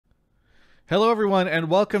Hello, everyone, and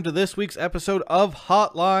welcome to this week's episode of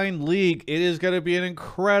Hotline League. It is going to be an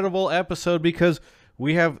incredible episode because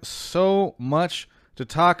we have so much to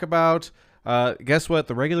talk about. Guess what?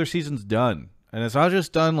 The regular season's done. And it's not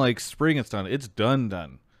just done like spring, it's done. It's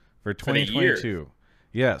done for 2022.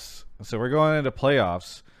 Yes. So we're going into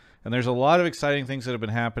playoffs, and there's a lot of exciting things that have been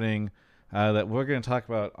happening that we're going to talk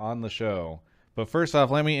about on the show. But first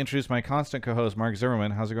off, let me introduce my constant co-host, Mark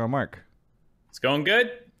Zimmerman. How's it going, Mark? It's going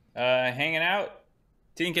good. Hanging out.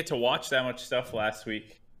 Didn't get to watch that much stuff last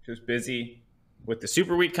week. Just busy with the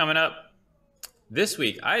Super Week coming up. This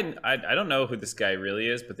week, I don't know who this guy really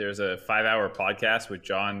is, but there's a 5-hour podcast with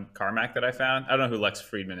John Carmack that I found. I don't know who Lex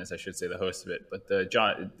Friedman is, I should say, the host of it. But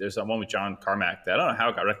there's one with John Carmack that I don't know how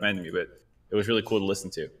it got recommended to me, but it was really cool to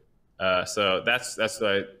listen to. So that's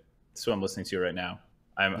what I'm listening to right now.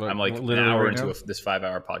 I'm like an hour into this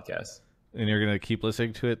 5-hour podcast. And you're going to keep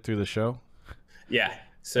listening to it through the show? Yeah.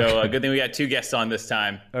 So good thing we got two guests on this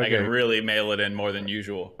time. Okay. I can really mail it in more than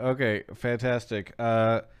usual. Okay, fantastic.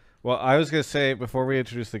 Well, I was going to say, before we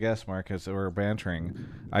introduce the guest, Mark, as we're bantering,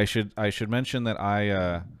 I should mention that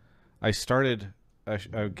I started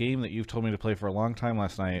a game that you've told me to play for a long time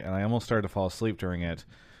last night, and I almost started to fall asleep during it,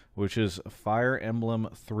 which is Fire Emblem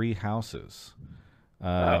Three Houses.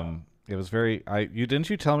 Wow. It was didn't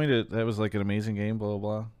you tell me that was like an amazing game, blah, blah,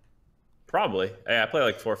 blah? Probably. Yeah, I played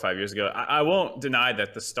like 4 or 5 years ago. I won't deny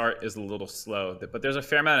that the start is a little slow, but there's a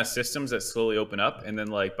fair amount of systems that slowly open up, and then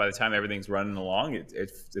like by the time everything's running along,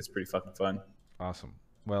 it's pretty fucking fun. Awesome.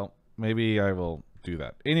 Well, maybe I will do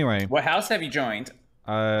that. Anyway. What house have you joined?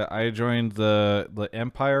 I joined the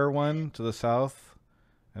Empire one to the south.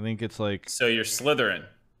 I think it's like... So you're Slytherin.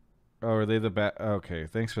 Oh, are they the bad? Okay,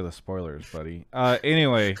 thanks for the spoilers, buddy.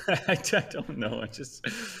 Anyway. I don't know. I just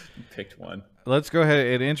picked one. Let's go ahead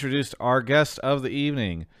and introduce our guest of the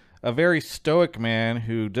evening. A very stoic man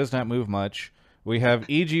who does not move much. We have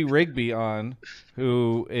E.G. Rigby on,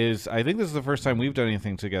 who is, I think this is the first time we've done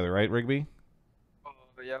anything together, right, Rigby?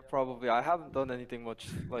 Yeah, probably. I haven't done anything much,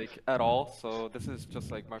 like, at all, so this is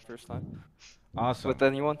just, like, my first time. Awesome. With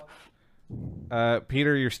anyone?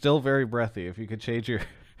 Peter, you're still very breathy. If you could change your...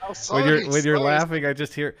 Oh, sorry, when you're laughing, I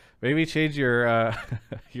just hear... Maybe change your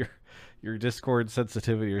your Discord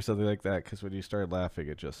sensitivity or something like that, because when you start laughing,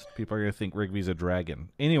 people are going to think Rigby's a dragon.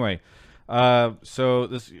 Anyway, so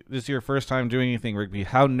this is your first time doing anything, Rigby.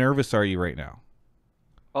 How nervous are you right now?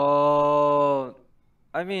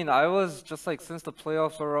 I mean, I was just like, since the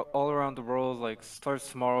playoffs are all around the world, like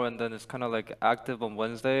starts tomorrow and then it's kind of like active on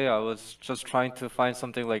Wednesday, I was just trying to find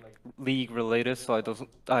something like league related so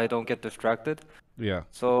I don't get distracted. Yeah.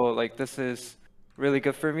 So like this is really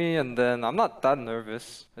good for me, and then I'm not that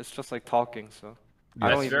nervous. It's just like talking, so I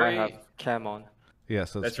don't even have cam on.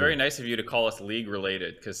 Yes, that's very nice of you to call us league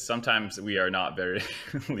related, because sometimes we are not very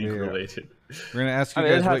league related. We're gonna ask you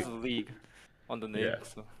guys. It has a league on the name. Yeah.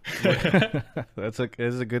 So. That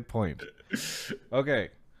is a good point. Okay,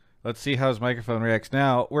 let's see how his microphone reacts.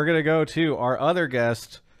 Now we're gonna go to our other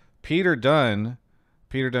guest, Peter Dunn.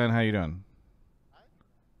 Peter Dunn, how you doing?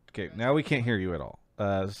 Okay, now we can't hear you at all.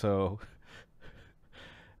 So.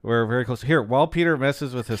 We're very close. Here, while Peter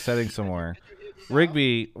messes with his settings some more,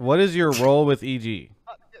 Rigby, what is your role with EG?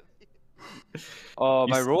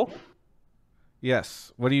 My role?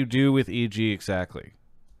 Yes. What do you do with EG exactly?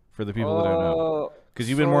 For the people that don't know. Because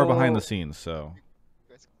you've been more behind the scenes, so.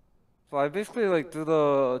 So I basically like do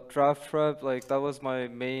the draft prep, like that was my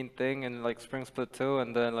main thing in like Spring Split 2,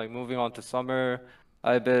 and then like moving on to Summer,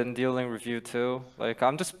 I've been dealing review too. Like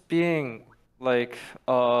I'm just being like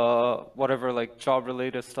whatever like job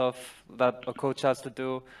related stuff that a coach has to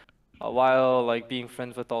do while like being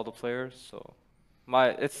friends with all the players. So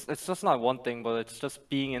it's just not one thing, but it's just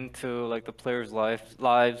being into like the players'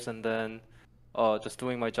 lives and then just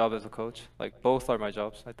doing my job as a coach. Like both are my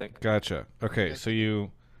jobs, I think. Gotcha. Okay, so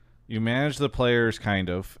you manage the players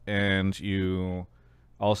kind of, and you're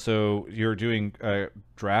doing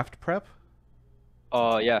draft prep?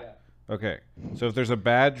 Yeah. Okay. So if there's a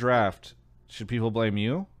bad draft, should people blame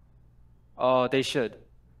you? They should.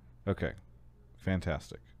 Okay.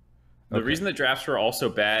 Fantastic. The reason the drafts were also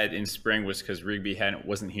bad in spring was because Rigby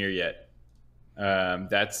wasn't here yet.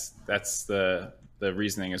 That's the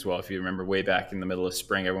reasoning as well. If you remember way back in the middle of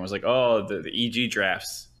spring, everyone was like, "Oh, the EG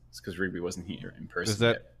drafts." It's because Rigby wasn't here in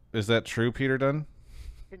person. Is that true, Peter Dunn?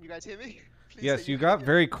 Can you guys hear me? Please, yes, you got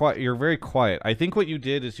very quiet. You're very quiet. I think what you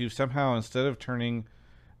did is you somehow, instead of turning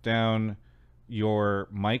down your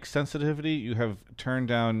mic sensitivity, you have turned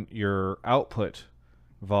down your output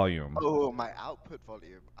volume. Oh, my output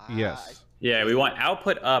volume. Yes. Yeah, we want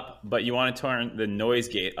output up, but you want to turn the noise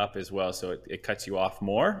gate up as well, so it cuts you off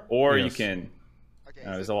more. Or yes. You can. Okay,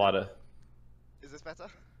 there's a lot of. Is this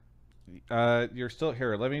better? You're still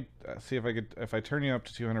here. Let me see if I turn you up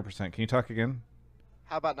to 200%. Can you talk again?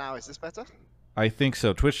 How about now? Is this better? I think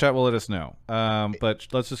so. Twitch chat will let us know. But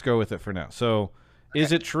let's just go with it for now. So,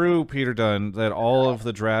 is it true, Peter Dunn, that all of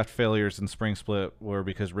the draft failures in Spring Split were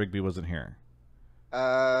because Rigby wasn't here?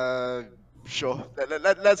 Sure.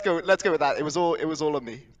 Let's go. Let's go with that. It was all on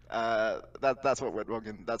me. That's what went wrong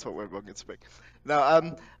in spring. No,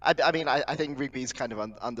 I mean, I think Rigby's kind of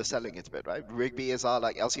underselling it a bit, right? Rigby is our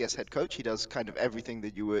like LCS head coach. He does kind of everything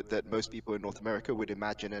that most people in North America would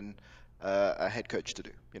imagine a head coach to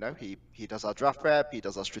do. You know, he does our draft prep, he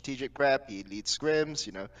does our strategic prep, he leads scrims.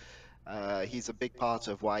 You know, he's a big part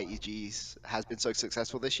of why EG has been so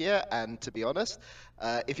successful this year. And to be honest,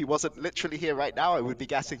 if he wasn't literally here right now, I would be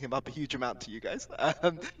gassing him up a huge amount to you guys,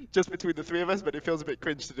 just between the three of us. But it feels a bit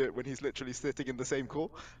cringe to do it when he's literally sitting in the same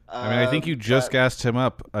call. I mean, I think you just gassed him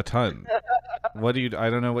up a ton. I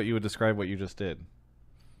don't know what you would describe what you just did.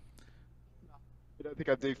 I don't think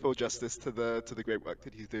I'm doing full justice to the great work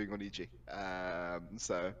that he's doing on EG.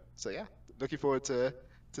 So yeah, looking forward to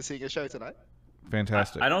seeing a show tonight.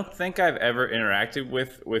 Fantastic. I don't think I've ever interacted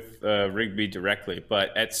with Rigby directly,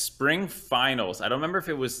 but at spring finals, I don't remember if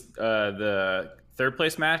it was the third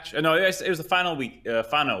place match. No, it was the final week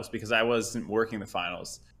finals because I wasn't working the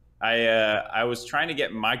finals. I was trying to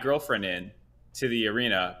get my girlfriend in to the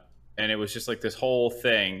arena, and it was just like this whole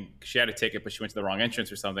thing. She had a ticket, but she went to the wrong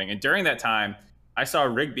entrance or something. And during that time, I saw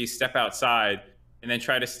Rigby step outside and then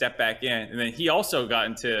try to step back in, and then he also got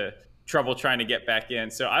into trouble trying to get back in.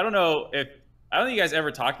 So I don't know if you guys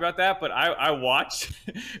ever talked about that, but I watched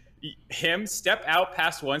him step out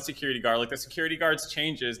past one security guard, like the security guard's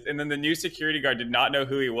changes, and then the new security guard did not know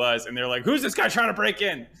who he was, and they're like, "Who's this guy trying to break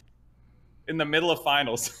in the middle of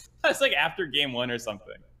finals?" That's like after game 1 or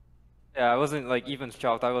something. Yeah, I wasn't like even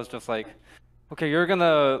shocked. I was just like, okay, you're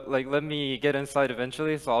gonna like let me get inside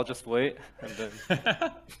eventually, so I'll just wait, and then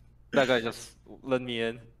that guy just let me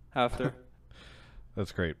in after.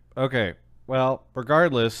 That's great. Okay, well,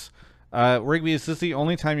 regardless. Rigby, is this the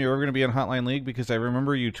only time you're ever going to be on Hotline League? Because I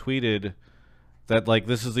remember you tweeted that like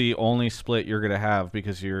this is the only split you're going to have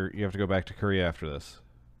because you have to go back to Korea after this.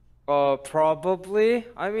 Probably.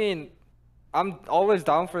 I mean, I'm always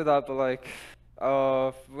down for that, but like,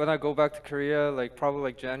 when I go back to Korea, like probably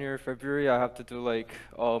like January, February, I have to do like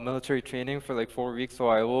military training for like 4 weeks, so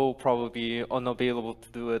I will probably be unavailable to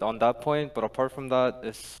do it on that point. But apart from that,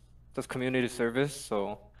 it's just community service,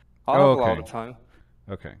 so I'll have a lot of time.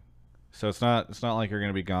 Okay. So it's not like you're going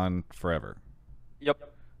to be gone forever.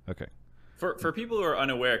 Yep. Okay. For people who are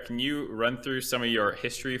unaware, can you run through some of your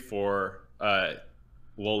history for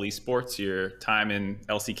LoL Esports, your time in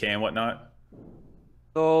LCK and whatnot?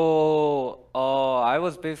 So I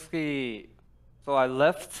was basically I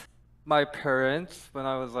left my parents when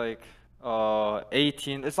I was like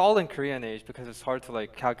 18. It's all in Korean age because it's hard to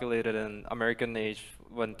like calculate it in American age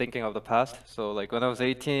when thinking of the past. So like when I was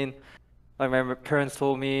 18, like my parents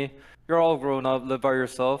told me, "You're all grown up, live by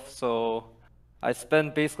yourself." So I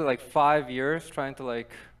spent basically like 5 years trying to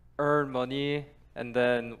like earn money and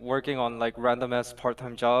then working on like random ass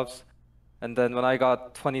part-time jobs. And then when I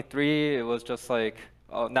got 23, it was just like,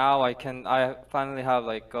 oh, now I finally have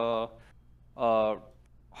like a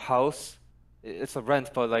house. It's a rent,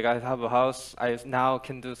 but like I have a house. I now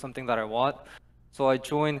can do something that I want. So I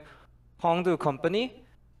joined Hongdu Company.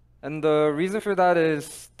 And the reason for that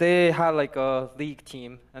is they had like a league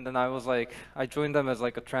team, and then I joined them as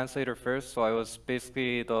like a translator first. So I was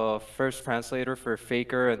basically the first translator for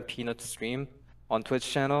Faker and Peanut's stream on Twitch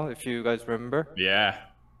channel, if you guys remember. Yeah.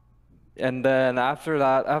 And then after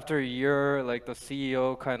that, after a year, like the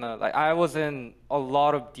CEO kind of like I was in a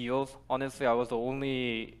lot of deals. Honestly, I was the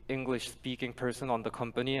only English-speaking person on the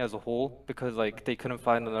company as a whole because like they couldn't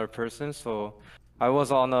find another person. So I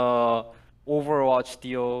was on a Overwatch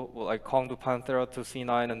deal with like Hongdu Panthera to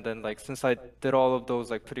C9, and then like since I did all of those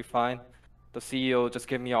like pretty fine, the CEO just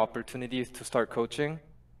gave me opportunities to start coaching.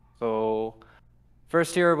 So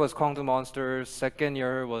first year was Hongdu Monsters, second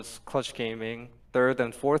year was Clutch Gaming, third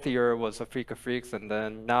and fourth year was Afrika Freaks, and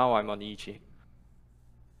then now I'm on EG.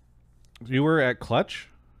 You were at Clutch?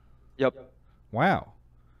 Yep. Wow.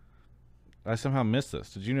 I somehow missed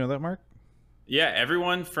this. Did you know that, Mark? Yeah,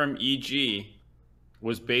 everyone from EG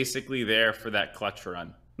was basically there for that Clutch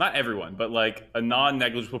run. Not everyone, but like a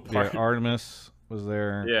non-negligible part. Yeah, Artemis was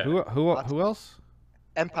there. Yeah. Who else?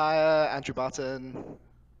 Empire, Andrew Barton.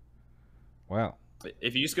 Wow.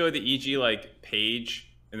 If you just go to the EG like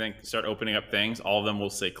page and then start opening up things, all of them will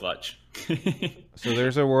say Clutch. So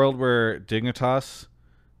there's a world where Dignitas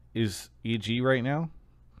is EG right now?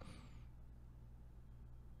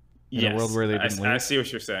 in a world where they didn't I leave. see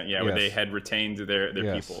what you're saying. Yeah, where they Yes. had retained their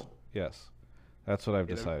Yes. people. Yes. That's what I've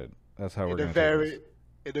decided. That's how we're In going a to take very, this.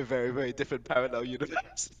 in a very, very different parallel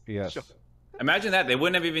universe. Yes. Sure. Imagine that. They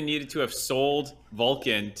wouldn't have even needed to have sold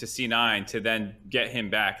Vulcan to C9 to then get him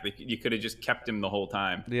back. You could have just kept him the whole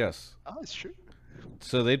time. Yes. Oh, it's true.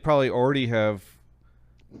 So they'd probably already have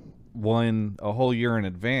won a whole year in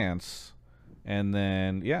advance. And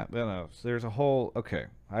then, yeah, no, there's a whole... Okay,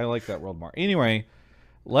 I like that world more. Anyway,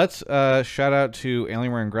 let's shout out to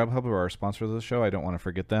Alienware and Grubhub, who are our sponsors of the show. I don't want to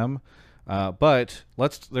forget them. But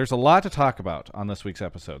there's a lot to talk about on this week's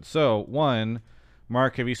episode. So, one,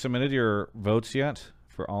 Mark, have you submitted your votes yet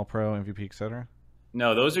for All-Pro, MVP, etc.?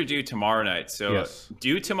 No, those are due tomorrow night. So Yes.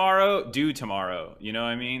 due tomorrow. You know what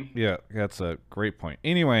I mean? Yeah, that's a great point.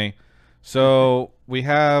 Anyway, so we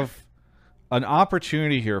have an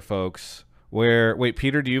opportunity here, folks, where... Wait,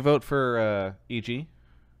 Peter, do you vote for EG?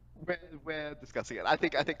 We're discussing it. I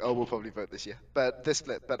think Earl will probably vote this year, but this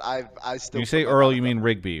split. But I still. When you say put my Earl, ballot you up. mean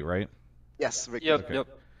Rigby, right? Yes, Rick. Yep, Okay. yep.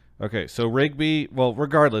 Okay, so Rigby, well,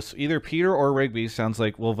 regardless, either Peter or Rigby sounds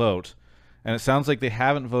like will vote, and it sounds like they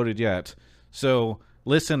haven't voted yet. So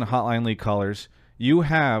listen, Hotline League callers, you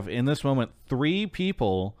have, in this moment, 3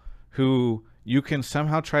 people who you can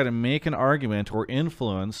somehow try to make an argument or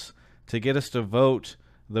influence to get us to vote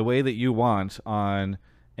the way that you want on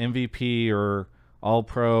MVP or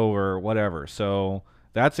All-Pro or whatever. So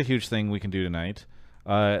that's a huge thing we can do tonight.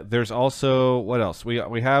 There's also, what else?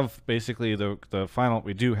 We have basically the final.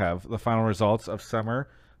 We do have the final results of summer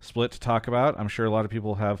split to talk about. I'm sure a lot of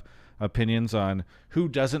people have opinions on who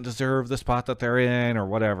doesn't deserve the spot that they're in or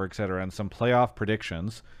whatever, etc., and some playoff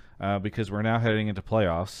predictions because we're now heading into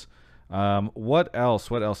playoffs. What else?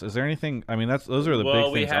 What else? Is there anything? I mean, those are the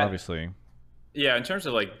big things, obviously. Yeah, in terms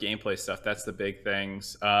of like gameplay stuff, that's the big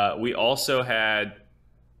things. We also had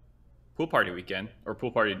pool party weekend or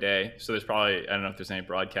pool party day, so there's probably, I don't know if there's any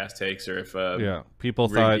broadcast takes or if People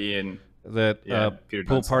Rigby thought that Peter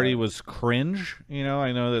pool Dunstall. party was cringe. You know,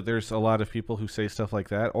 I know that there's a lot of people who say stuff like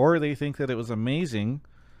that, or they think that it was amazing.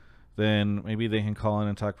 Then maybe they can call in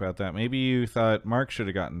and talk about that. Maybe you thought Mark should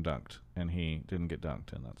have gotten dunked and he didn't get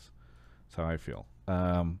dunked, and that's how I feel.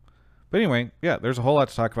 But anyway, yeah, there's a whole lot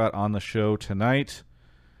to talk about on the show tonight.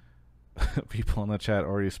 People in the chat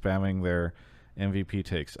already spamming their MVP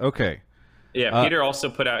takes. Okay. Yeah, Peter also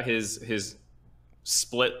put out his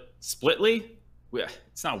splitly.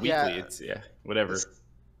 It's not weekly. Yeah. It's whatever.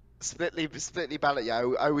 Splitly ballot. Yeah,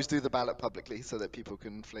 I always do the ballot publicly so that people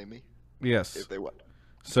can flame me Yes. if they want.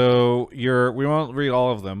 So we won't read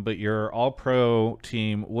all of them, but your All-Pro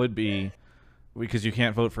team would be, because you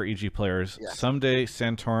can't vote for EG players, Yeah. Someday,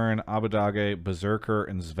 Santorin, Abadage, Berserker,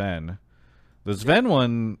 and Sven. The Sven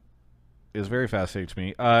one is very fascinating to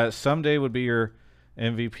me. Someday would be your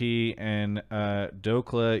MVP, and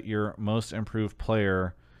Dokla, your most improved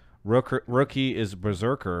player. Rookie is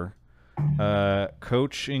Berserker.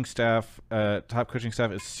 Coaching staff, top coaching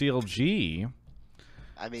staff is CLG.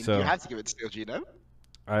 I mean, So- you have to give it to CLG, no?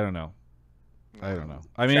 I don't know. I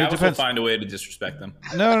mean, Travis it depends. will find a way to disrespect them.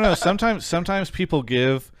 No. Sometimes people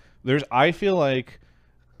give. I feel like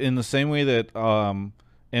in the same way that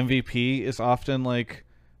MVP is often like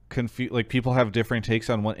like people have different takes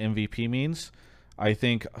on what MVP means. I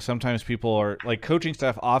think sometimes people are like coaching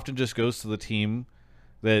staff often just goes to the team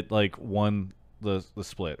that like won the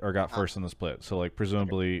split or got first in the split. So like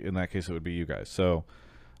presumably in that case it would be you guys. So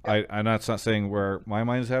I'm not saying where my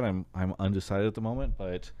mind's at. I'm undecided at the moment,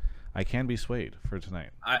 but I can be swayed for tonight.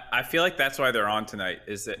 I feel like that's why they're on tonight.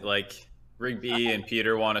 Is that like Rigby and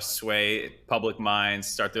Peter want to sway public minds,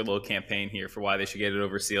 start their little campaign here for why they should get it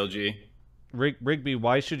over CLG. Rigby,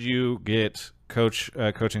 why should you get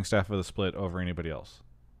coaching staff of the split over anybody else?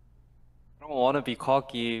 I don't want to be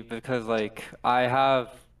cocky because like I have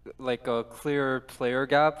like a clear player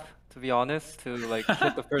gap, to be honest, to like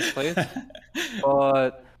hit the first place.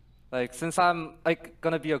 But like since I'm like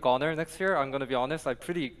gonna be a goner next year, I'm gonna be honest, I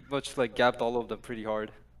pretty much like gapped all of them pretty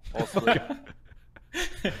hard. Also,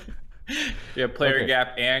 Yeah, player Okay.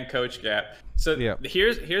 gap and coach gap. So Yeah.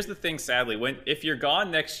 here's the thing. Sadly, if you're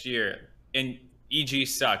gone next year and EG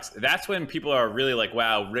sucks, that's when people are really like,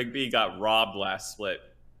 "Wow, Rigby got robbed last split."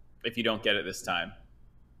 If you don't get it this time,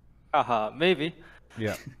 haha, maybe.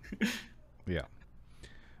 Yeah. Yeah.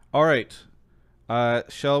 All right.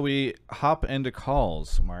 Shall we hop into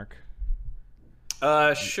calls, Mark?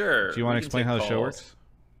 sure. Do you want to we can explain take how the show calls. works?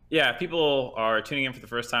 Yeah, if people are tuning in for the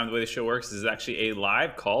first time, the way the show works is actually a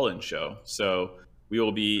live call-in show. So we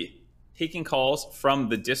will be taking calls from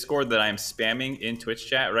the Discord that I'm spamming in Twitch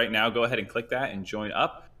chat right now. Go ahead and click that and join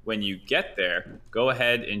up. When you get there, go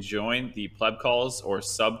ahead and join the pleb calls or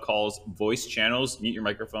sub calls voice channels. Mute your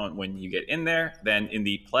microphone when you get in there. Then in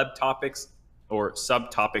the pleb topics or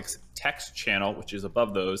subtopics text channel, which is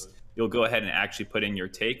above those, you'll go ahead and actually put in your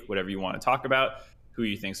take, whatever you want to talk about, who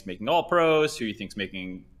you think's making all pros, who you think's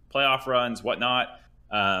making playoff runs, whatnot.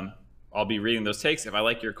 I'll be reading those takes. If I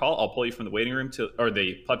like your call, I'll pull you from the waiting room or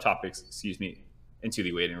the pleb topics, into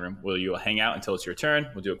the waiting room, where you'll hang out until it's your turn.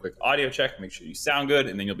 We'll do a quick audio check, make sure you sound good,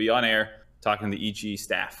 and then you'll be on air talking to the EG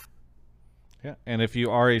staff. Yeah, and if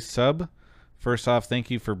you are a sub, first off,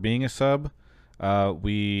 thank you for being a sub.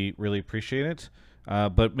 We really appreciate it.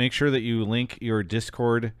 But make sure that you link your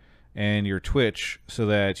Discord and your Twitch so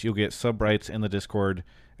that you'll get sub rights in the Discord,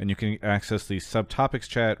 and you can access the subtopics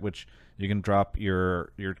chat, which you can drop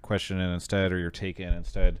your question in instead, or your take in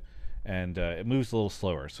instead, and it moves a little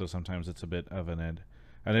slower, so sometimes it's a bit of an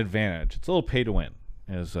advantage. It's a little pay to win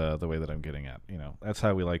is the way that I'm getting at. That's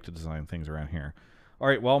how we like to design things around here. All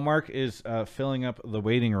right, while Mark is filling up the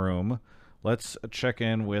waiting room, let's check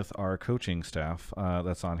in with our coaching staff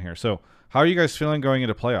that's on here. So how are you guys feeling going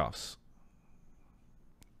into playoffs?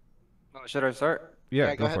 Should I start?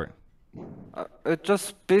 Yeah, go go for ahead. it. It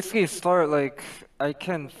just basically start like I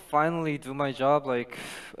can finally do my job. Like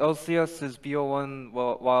LCS is BO1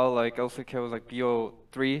 while like LCK was like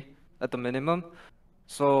BO3 at the minimum.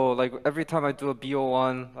 So like every time I do a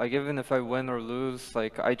BO1, like even if I win or lose,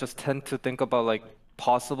 like I just tend to think about like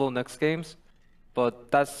possible next games.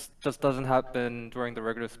 But that's just doesn't happen during the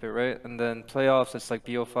regular split, right? And then playoffs, it's like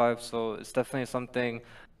BO5, so it's definitely something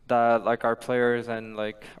that like our players and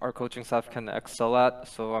like our coaching staff can excel at.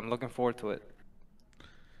 So I'm looking forward to it.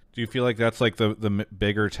 Do you feel like that's like the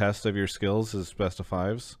bigger test of your skills is best of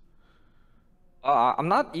fives? I'm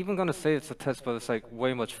not even gonna say it's a test, but it's like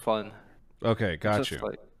way much fun. Okay, got Just you.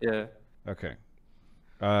 like yeah. Okay.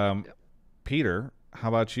 Peter, how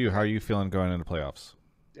about you? How are you feeling going into playoffs?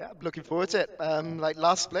 Yeah, I'm looking forward to it. Like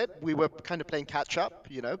last split, we were kind of playing catch up,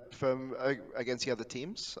 from against the other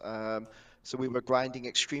teams. So we were grinding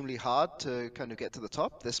extremely hard to kind of get to the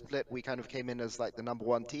top. This split, we kind of came in as like the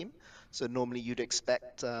 #1 team. So normally you'd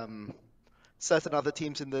expect certain other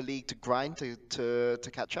teams in the league to grind to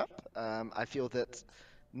catch up. I feel that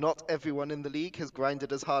not everyone in the league has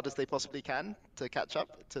grinded as hard as they possibly can to catch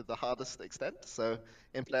up to the hardest extent. So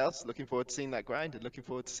in playoffs, looking forward to seeing that grind and looking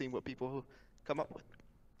forward to seeing what people come up with.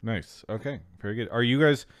 Nice. Okay, very good.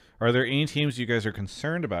 Are there any teams you guys are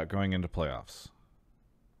concerned about going into playoffs?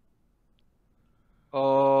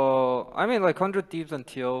 I mean like 100 Thieves and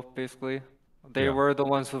Teal basically. They Yeah. were the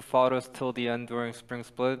ones who fought us till the end during Spring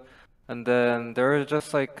Split. And then they're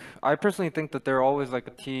just like I personally think that they're always like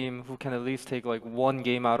a team who can at least take like one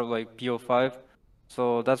game out of like BO5.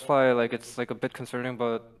 So that's why like it's like a bit concerning,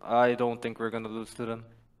 but I don't think we're gonna lose to them,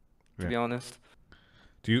 to Yeah. be honest.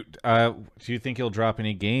 Do you think you'll drop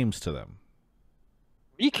any games to them?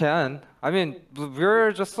 We can. I mean,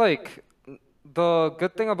 we're just like the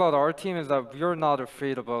good thing about our team is that we're not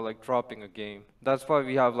afraid about like dropping a game. That's why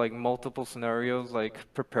we have like multiple scenarios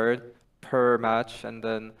like prepared per match, and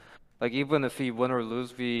then like even if we win or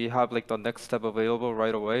lose, we have like the next step available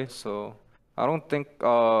right away. So I don't think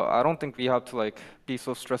we have to like be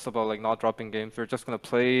so stressed about like not dropping games. We're just gonna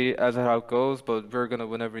play as how it goes, but we're gonna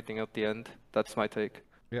win everything at the end. That's my take.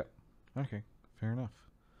 Yeah. Okay. Fair enough.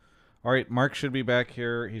 All right, Mark should be back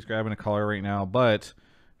here. He's grabbing a caller right now, but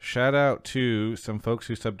shout out to some folks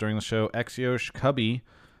who subbed during the show. Exiosh, Cubby,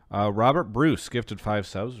 Robert Bruce gifted 5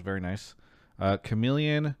 subs. Very nice.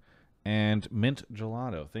 Chameleon and Mint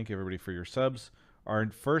Gelato. Thank you, everybody, for your subs. Our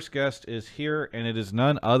first guest is here, and it is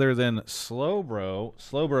none other than Slowbro.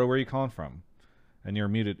 Slowbro, where are you calling from? And you're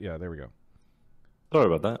muted. Yeah, there we go.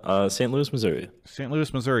 Sorry about that. St. Louis, Missouri. St.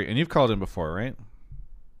 Louis, Missouri. And you've called in before, right?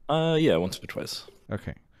 Yeah, once or twice.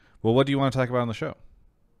 Okay. Well, what do you want to talk about on the show?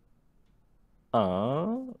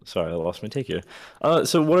 Sorry, I lost my take here.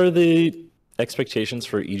 So what are the expectations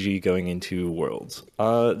for EG going into Worlds?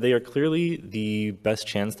 They are clearly the best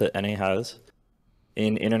chance that NA has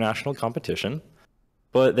in international competition,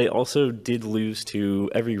 but they also did lose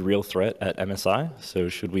to every real threat at MSI, so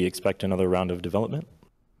should we expect another round of development?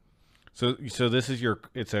 So this is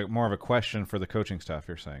it's more of a question for the coaching staff,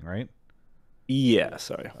 you're saying, right? Yeah,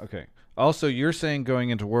 sorry. Okay. Also, you're saying going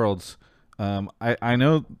into Worlds, I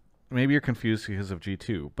know maybe you're confused because of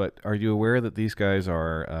G2, but are you aware that these guys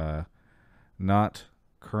are not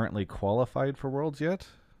currently qualified for Worlds yet?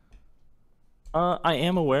 I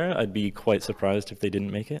am aware. I'd be quite surprised if they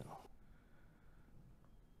didn't make it.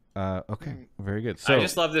 Okay, very good. So I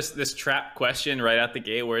just love this trap question right out the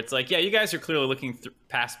gate where it's like, yeah, you guys are clearly looking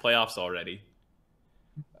past playoffs already.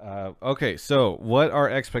 Okay, so what are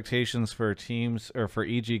expectations for teams or for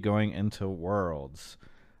EG going into Worlds?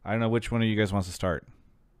 I don't know which one of you guys wants to start.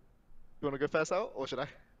 You want to go first out, or should I?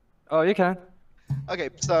 Oh, you can. Okay,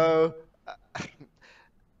 so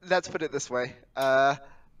let's put it this way.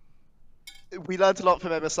 We learned a lot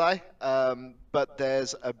from MSI, but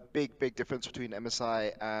there's a big difference between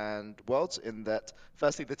MSI and Worlds in that,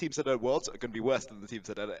 firstly, the teams that are at Worlds are going to be worse than the teams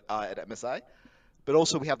that are at MSI, but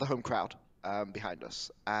also we have the home crowd behind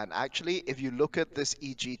us. And actually, if you look at this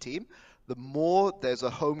EG team, the more there's a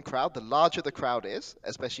home crowd, the larger the crowd is,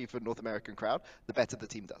 especially for North American crowd, the better the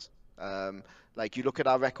team does. Like you look at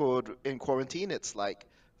our record in quarantine, it's like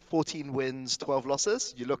 14 wins, 12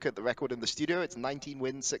 losses. You look at the record in the studio, it's 19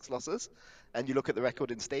 wins, 6 losses. And you look at the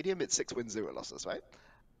record in stadium, it's 6 wins, 0 losses, right?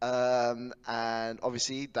 And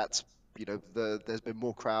obviously that's, there's been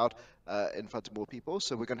more crowd in front of more people.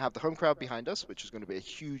 So we're going to have the home crowd behind us, which is going to be a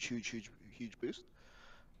huge boost.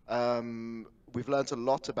 We've learned a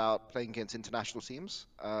lot about playing against international teams.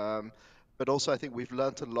 But also I think we've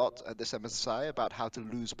learned a lot at this MSI about how to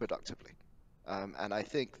lose productively. And I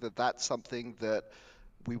think that that's something that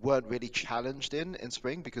we weren't really challenged in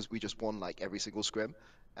spring because we just won like every single scrim.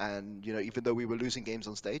 And, even though we were losing games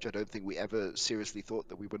on stage, I don't think we ever seriously thought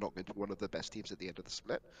that we were not going to be one of the best teams at the end of the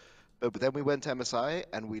split. But then we went to MSI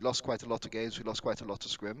and we lost quite a lot of games. We lost quite a lot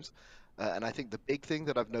of scrims. And I think the big thing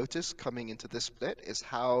that I've noticed coming into this split is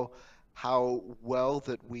how well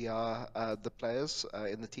that we are, the players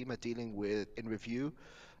in the team are dealing with, in review,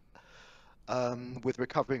 with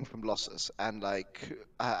recovering from losses. And like,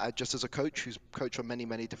 I just as a coach who's coached on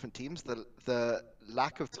many different teams, the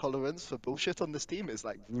lack of tolerance for bullshit on this team is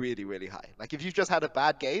like really high. Like if you've just had a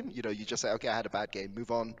bad game, you just say, okay, I had a bad game,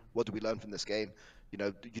 move on. What do we learn from this game?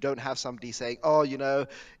 You don't have somebody saying, oh,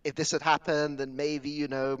 if this had happened, then maybe,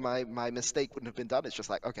 my mistake wouldn't have been done. It's just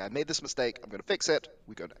like, okay, I made this mistake, I'm going to fix it,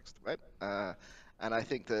 we go next, right? And I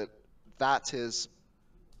think that is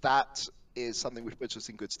something which puts us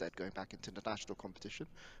in good stead going back into international competition,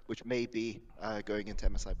 which maybe going into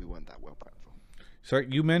MSI we weren't that well prepared for. Sorry,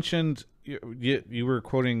 you mentioned you were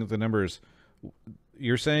quoting the numbers.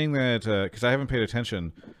 You're saying that because I haven't paid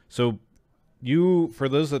attention. So for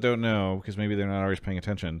those that don't know, because maybe they're not always paying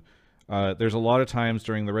attention, there's a lot of times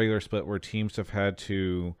during the regular split where teams have had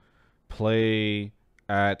to play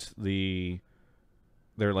at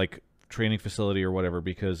their like training facility or whatever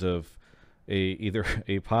because of either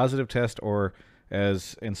a positive test or,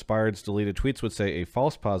 as Inspired's deleted tweets would say, a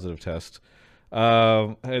false positive test.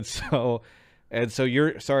 And so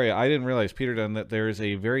you're sorry, I didn't realize, Peter Dunn, that there is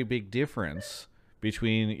a very big difference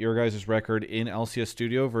between your guys' record in LCS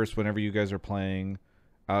Studio versus whenever you guys are playing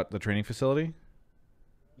at the training facility.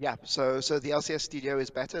 Yeah, so the LCS Studio is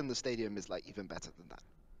better and the stadium is like even better than that.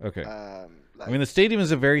 Okay. I mean, the stadium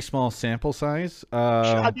is a very small sample size.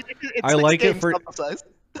 I like it for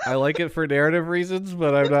I like it for narrative reasons,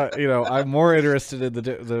 but I'm not. I'm more interested in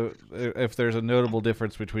the if there's a notable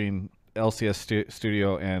difference between LCS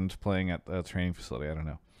Studio and playing at the training facility. I don't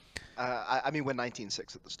know. I mean, we're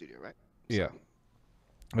 19-6 at the studio, right? So, yeah.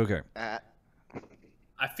 Okay. I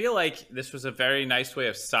feel like this was a very nice way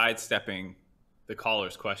of sidestepping the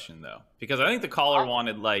caller's question, though, because I think the caller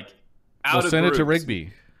wanted like out of send groups. It to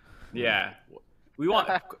Rigby. Yeah,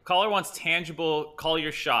 caller wants tangible. Call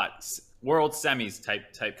your shots. World semis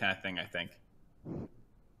type kind of thing, I think.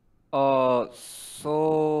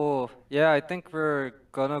 So yeah, I think we're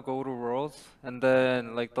gonna go to Worlds, and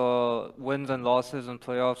then like the wins and losses and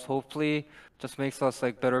playoffs hopefully just makes us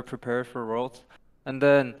like better prepared for Worlds. And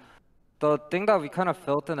then the thing that we kind of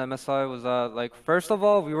felt in MSI was that like first of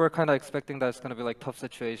all we were kind of expecting that it's gonna be like tough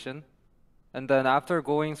situation, and then after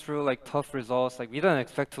going through like tough results, like we didn't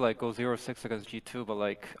expect to like go 0-6 against G2, but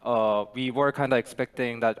like we were kind of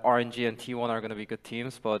expecting that RNG and T1 are gonna be good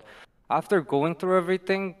teams. But after going through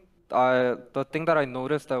everything, the thing that I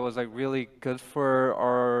noticed that was like really good for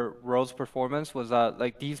our Worlds performance was that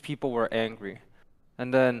like these people were angry,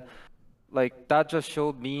 and then like that just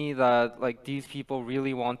showed me that like these people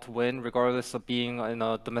really want to win regardless of being in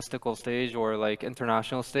a domestical stage or like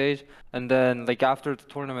international stage. And then like after the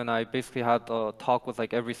tournament I basically had a talk with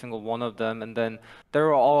like every single one of them, and then they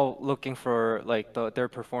were all looking for like their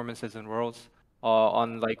performances in Worlds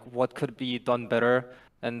on like what could be done better,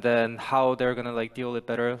 and then how they're gonna like deal it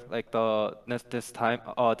better like this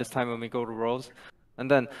time when we go to Worlds. And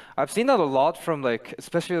then I've seen that a lot from like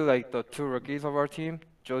especially like the two rookies of our team,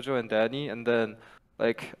 Jojo and Danny. And then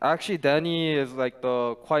like actually Danny is like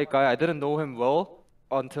the quiet guy. I didn't know him well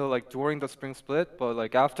until like during the spring split, but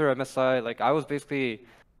like after MSI, like I was basically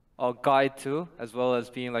a guide too, as well as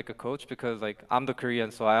being like a coach, because like I'm the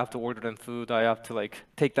Korean, so I have to order them food. I have to like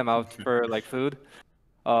take them out for like food.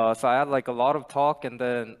 So I had like a lot of talk, and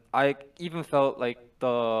then I even felt like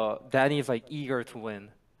the Danny is like eager to win.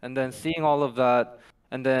 And then seeing all of that,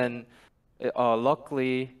 and then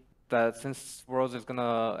luckily that since Worlds is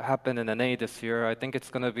gonna happen in NA this year, I think it's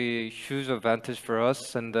gonna be a huge advantage for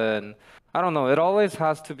us. And then I don't know, it always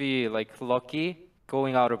has to be like lucky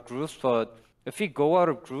going out of groups, but if we go out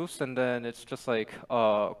of groups and then it's just like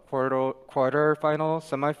quarter final,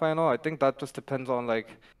 semifinal, I think that just depends on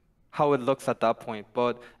like how it looks at that point.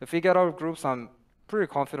 But if we get out of groups, I'm pretty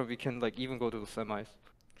confident we can like even go to the semis.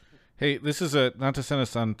 Hey, this is a not to send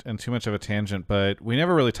us on too much of a tangent, but we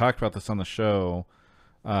never really talked about this on the show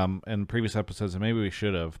in previous episodes, and maybe we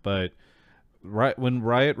should have. But right when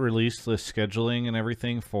Riot released the scheduling and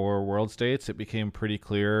everything for World States, it became pretty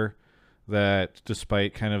clear that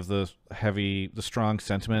despite kind of the strong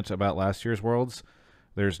sentiment about last year's Worlds,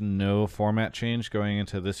 there's no format change going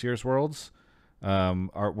into this year's Worlds.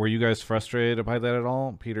 Were you guys frustrated by that at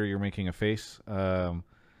all? Peter, you're making a face. I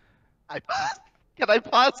pass. Can I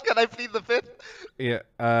pass? Can I plead the fifth? Yeah.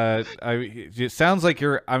 It sounds like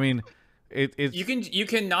you're. I mean, it's. You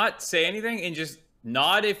can not say anything and just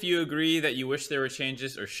nod if you agree that you wish there were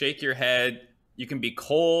changes, or shake your head. You can be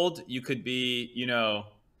cold. You could be,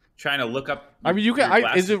 trying to look up. I mean,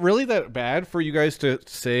 is it really that bad for you guys to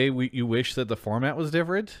say you wish that the format was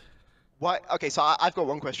different? Why? Okay, so I've got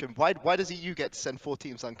one question. Why does EU get to send 4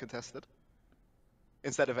 teams uncontested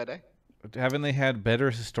instead of NA? Haven't they had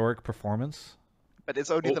better historic performance? But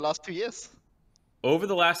it's only the last 2 years. Over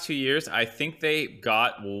the last 2 years, I think they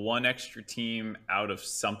got one extra team out of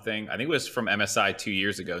something. I think it was from MSI 2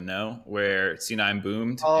 years ago, where C9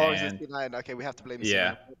 boomed. Oh, and is it C9? Okay, we have to blame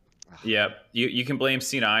yeah. C9. Yeah, you can blame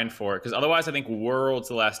C9 for it, because otherwise I think Worlds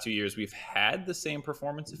the last 2 years we've had the same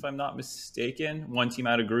performance, if I'm not mistaken. One team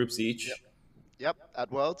out of groups each. Yep, at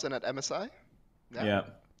Worlds and at MSI. Yeah.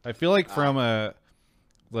 I feel like from a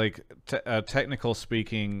technical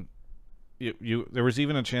speaking, there was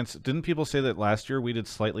even a chance. Didn't people say that last year we did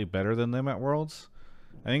slightly better than them at Worlds?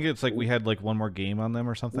 I think it's like we had like one more game on them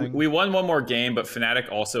or something. We won one more game, but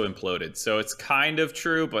Fnatic also imploded. So it's kind of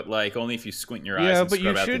true, but like only if you squint your eyes. Yeah, and but you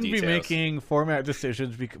scrub out the shouldn't be details. making format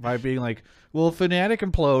decisions by being like, well, Fnatic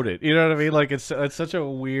imploded. You know what I mean? Like it's such a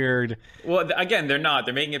weird. Well, again, they're not.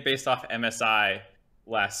 They're making it based off MSI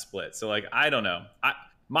last split. So like, I don't know.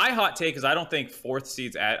 My hot take is I don't think fourth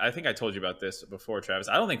seeds add. I think I told you about this before, Travis.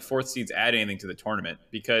 I don't think fourth seeds add anything to the tournament,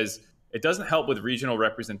 because it doesn't help with regional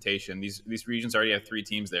representation. These regions already have 3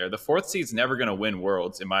 teams there. The fourth seed's never going to win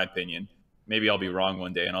Worlds, in my opinion. Maybe I'll be wrong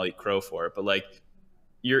one day and I'll eat crow for it. But like,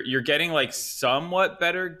 you're getting like somewhat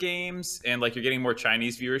better games, and like you're getting more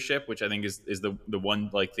Chinese viewership, which I think is the one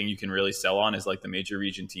like thing you can really sell on, is like the major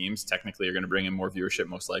region teams. Technically, you're going to bring in more viewership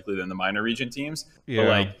most likely than the minor region teams. Yeah. But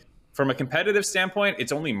like, from a competitive standpoint,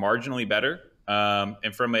 it's only marginally better.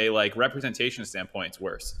 And from a like representation standpoint, it's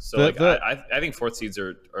worse. So I think fourth seeds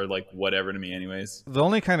are like whatever to me anyways. The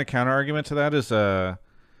only kind of counter argument to that is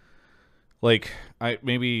like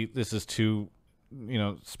maybe this is too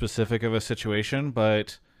specific of a situation,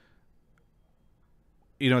 but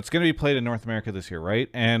it's going to be played in North America this year, right?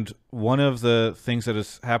 And one of the things that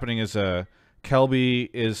is happening is Kelby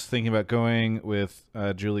is thinking about going with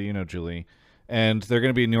Julie, and they're going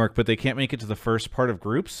to be in New York, but they can't make it to the first part of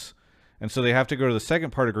groups. And so they have to go to the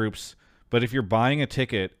second part of groups. But if you're buying a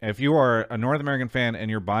ticket, if you are a North American fan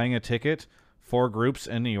and you're buying a ticket for groups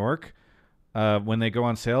in New York, when they go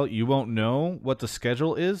on sale, you won't know what the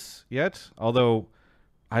schedule is yet. Although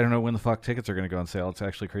I don't know when the fuck tickets are going to go on sale. It's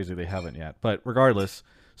actually crazy they haven't yet. But regardless,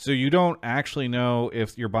 so you don't actually know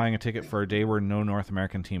if you're buying a ticket for a day where no North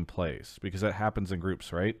American team plays, because that happens in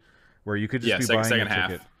groups, right? Where you could just be buying second a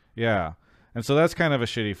half. ticket. Yeah. And so that's kind of a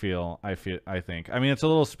shitty feel, I think. I mean, it's a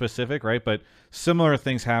little specific, right? But similar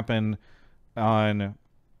things happen in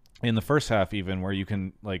the first half, even, where you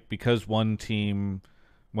can, like, because one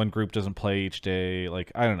group doesn't play each day,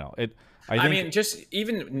 like, I don't know. I mean, just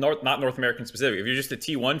even not North American specific. If you're just a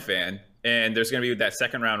T1 fan and there's going to be that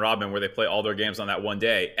second round robin where they play all their games on that one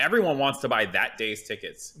day, everyone wants to buy that day's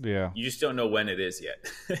tickets. Yeah. You just don't know when it is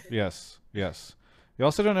yet. Yes. You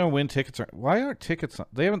also don't know when tickets are. Why aren't tickets?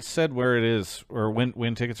 They haven't said where it is or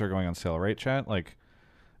when tickets are going on sale, right, chat? Like,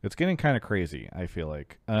 it's getting kind of crazy, I feel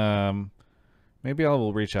like. Maybe I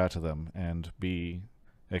will reach out to them and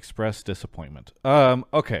express disappointment.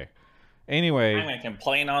 Okay. Anyway, I'm going to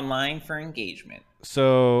complain online for engagement.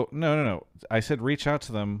 So no. I said reach out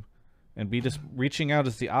to them, and be just reaching out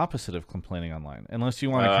is the opposite of complaining online. Unless you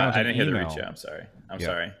want to count I an didn't hear the email. reach out. I'm sorry. I'm Yeah.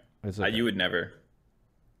 sorry. It's okay. You would never.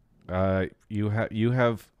 You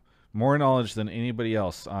have more knowledge than anybody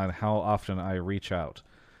else on how often I reach out.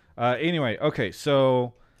 Anyway, okay,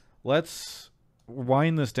 so let's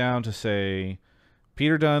wind this down to say,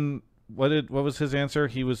 Peter Dunn. What was his answer?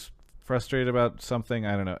 He was frustrated about something.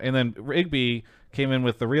 I don't know. And then Rigby came in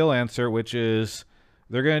with the real answer, which is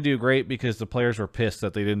they're going to do great because the players were pissed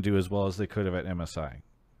that they didn't do as well as they could have at MSI.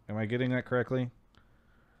 Am I getting that correctly?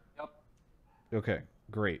 Yep. Okay,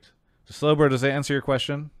 great. So Slowbro, does that answer your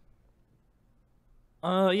question?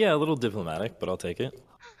 Yeah, a little diplomatic, but I'll take it.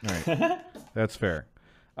 All right, that's fair.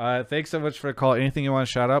 Thanks so much for the call. Anything you want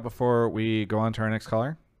to shout out before we go on to our next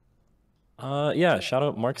caller? Yeah, shout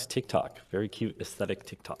out Mark's TikTok. Very cute aesthetic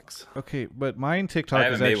TikToks. Okay, but mine I TikTok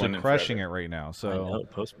haven't is made actually one in crushing forever. it right now. I So know,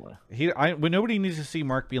 post more. when nobody needs to see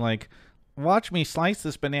Mark be like, "Watch me slice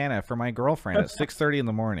this banana for my girlfriend at 6:30 in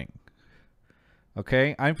the morning."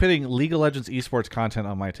 Okay, I'm putting League of Legends esports content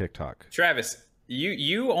on my TikTok. Travis,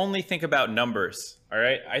 you only think about numbers, all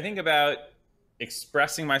right? I think about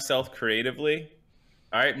expressing myself creatively.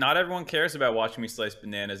 All right, not everyone cares about watching me slice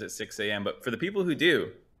bananas at 6 a.m., but for the people who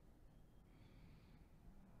do,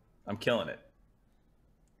 I'm killing it.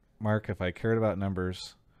 Mark, if I cared about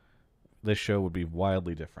numbers, this show would be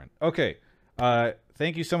wildly different. Okay,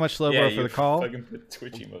 thank you so much, Slowbro, for the call. Fucking put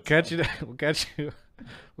Twitch emotes Catch on. you.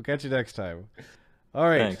 We'll catch you next time. All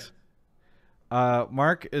right. Thanks.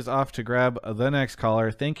 Mark is off to grab the next caller.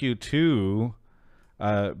 Thank you to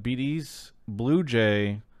BD's Blue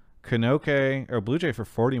Jay, Kanoke, or Blue Jay for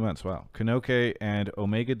 40 months. Wow. Kanoke and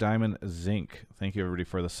Omega Diamond Zinc. Thank you, everybody,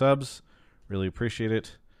 for the subs. Really appreciate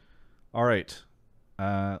it. All right.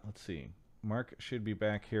 Let's see. Mark should be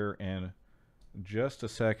back here in just a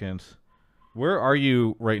second. Where are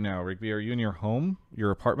you right now, Rigby? Are you in your home,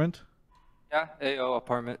 your apartment? Yeah, AO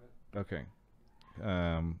apartment. Okay.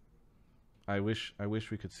 I wish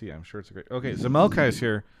we could see. I'm sure it's a great. Okay, Zamelkai is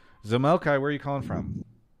here. Zamelkai, where are you calling from?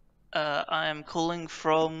 I am calling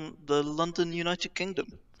from the London, United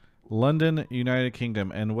Kingdom. London, United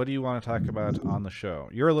Kingdom. And what do you want to talk about on the show?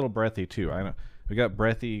 You're a little breathy too. I know we got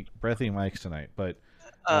breathy mics tonight, but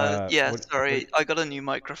Sorry, I got a new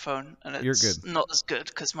microphone and it's You're good. not as good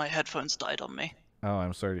because my headphones died on me. oh,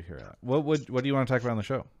 I'm sorry to hear that. What do you want to talk about on the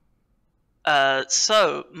show?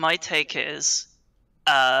 So my take is,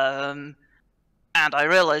 and I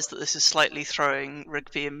realise that this is slightly throwing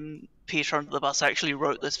Rigby and Peter under the bus. I actually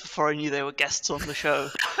wrote this before I knew they were guests on the show.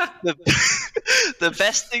 The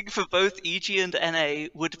best thing for both EG and NA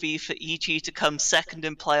would be for EG to come second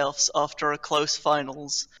in playoffs after a close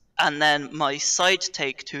finals. And then my side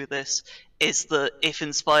take to this is that if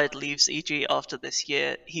Inspired leaves EG after this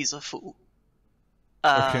year, he's a fool.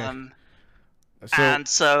 Okay. And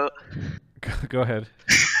so Go ahead.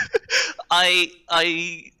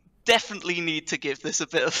 I definitely need to give this a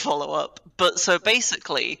bit of follow-up. But so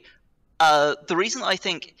basically, the reason I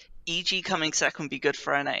think EG coming second would be good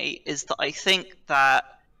for NA is that I think that,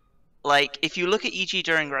 like, if you look at EG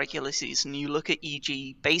during regular season, you look at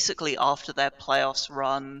EG basically after their playoffs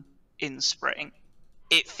run in spring,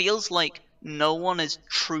 it feels like no one is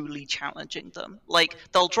truly challenging them. Like,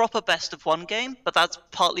 they'll drop a best of one game, but that's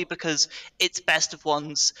partly because it's best of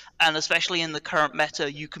ones, and especially in the current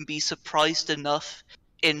meta, you can be surprised enough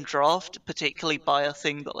in draft, particularly by a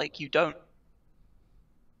thing that, like, you don't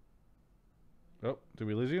Oh, did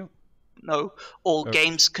we lose you? know. All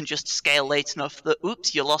games can just scale late enough that,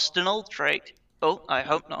 oops, you lost an old Drake. Oh, I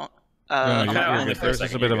hope not. No, you're you're only good. for a There's just a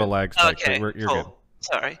second, bit you're of a good. lag spike, Okay, but you're cool. good.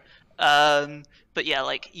 Sorry. But yeah,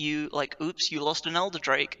 like, oops, you lost an Elder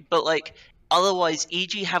Drake. But, like, otherwise,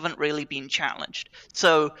 EG haven't really been challenged.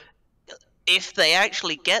 So, if they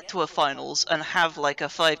actually get to a finals and have, like, a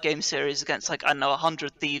 5-game series against, like, I don't know,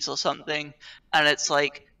 100 Thieves or something, and it's,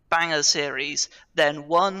 like, banger series, then,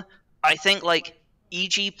 one, I think, like,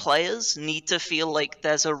 EG players need to feel like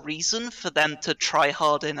there's a reason for them to try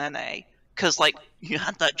hard in NA. Because, like, you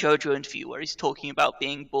had that JoJo interview where he's talking about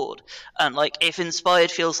being bored. And, like, if Inspired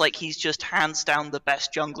feels like he's just hands down the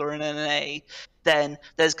best jungler in NA, then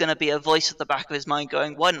there's going to be a voice at the back of his mind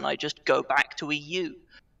going, why don't I just go back to EU?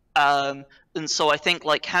 And so I think,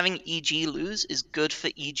 like, having EG lose is good for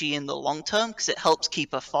EG in the long term because it helps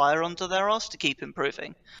keep a fire under their ass to keep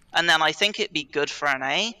improving. And then I think it'd be good for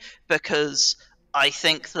NA because I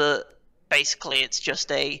think that basically it's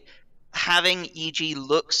just having EG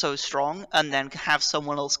look so strong and then have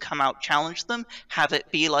someone else come out challenge them, have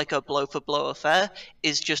it be like a blow for blow affair,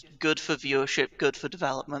 is just good for viewership, good for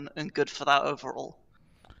development, and good for that overall.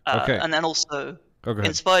 Okay. And then also, Oh, go ahead.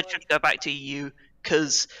 Inspired should go back to EU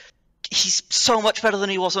because he's so much better than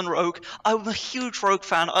he was on Rogue. I'm a huge Rogue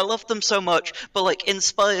fan. I love them so much. But, like,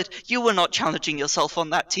 Inspired, you were not challenging yourself on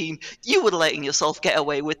that team. You were letting yourself get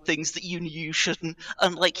away with things that you knew you shouldn't.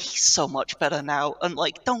 And, like, he's so much better now. And,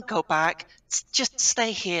 like, don't go back. Just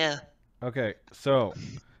stay here. Okay, so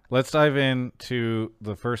let's dive into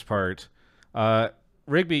the first part.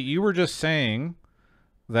 Rigby, you were just saying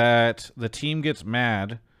that the team gets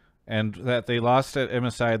mad and that they lost at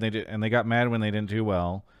MSI and they got mad when they didn't do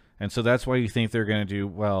well, and so that's why you think they're going to do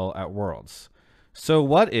well at Worlds. So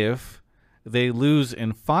what if they lose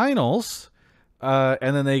in finals,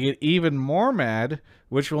 and then they get even more mad,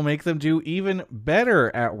 which will make them do even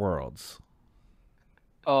better at Worlds?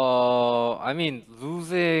 I mean,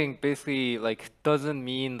 losing basically like doesn't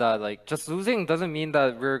mean that like just losing doesn't mean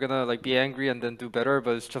that we're gonna like be angry and then do better,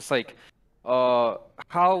 but it's just like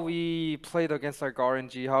how we played against like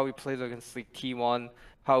RNG, how we played against like T1,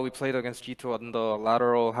 how we played against G2 on the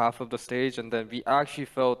lateral half of the stage, and then we actually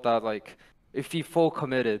felt that like if we full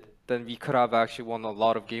committed, then we could have actually won a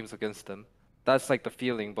lot of games against them. That's like the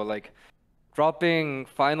feeling, but like dropping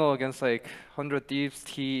final against like 100 Thieves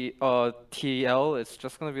TL, it's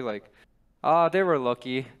just gonna be like, they were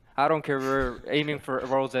lucky. I don't care. We're aiming for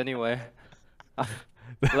Worlds anyway.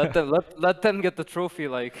 let them get the trophy.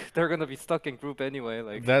 Like they're gonna be stuck in group anyway.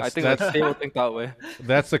 Like I think like, they will think that way.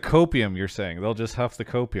 That's the copium you're saying. They'll just huff the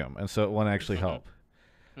copium, and so it won't actually help.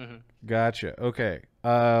 Gotcha. Okay.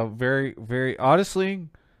 Very, very honestly,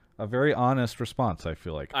 a very honest response, I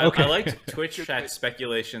feel like. Okay. I liked Twitch chat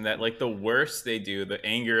speculation that like the worse they do, the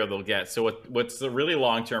angrier they'll get. So what's the really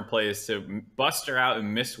long-term play is to bust her out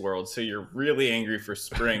and miss Worlds, so you're really angry for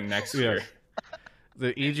spring next year.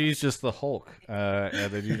 The EG's just the Hulk,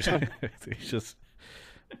 and then he's just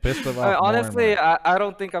pissed them off. Honestly, I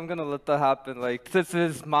don't think I'm gonna let that happen. Like this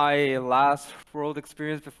is my last World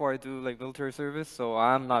experience before I do like military service, so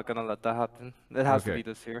I'm not gonna let that happen. It has to be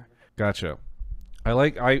this year. Gotcha.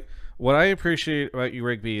 What I appreciate about you,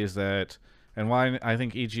 Rigby, is that, and why I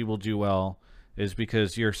think EG will do well, is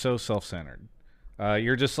because you're so self-centered.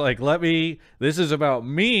 You're just like, this is about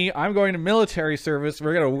me. I'm going to military service.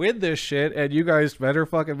 We're going to win this shit, and you guys better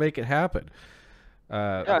fucking make it happen.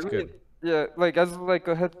 That's good. Yeah, like as like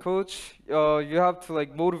a head coach, you have to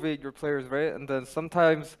like motivate your players, right? And then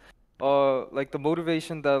sometimes, like the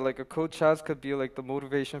motivation that like a coach has could be like the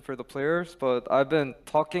motivation for the players. But I've been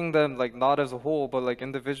talking them like not as a whole, but like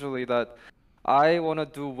individually that I want to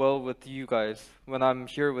do well with you guys when I'm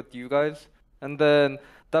here with you guys. And then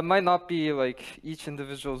that might not be like each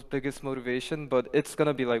individual's biggest motivation, but it's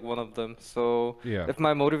gonna be like one of them. So if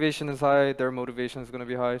my motivation is high, their motivation is gonna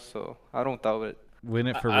be high. So I don't doubt it. Win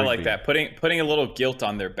it for I Rigby. like that. Putting a little guilt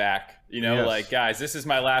on their back. You know, like guys, this is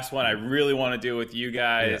my last one. I really want to do it with you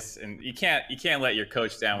guys, and you can't let your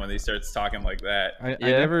coach down when he starts talking like that. I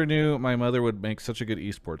never knew my mother would make such a good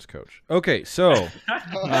esports coach. Okay, so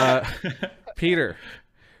Peter,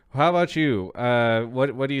 how about you?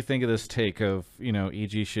 What do you think of this take of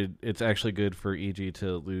it's actually good for EG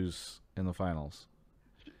to lose in the finals?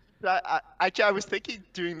 Actually, I was thinking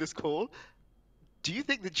during this call. Do you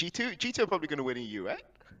think that G2 are probably going to win EU, right?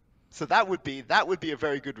 So that would be a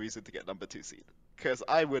very good reason to get number 2 seed, because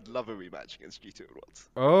I would love a rematch against G2 at Worlds.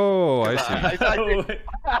 Oh, I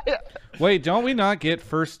see. Wait, don't we not get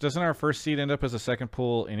first? Doesn't our first seed end up as a second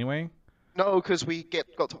pool anyway? No, because we got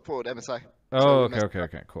top 4 at MSI. Oh,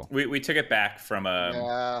 okay, cool. We took it back from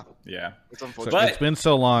yeah. It's unfortunate. But it's been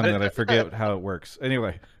so long that I forget how it works.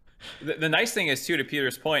 Anyway. The nice thing is too, to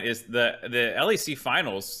Peter's point, is the LEC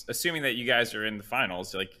finals. Assuming that you guys are in the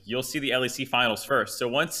finals, like you'll see the LEC finals first. So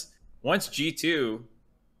once G2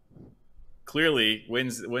 clearly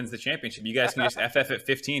wins the championship, you guys can just FF at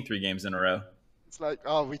 15 3 games in a row. It's like,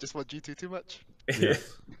 we just want G2 too much.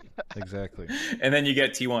 Yes, exactly. And then you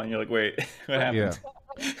get T1. You're like, wait, what happened?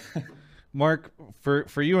 Yeah. Mark,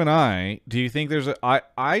 for you and I, do you think there's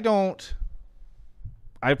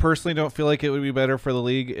I personally don't feel like it would be better for the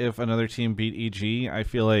league if another team beat EG. I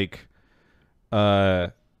feel like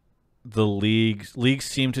the leagues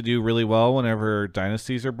seem to do really well whenever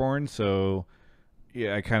dynasties are born. So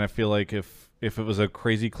yeah, I kind of feel like if it was a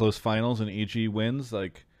crazy close finals and EG wins,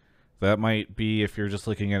 like that might be, if you're just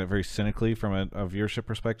looking at it very cynically from a viewership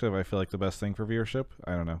perspective, I feel like the best thing for viewership.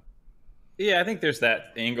 I don't know. Yeah, I think there's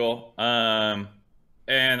that angle.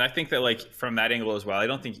 And I think that like from that angle as well, I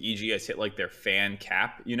don't think EG has hit like their fan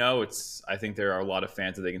cap. I think there are a lot of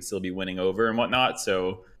fans that they can still be winning over and whatnot.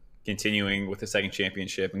 So continuing with the second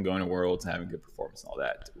championship and going to Worlds and having good performance and all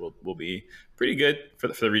that will be pretty good for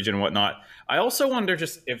the region and whatnot. I also wonder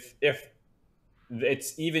just if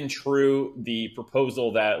it's even true, the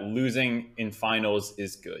proposal that losing in finals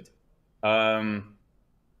is good.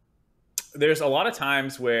 There's a lot of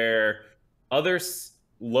times where others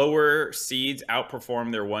lower seeds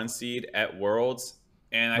outperform their 1 seed at Worlds,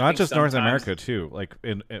 and I not think just North America too, like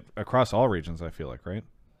in across all regions. I feel like, right?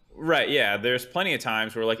 Right, yeah. There's plenty of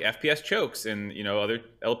times where like FPS chokes and other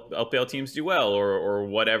LPL teams do well or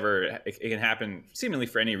whatever. It can happen seemingly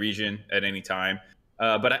for any region at any time.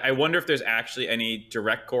 But I wonder if there's actually any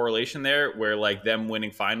direct correlation there where like them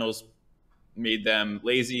winning finals made them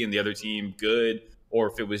lazy and the other team good, or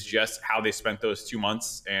if it was just how they spent those 2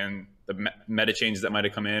 months and the meta changes that might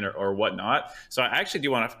have come in or whatnot. So I actually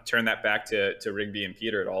do want to turn that back to Rigby and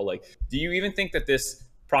Peter at all. Like, do you even think that this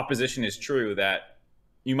proposition is true, that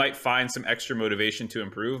you might find some extra motivation to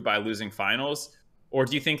improve by losing finals? Or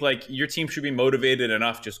do you think like your team should be motivated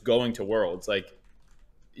enough just going to Worlds? Like,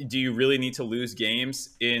 do you really need to lose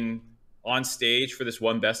games on stage for this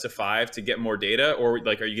one best of 5 to get more data? Or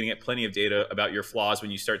like, are you going to get plenty of data about your flaws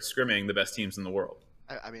when you start scrimming the best teams in the world?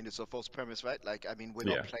 I mean, it's a false premise, right? Like, I mean, we're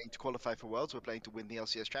not playing to qualify for Worlds, we're playing to win the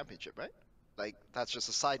LCS Championship, right? Like, that's just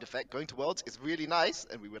a side effect. Going to Worlds is really nice,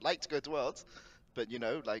 and we would like to go to Worlds, but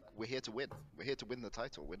like, we're here to win. We're here to win the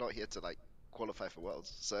title. We're not here to like qualify for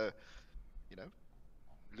Worlds. So,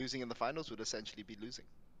 losing in the finals would essentially be losing.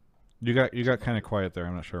 You got kind of quiet there.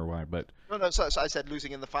 I'm not sure why, but No. So I said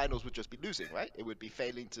losing in the finals would just be losing, right? It would be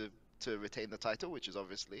failing to retain the title, which is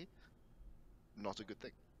obviously not a good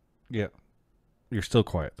thing. yeah, you're still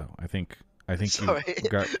quiet though. I think Sorry. you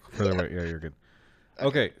got further away. Yeah, you're good.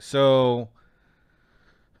 Okay, so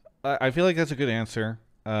I feel like that's a good answer.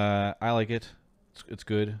 I like it. It's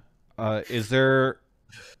good. Is there?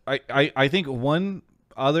 I think one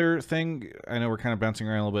other thing. I know we're kind of bouncing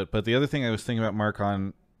around a little bit, but the other thing I was thinking about, Mark,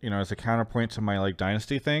 on as a counterpoint to my like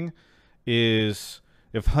dynasty thing, is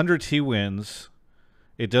if 100T wins,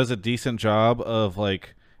 it does a decent job of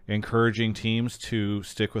like encouraging teams to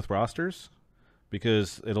stick with rosters,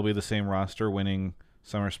 because it'll be the same roster winning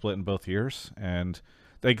summer split in both years. And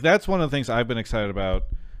like, that's one of the things I've been excited about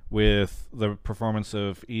with the performance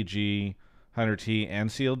of EG, 100T, and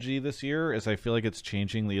CLG this year, is I feel like it's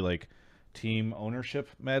changing the like team ownership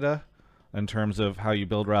meta in terms of how you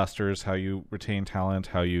build rosters, how you retain talent,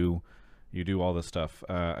 how you do all this stuff.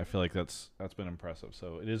 I feel like that's been impressive.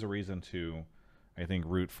 So it is a reason to, I think,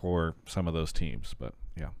 root for some of those teams. But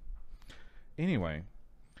yeah. Anyway,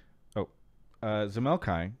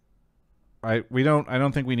 Zemelkai, I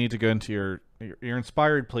don't think we need to go into your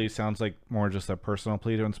inspired plea. Sounds like more just a personal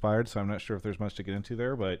plea to inspired. So I'm not sure if there's much to get into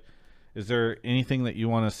there. But is there anything that you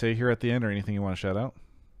want to say here at the end, or anything you want to shout out?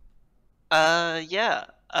 Yeah.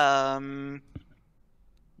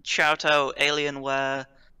 Shout out Alienware,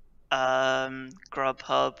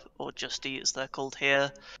 Grubhub, or Just Eat as they're called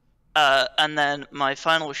here. And then my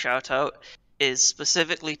final shout out is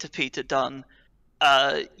specifically to Peter Dunn.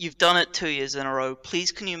 You've done it 2 years in a row.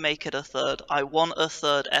 Please can you make it a third? I want a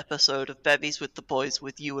third episode of Bevies with the Boys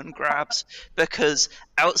with you and Grabs, because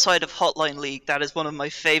outside of Hotline League, that is one of my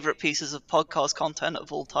favorite pieces of podcast content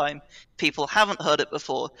of all time. People haven't heard it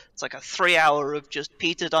before. It's like a 3-hour of just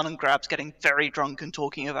Peter Dunn and Grabs getting very drunk and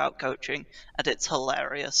talking about coaching, and it's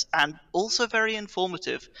hilarious and also very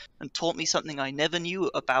informative, and taught me something I never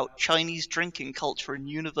knew about Chinese drinking culture in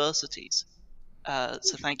universities.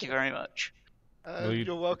 So thank you very much.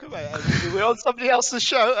 You're welcome. We're on somebody else's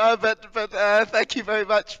show, but thank you very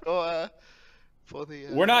much for the.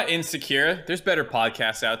 We're not insecure. There's better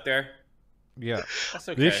podcasts out there. Yeah, That's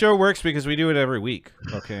okay. this show works because we do it every week.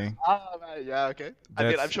 Okay. Right, yeah, okay. I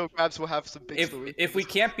mean, I'm sure Grabs will have some big stories. If we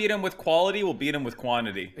can't beat them with quality, we'll beat them with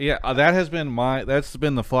quantity. Yeah, that's been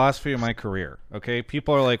the philosophy of my career. Okay,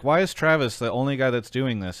 people are like, why is Travis the only guy that's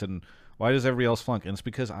doing this, and why does everybody else flunk? And it's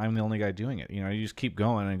because I'm the only guy doing it. You just keep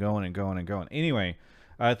going and going and going and going. Anyway,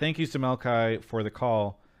 thank you, Zemelkai, for the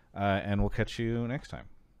call, and we'll catch you next time.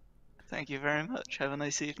 Thank you very much. Have a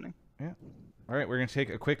nice evening. Yeah. All right, we're going to take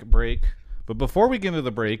a quick break. But before we get into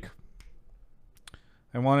the break,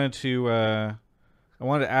 I wanted to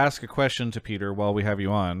ask a question to Peter while we have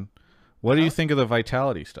you on. What do you think of the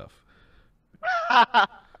Vitality stuff?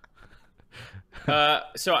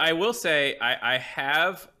 So I will say I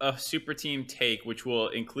have a super team take, which will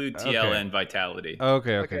include TL and Vitality.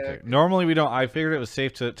 Okay. Normally we don't. I figured it was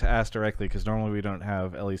safe to ask directly, because normally we don't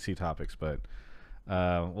have LEC topics, but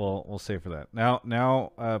we'll save for that.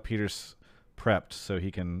 Now Peter's prepped, so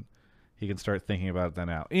he can start thinking about it then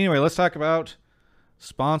now. Anyway, let's talk about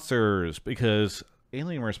sponsors, because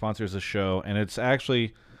Alienware sponsors the show, and it's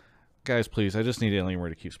actually, guys, please, I just need Alienware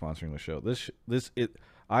to keep sponsoring the show.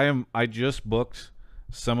 I just booked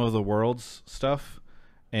some of the Worlds stuff,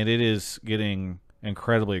 and it is getting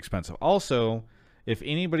incredibly expensive. Also, if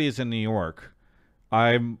anybody is in New York,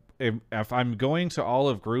 if I'm going to all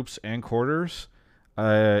of groups and quarters,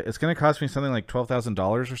 it's going to cost me something like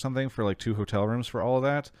 $12,000 or something for like 2 hotel rooms for all of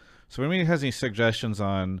that. So if anybody has any suggestions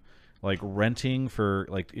on like renting for,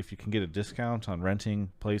 like, if you can get a discount on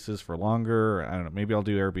renting places for longer. I don't know. Maybe I'll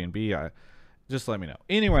do Airbnb. Just let me know.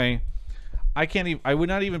 Anyway, I would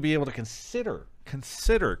not even be able to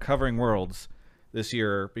consider covering Worlds this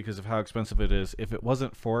year because of how expensive it is if it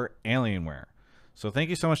wasn't for Alienware. So thank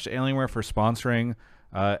you so much to Alienware for sponsoring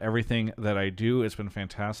everything that I do. It's been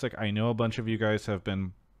fantastic. I know a bunch of you guys have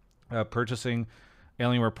been purchasing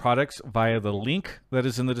Alienware products via the link that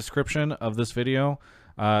is in the description of this video.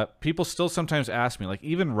 People still sometimes ask me, like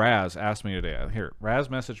even Raz asked me today. Here, Raz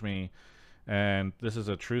messaged me, and this is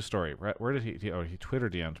a true story. Where did he? Oh, he Twitter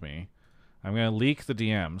DM'd me. I'm gonna leak the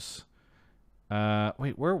DMs.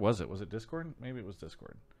 Wait, where was it? Was it Discord? Maybe it was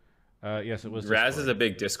Discord. Yes, it was Discord. Raz is a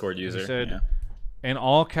big Discord user. He said, yeah. in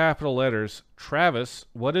all capital letters, Travis,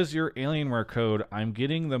 what is your Alienware code? I'm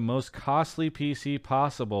getting the most costly PC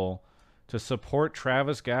possible to support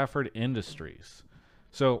Travis Gafford Industries.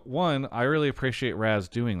 So, one, I really appreciate Raz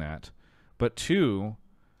doing that. But two,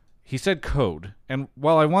 he said code. And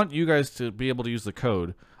while I want you guys to be able to use the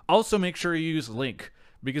code, also make sure you use the link.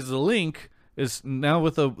 Because the link is now,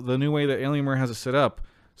 with the new way that Alienware has it set up,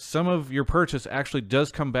 some of your purchase actually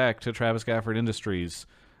does come back to Travis Gafford Industries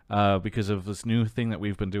because of this new thing that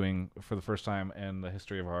we've been doing for the first time in the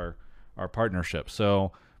history of our partnership.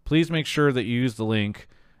 So please make sure that you use the link,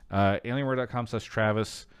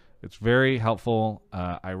 alienware.com/Travis. It's very helpful.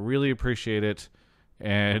 I really appreciate it.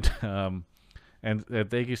 And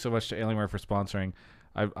thank you so much to Alienware for sponsoring.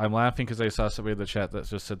 I'm laughing because I saw somebody in the chat that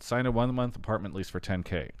just said, sign a 1-month apartment lease for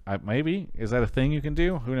 $10K. Maybe? Is that a thing you can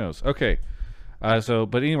do? Who knows? Okay.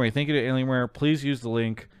 But anyway, thank you to Alienware. Please use the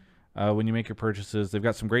link when you make your purchases. They've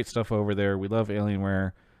got some great stuff over there. We love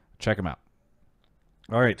Alienware. Check them out.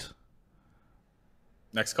 All right.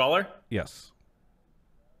 Next caller? Yes.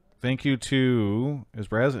 Thank you to...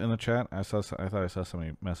 Is Raz in the chat? I thought I saw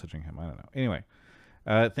somebody messaging him. I don't know. Anyway.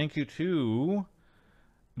 Thank you to...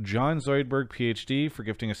 John Zoidberg, PhD, for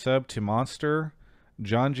gifting a sub to Monster,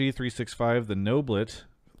 John G365, the Noblet,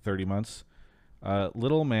 30 months,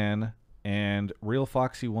 Little Man, and Real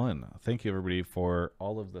Foxy 1. Thank you, everybody, for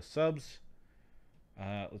all of the subs.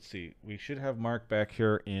 Let's see. We should have Mark back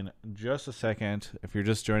here in just a second. If you're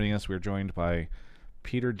just joining us, we're joined by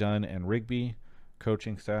Peter Dunn and Rigby,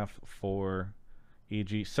 coaching staff for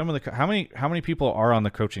EG. Some of the how many people are on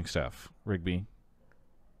the coaching staff, Rigby?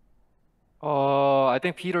 I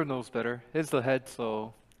think Peter knows better. He's the head,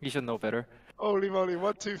 so he should know better. Holy moly!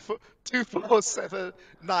 1, 2, 4, 2, 4, 7,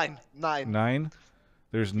 9. 9.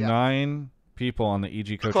 There's Yeah. 9 people on the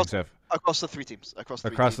EG coaching staff. Across the 3 teams. Across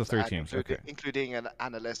the three and teams. okay. Including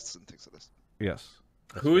analysts and things like this. Yes.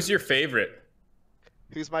 Who is your favorite?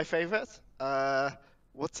 Who's my favorite?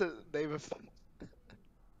 What's the name of?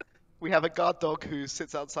 We have a guard dog who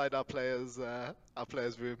sits outside our players'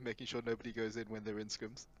 room, making sure nobody goes in when they're in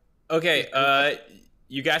scrims. Okay,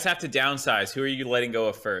 you guys have to downsize. Who are you letting go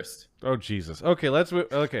of first? Oh, Jesus. Okay, let's move.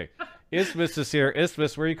 Okay. Isthmus is here.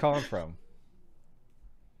 Isthmus, where are you calling from?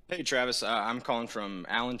 Hey, Travis. I'm calling from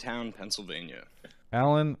Allentown, Pennsylvania.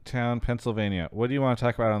 Allentown, Pennsylvania. What do you want to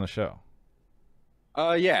talk about on the show?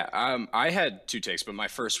 I had 2 takes, but my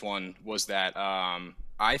first one was that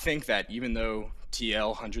I think that even though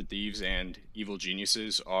TL, 100 Thieves, and Evil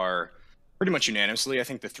Geniuses are pretty much unanimously, I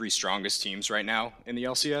think, the 3 strongest teams right now in the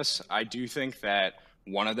LCS, I do think that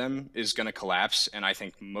one of them is going to collapse, and I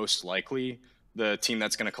think most likely the team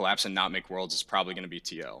that's going to collapse and not make Worlds is probably going to be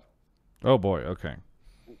TL. Oh, boy. Okay.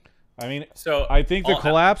 I mean, So I think the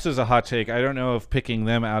collapse is a hot take. I don't know if picking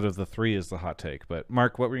them out of the 3 is the hot take. But,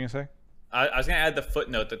 Mark, what were you going to say? I was going to add the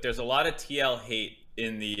footnote that there's a lot of TL hate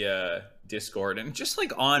in the Discord and just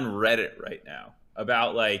like on Reddit right now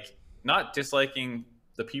about like not disliking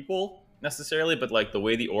the people necessarily, but like the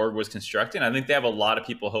way the org was constructed. I think they have a lot of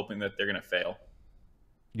people hoping that they're going to fail.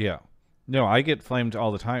 Yeah. No, I get flamed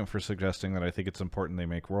all the time for suggesting that I think it's important they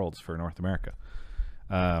make Worlds for North America.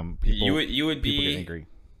 You would people get be angry.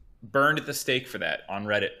 burned at the stake for that on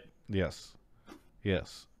Reddit. Yes.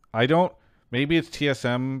 I don't. Maybe it's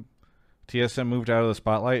TSM. TSM moved out of the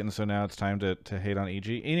spotlight, and so now it's time to hate on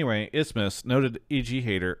EG. Anyway, Isthmus, noted EG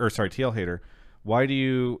hater, or sorry, TL hater. Why do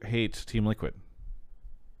you hate Team Liquid?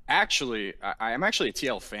 Actually, I'm actually a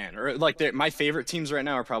TL fan. Or like my favorite teams right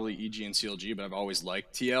now are probably EG and CLG, but I've always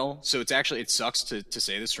liked TL. So it sucks to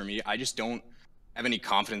say this for me. I just don't have any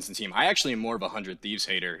confidence in the team. I actually am more of a 100 Thieves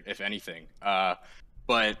hater, if anything.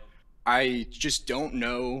 But I just don't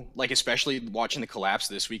know, like especially watching the collapse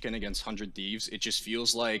this weekend against 100 Thieves, it just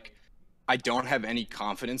feels like I don't have any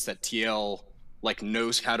confidence that TL like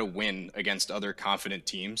knows how to win against other confident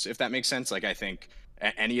teams, if that makes sense. Like I think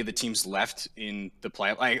any of the teams left in the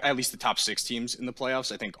playoff, at least the top 6 teams in the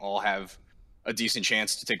playoffs, I think all have a decent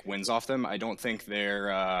chance to take wins off them. I don't think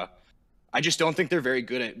they're. I just don't think they're very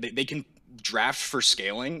good at. They can draft for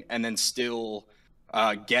scaling and then still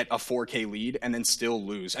get a 4K lead and then still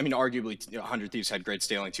lose. I mean, arguably, 100 Thieves had great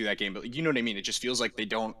scaling to that game, but you know what I mean. It just feels like they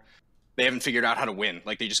haven't figured out how to win.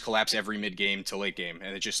 Like they just collapse every mid game to late game,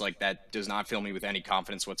 and it's just like that does not fill me with any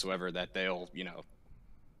confidence whatsoever that they'll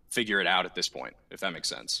figure it out at this point. If that makes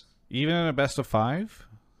sense. Even in a best of 5.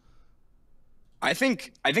 I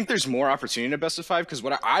think there's more opportunity in a best of 5 because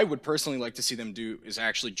what I would personally like to see them do is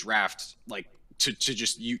actually draft like to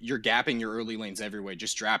just you're gapping your early lanes every way.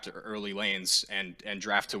 Just draft early lanes and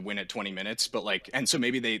draft to win at 20 minutes. But like, and so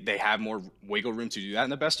maybe they have more wiggle room to do that in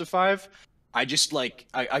the best of 5. I just I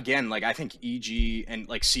think EG and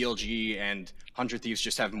like CLG and 100 Thieves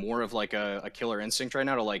just have more of like a killer instinct right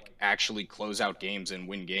now to like actually close out games and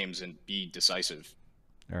win games and be decisive.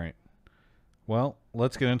 All right. Well,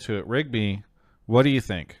 let's get into it. Rigby, what do you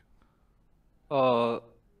think?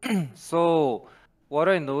 So what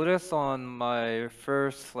I noticed on my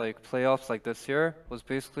first like playoffs like this year was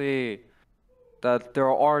basically that there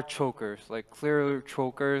are chokers, like clear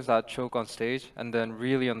chokers that choke on stage and then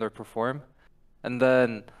really underperform. And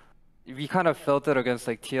then we kind of felt it against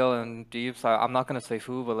like TL and Deeps. I'm not gonna say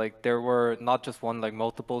who, but like there were not just one, like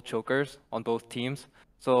multiple chokers on both teams.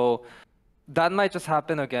 So that might just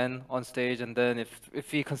happen again on stage, and then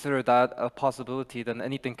if we consider that a possibility, then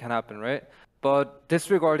anything can happen, right? But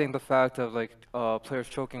disregarding the fact of like players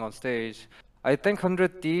choking on stage, I think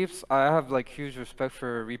 100 Thieves, I have like huge respect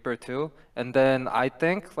for Reaper too. And then I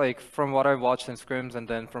think like from what I watched in scrims and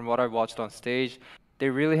then from what I watched on stage, they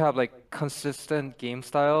really have like consistent game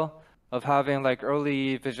style of having like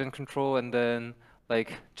early vision control and then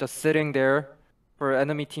like just sitting there for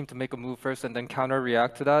enemy team to make a move first and then counter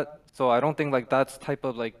react to that. So I don't think like that's type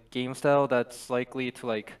of like game style that's likely to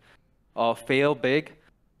like fail big.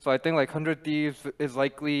 So I think like 100 Thieves is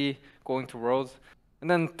likely going to Worlds. And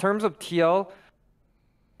then in terms of TL,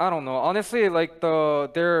 I don't know. Honestly, like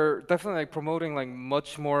they're definitely like promoting like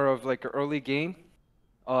much more of like early game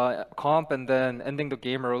comp and then ending the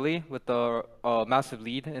game early with the massive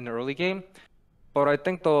lead in the early game. But I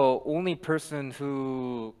think the only person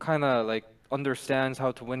who kind of like understands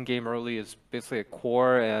how to win game early is basically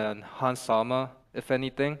Core and Hans Sama, if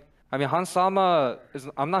anything. I mean, Hans Sama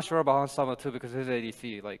I'm not sure about Hans Sama too because his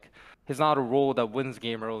ADC, like, he's not a role that wins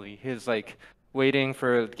game early. He's like waiting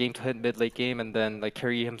for the game to hit mid late game and then like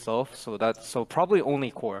carry himself. So probably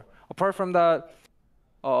only Core. Apart from that,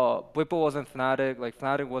 Whipple wasn't Fnatic. Like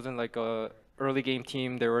Fnatic wasn't like a early game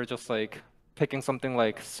team. They were just like picking something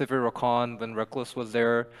like Sivir Rakan when Reckless was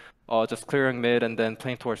there, just clearing mid and then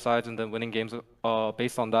playing towards sides and then winning games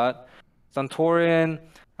based on that. Santorian,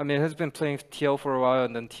 I mean, has been playing TL for a while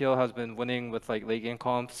and then TL has been winning with like late game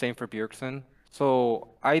comp. Same for Bjergsen. So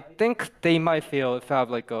I think they might fail if they have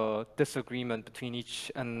like a disagreement between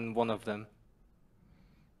each and one of them.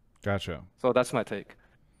 Gotcha. So that's my take.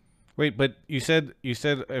 Wait, but you said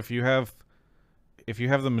if you have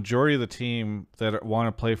the majority of the team that want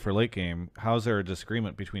to play for late game, how's there a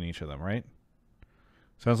disagreement between each of them, right?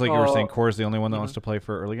 Sounds like you were saying Core is the only one that wants to play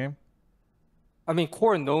for early game? I mean,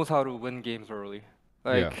 Core knows how to win games early.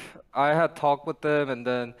 Like, Yeah. I had talked with them, and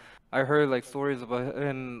then I heard like stories about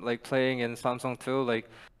him like playing in Samsung too. Like,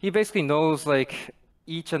 he basically knows like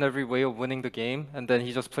each and every way of winning the game, and then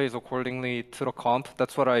he just plays accordingly to the comp.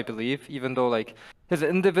 That's what I believe. Even though like his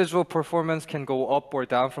individual performance can go up or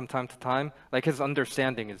down from time to time, like his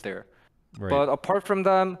understanding is there. Right. But apart from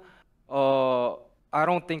them, I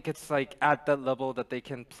don't think it's like at that level that they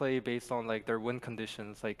can play based on like their win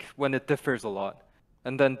conditions, like when it differs a lot.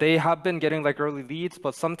 And then they have been getting like early leads,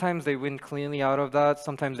 but sometimes they win cleanly out of that.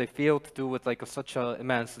 Sometimes they fail to do with like such a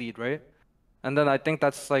immense lead, right? And then I think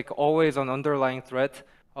that's like always an underlying threat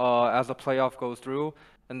as the playoff goes through.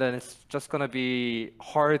 And then it's just gonna be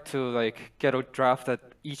hard to like get a draft that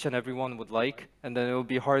each and everyone would like. And then it will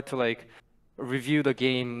be hard to like review the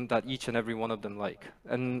game that each and every one of them like.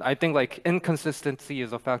 And I think like inconsistency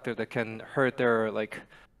is a factor that can hurt their like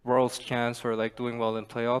World's chance for like doing well in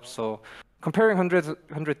playoffs. So comparing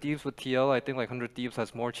 100 Thieves with TL, I think like 100 Thieves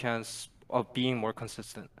has more chance of being more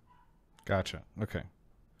consistent. Gotcha. Okay.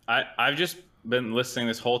 I've just been listening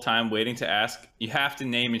this whole time, waiting to ask. You have to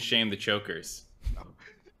name and shame the chokers.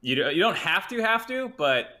 You don't have to,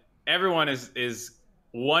 but everyone is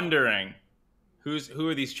wondering who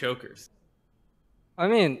are these chokers. I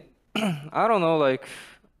mean, I don't know, like,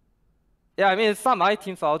 yeah, I mean, it's not my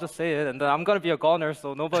team, so I'll just say it, and then I'm gonna be a goner,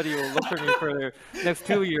 so nobody will look for me for the next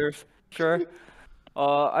 2 years, sure.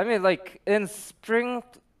 I mean, like, in spring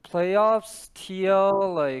playoffs,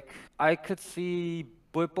 TL, like, I could see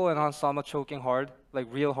Buipo and Hansama choking hard, like,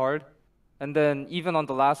 real hard. And then even on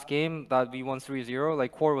the last game that we won 3-0,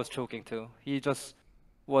 like Core was choking too. He just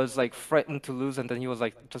was like frightened to lose, and then he was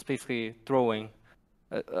like just basically throwing,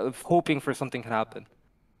 hoping for something can happen.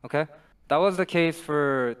 Okay, that was the case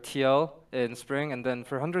for TL in spring, and then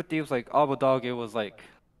for 100 Thieves, like Abu Dog, it was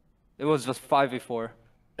just 5v4.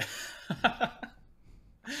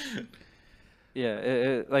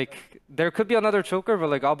 Yeah, like there could be another choker, but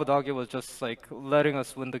like Abu Dog, it was just like letting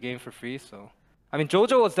us win the game for free. So, I mean,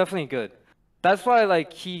 Jojo was definitely good. That's why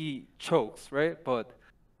like he chokes, right? But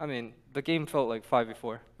I mean, the game felt like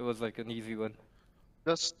 5v4. It was like an easy win.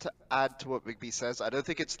 Just to add to what Rigby says, I don't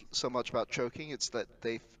think it's so much about choking. It's that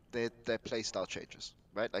their play style changes,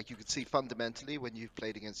 right? Like you can see fundamentally when you've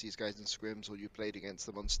played against these guys in scrims or you played against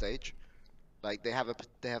them on stage, like they have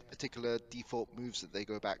particular default moves that they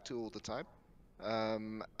go back to all the time.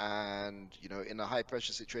 And you know, in a high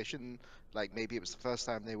pressure situation, like maybe it was the first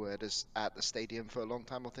time they were at the stadium for a long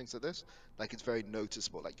time or things like this, like it's very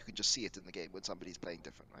noticeable. Like you can just see it in the game when somebody's playing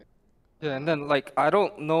different, right? Yeah, and then like I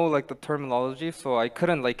don't know like the terminology, so I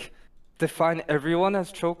couldn't like define everyone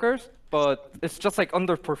as chokers, but it's just like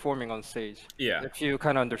underperforming on stage. Yeah. If you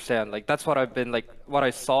kind of understand, like that's what I've been like, what I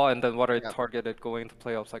saw, and then what I Yeah. targeted going into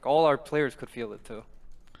playoffs. Like all our players could feel it too.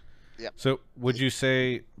 So would you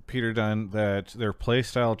say, Peter Dunn, that their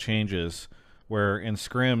playstyle changes, where in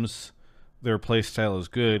scrims their playstyle is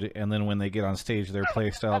good, and then when they get on stage their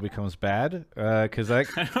playstyle becomes bad? Because I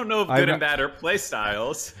don't know if good and bad are play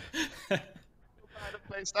styles.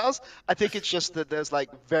 Play styles. I think it's just that there's like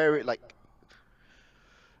very like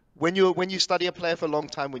when you study a player for a long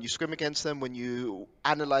time, when you scrim against them, when you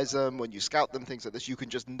analyze them, when you scout them, things like this, you can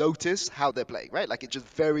just notice how they're playing, right? Like it's just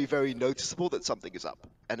very, very noticeable that something is up,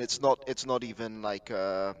 and it's not even like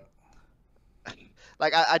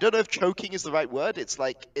like I don't know if choking is the right word. It's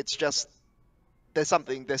like it's just there's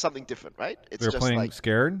something different, right? It's they're just playing like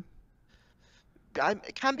scared?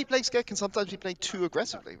 it can be playing scared, can sometimes be playing too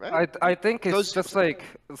aggressively, right? I think it's Those- just like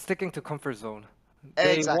sticking to comfort zone.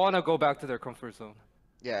 They Exactly. want to go back to their comfort zone.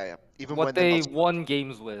 Yeah. Even What when they're they not. won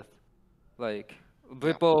games with, like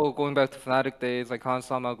Bippo going back to Fnatic days, like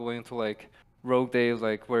Hansama going to like Rogue days,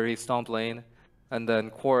 like where he stomped lane, and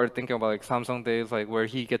then Core thinking about like Samsung days, like where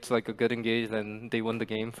he gets like a good engage and they win the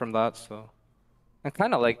game from that. So I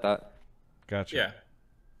kind of like that. Gotcha. Yeah.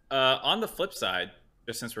 On the flip side,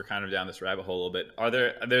 just since we're kind of down this rabbit hole a little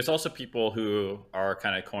bit, there's also people who are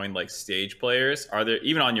kind of coined like stage players. Are there,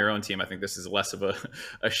 even on your own team, I think this is less of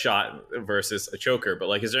a shot versus a choker, but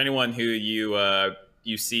like, is there anyone who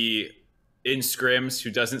you see in scrims who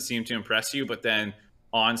doesn't seem to impress you, but then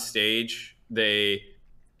on stage they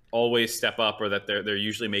always step up, or that they're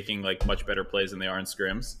usually making like much better plays than they are in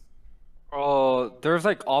scrims? There's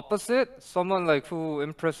like opposite, someone like who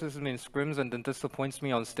impresses me in scrims and then disappoints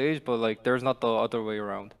me on stage, but like there's not the other way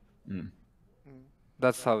around.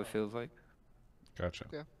 That's how it feels like. Gotcha.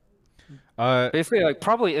 Yeah. Basically, like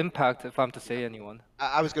probably Impact if I'm to say anyone.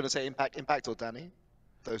 I was gonna say Impact or Danny.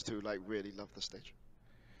 Those two like really love the stage.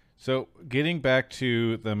 So getting back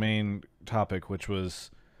to the main topic, which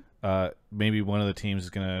was maybe one of the teams is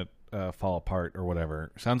going to fall apart or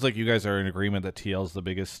whatever. Sounds like you guys are in agreement that TL is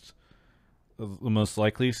the most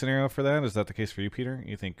likely scenario for that. Is that the case for you, Peter?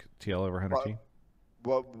 You think TL over 100T?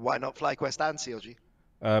 Well, why not FlyQuest and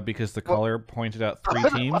CLG? Because the caller pointed out 3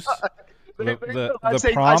 teams. I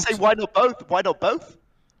say why not both? Why not both?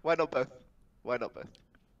 Why not both? Why not both?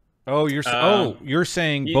 Oh, you're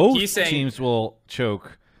saying both teams will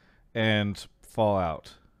choke and fall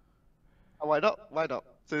out. Oh, why not? Why not?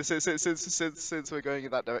 Since we're going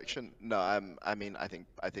in that direction, no. I mean, I think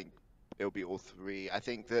it'll be all 3. I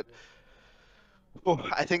think that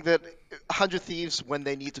 100 Thieves, when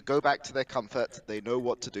they need to go back to their comfort, they know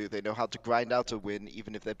what to do. They know how to grind out a win,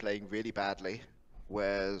 even if they're playing really badly.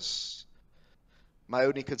 Whereas my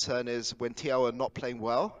only concern is when TL are not playing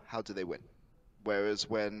well, how do they win? Whereas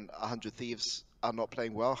when 100 Thieves are not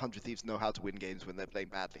playing well, 100 Thieves know how to win games when they're playing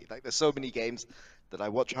badly. Like there's so many games that I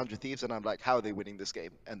watch 100 Thieves and I'm like, how are they winning this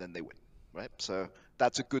game? And then they win, right? So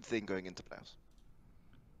that's a good thing going into playoffs.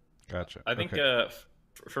 Gotcha. I think okay.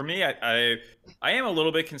 For me, I am a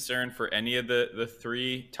little bit concerned for any of the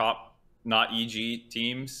 3 top not EG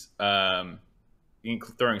teams, throwing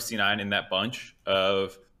C9 in that bunch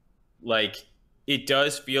of like, it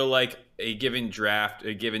does feel like a given draft,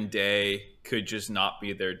 a given day could just not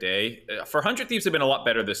be their day. For 100 Thieves have been a lot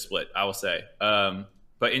better this split, I will say.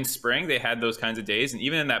 But in spring, they had those kinds of days. And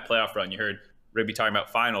even in that playoff run, you heard Rigby talking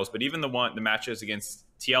about finals, but even the matches against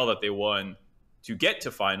TL that they won to get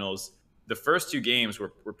to finals, the first 2 games were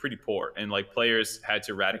pretty poor. And like players had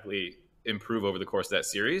to radically improve over the course of that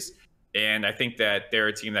series. And I think that they're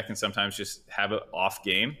a team that can sometimes just have an off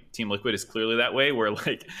game. Team Liquid is clearly that way, where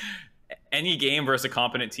like any game versus a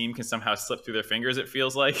competent team can somehow slip through their fingers, it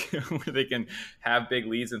feels like, where they can have big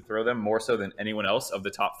leads and throw them more so than anyone else of the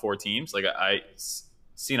top 4 teams. Like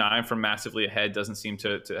C9 from massively ahead doesn't seem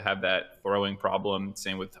to have that throwing problem.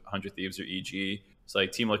 Same with 100 Thieves or EG. It's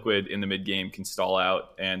like Team Liquid in the mid game can stall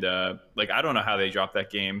out. And like, I don't know how they dropped that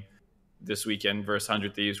game this weekend versus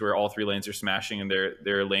 100 Thieves, where all 3 lanes are smashing and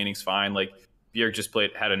their laning's fine. Like Bjerg just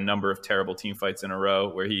had a number of terrible team fights in a row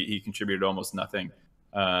where he contributed almost nothing.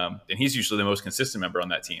 And he's usually the most consistent member on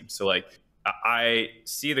that team. So like, I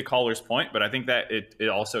see the caller's point, but I think that it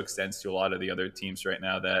also extends to a lot of the other teams right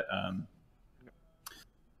now that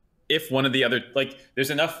if one of the other, like,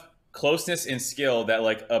 there's enough closeness in skill that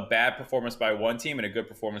like a bad performance by one team and a good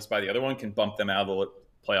performance by the other one can bump them out of the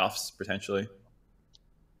playoffs potentially.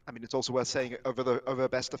 I mean, it's also worth saying over a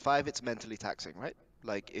best of 5, it's mentally taxing, right?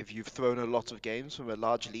 Like, if you've thrown a lot of games from a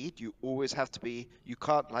large lead, you always have to be, you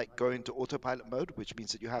can't like go into autopilot mode, which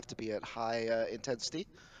means that you have to be at high intensity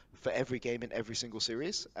for every game in every single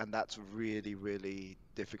series, and that's really, really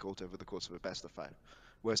difficult over the course of a best of 5.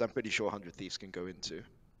 Whereas I'm pretty sure 100 Thieves can go into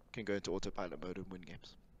autopilot mode and win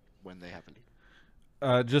games when they have a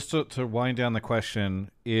lead. Just to wind down the question,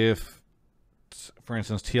 if, for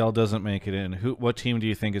instance, TL doesn't make it in, what team do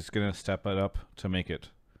you think is going to step it up to make it?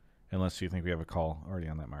 Unless you think we have a call already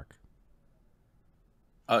on that, Mark.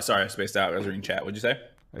 Oh, sorry, I spaced out. I was reading chat. What'd you say?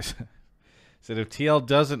 Said if TL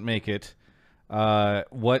doesn't make it,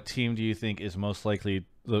 what team do you think is most likely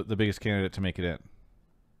the biggest candidate to make it in?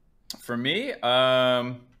 For me,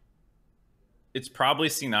 it's probably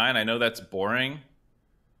C9. I know that's boring.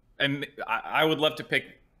 And I would love to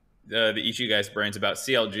pick the EG guys' brains about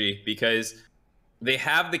CLG because they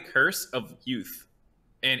have the curse of youth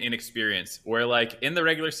and inexperience, where like in the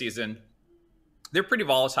regular season, they're pretty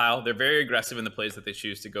volatile. They're very aggressive in the plays that they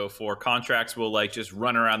choose to go for. Contracts will like just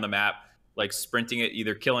run around the map, like sprinting it,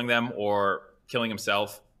 either killing them or killing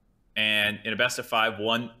himself. And in a best of 5,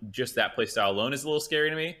 1, just that play style alone is a little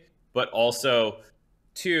scary to me. But also,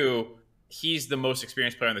 2, he's the most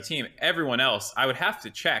experienced player on the team. Everyone else, I would have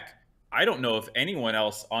to check. I don't know if anyone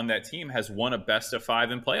else on that team has won a best of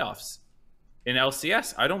 5 in playoffs. In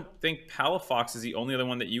LCS, I don't think Palafox is the only other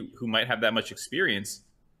one that who might have that much experience.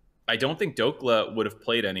 I don't think Dokla would have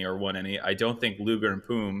played any or won any. I don't think Luger and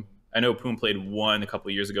Poom. I know Poom played 1 a couple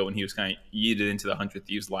of years ago when he was kind of yeeted into the 100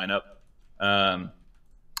 Thieves lineup.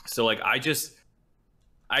 So like,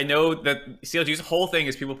 I know that CLG's whole thing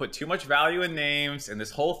is people put too much value in names and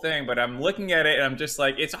this whole thing, but I'm looking at it and I'm just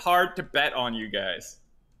like, it's hard to bet on you guys.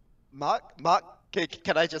 Mark,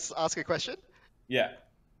 can I just ask a question? Yeah.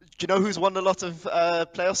 Do you know who's won a lot of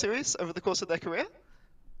playoff series over the course of their career?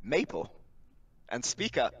 Maple, and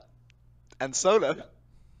Speaker, and Solo.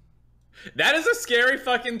 That is a scary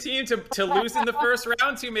fucking team to lose in the first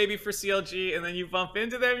round to, maybe for CLG, and then you bump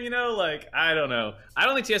into them, you know? Like, I don't know. I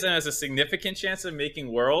don't think TSM has a significant chance of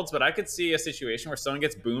making Worlds, but I could see a situation where someone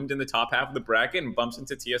gets boomed in the top half of the bracket and bumps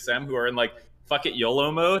into TSM, who are in, like, fuck it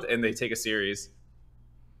YOLO mode, and they take a series.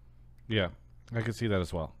 Yeah, I could see that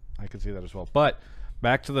as well. But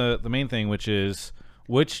back to the main thing, which is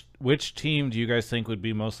which team do you guys think would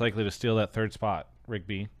be most likely to steal that 3rd spot,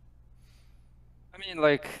 Rigby? I mean,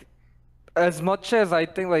 like, as much as I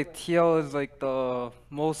think like TL is like the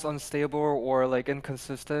most unstable or like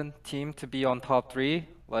inconsistent team to be on top 3,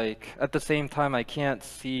 like at the same time I can't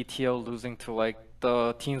see TL losing to like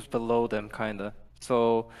the teams below them kinda.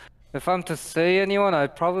 So if I'm to say anyone,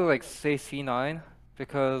 I'd probably like say C9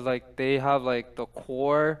 because like they have like the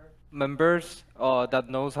core members that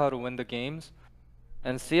knows how to win the games.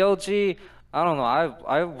 And CLG, I don't know,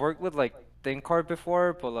 I've worked with like Thinkard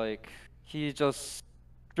before, but like he just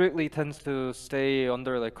strictly tends to stay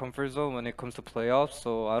under like comfort zone when it comes to playoffs,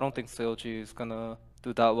 so I don't think CLG is gonna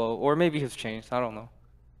do that well. Or maybe he's changed, I don't know.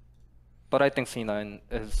 But I think C9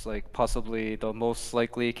 is like possibly the most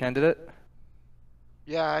likely candidate.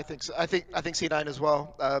 Yeah, I think so. I think C9 as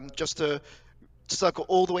well. Just to circle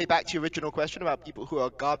all the way back to your original question about people who are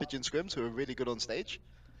garbage in scrims who are really good on stage.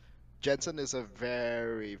 Jensen is a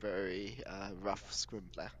very, very rough scrim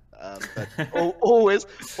player, but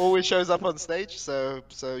always shows up on stage. So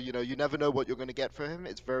you know, you never know what you're going to get from him.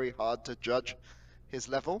 It's very hard to judge his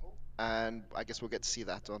level, and I guess we'll get to see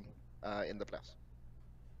that on in the playoffs.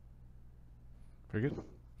 Very good.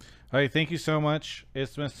 All right, thank you so much,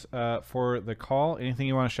 Isthmus, for the call. Anything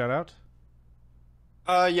you want to shout out?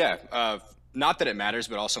 Yeah. Not that it matters,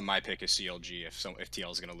 but also my pick is CLG if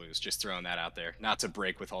TL is going to lose. Just throwing that out there. Not to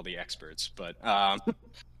break with all the experts, but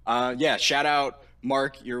yeah, shout out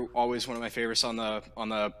Mark, you're always one of my favorites on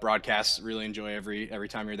the broadcast. Really enjoy every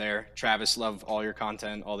time you're there. Travis, love all your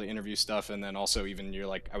content, all the interview stuff, and then also even you're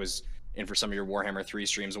like I was in for some of your Warhammer 3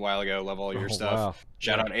 streams a while ago. Love all your stuff. Wow.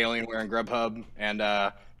 Shout out Alienware and Grubhub, and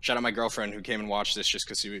shout out my girlfriend who came and watched this just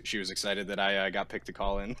because she was excited that I got picked to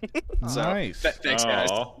call in. So, Nice. Thanks,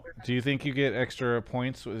 guys. Aw. Do you think you get extra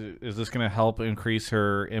points? Is this going to help increase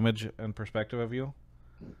her image and perspective of you?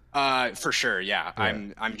 For sure, yeah.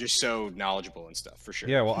 I'm just so knowledgeable and stuff, for sure.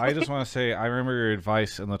 Yeah, well, I just want to say I remember your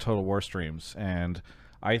advice in the Total War streams, and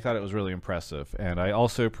I thought it was really impressive. And I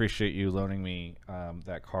also appreciate you loaning me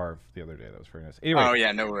that carve the other day. That was very nice. Anyway, Oh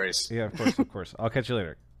yeah, no worries. yeah, of course, of course. I'll catch you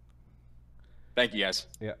later. Thank you, guys.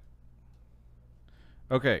 Yeah.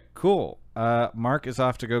 Okay, cool. Mark is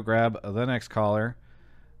off to go grab the next caller.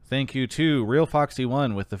 Thank you to Real Foxy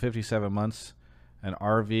 1 with the 57 months and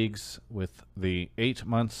Arvigs with the 8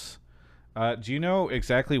 months. Do you know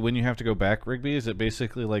exactly when you have to go back, Rigby? Is it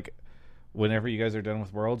basically like whenever you guys are done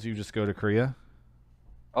with Worlds, you just go to Korea?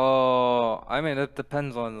 I mean, it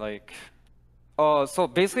depends on like. So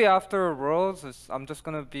basically after Worlds, I'm just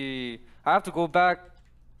gonna be. I have to go back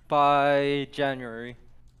by January,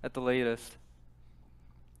 at the latest.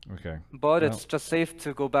 Okay. But Well, it's just safe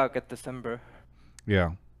to go back at December.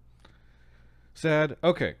 yeah. Sad.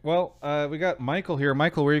 Okay. Well, we got Michael here.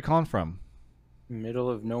 Michael, where are you calling from? Middle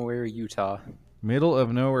of nowhere, Utah. Middle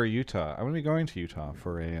of nowhere, Utah. I'm going to be going to Utah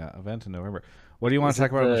for a event in November. What do you want Is to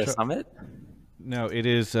talk it about on the the show? summit? No, it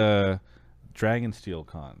is Dragonsteel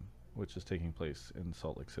Con, which is taking place in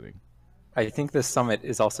Salt Lake City. I think the summit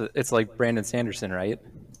is also, it's like Brandon Sanderson, right?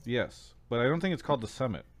 Yes, but I don't think it's called the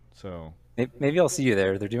Summit. So. Maybe I'll see you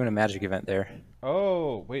there. They're doing a Magic event there.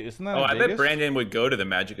 Oh wait, isn't that? Oh, in I bet Vegas? Brandon would go to the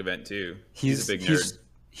Magic event too. He's a big nerd.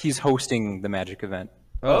 He's hosting the Magic event.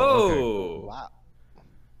 Oh, Wow.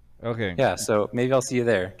 Okay. Yeah, so maybe I'll see you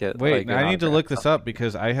there. Wait, get I an need to autograph. look this up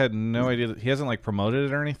because I had no idea that he hasn't like promoted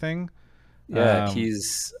it or anything. Yeah, Um,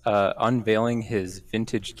 he's unveiling his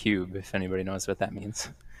vintage cube, if anybody knows what that means.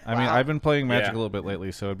 I mean, I've been playing Magic Yeah. a little bit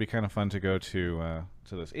lately, so it'd be kind of fun to go to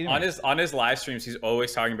this. Anyway, on his live streams, he's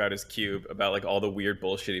always talking about his cube, about like all the weird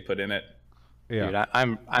bullshit he put in it. yeah.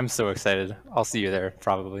 Dude, I'm so excited. I'll see you there,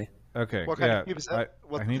 probably. Okay. What kind yeah. of cube is that?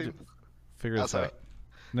 What's I the need to theme? figure Oh, this sorry. out.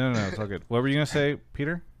 No, it's all good. What were you gonna say,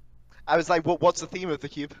 Peter? I was like, what's the theme of the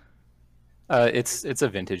cube? It's a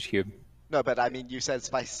vintage cube. No, but I mean, you said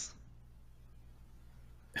spice.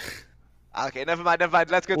 Okay, never mind.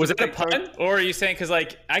 Let's go. Was to it the a big pun, or are you saying because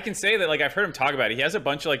like I can say that like I've heard him talk about it. He has a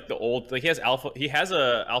bunch of like the old like he has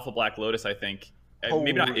a Alpha Black Lotus, I think.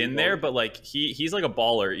 Maybe not Holy in there, moly. but like he's like a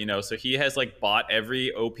baller, you know. So he has like bought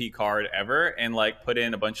every OP card ever and like put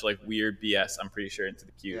in a bunch of like weird BS. I'm pretty sure into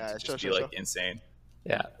the cube Yeah, to sure, just be sure, like sure. insane.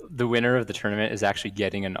 Yeah, the winner of the tournament is actually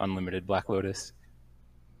getting an unlimited Black Lotus.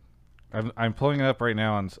 I'm pulling it up right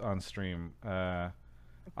now on stream.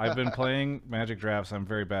 I've been playing Magic Drafts. I'm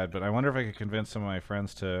very bad, but I wonder if I could convince some of my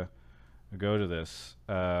friends to go to this.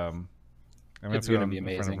 I'm It's gonna gonna be in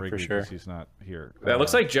front of amazing, for Rigby sure. because he's not here. That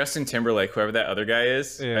looks like Justin Timberlake, whoever that other guy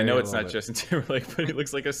is. Yeah, I know yeah, it's a not little bit. Justin Timberlake, but he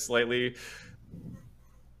looks like a slightly.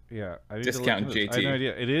 Yeah, I need Discount to look into this. I have no JT.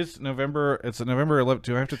 idea. It is November. It's November 11th.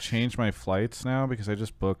 Do I have to change my flights now because I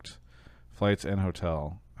just booked flights and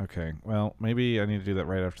hotel? Okay. Well, maybe I need to do that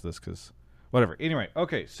right after this because whatever. Anyway,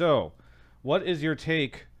 okay. So, what is your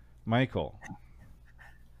take, Michael?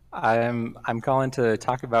 I'm calling to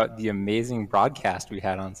talk about the amazing broadcast we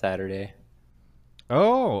had on Saturday.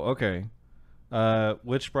 Oh, okay.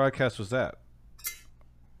 Which broadcast was that?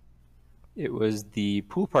 It was the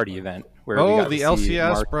pool party event where we Oh, got the to see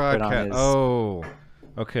LCS Mark put on broadcast. his Oh,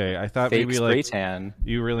 okay. I thought fake maybe spray like tan.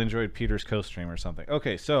 you really enjoyed Peter's co-stream or something.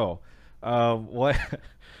 Okay, so what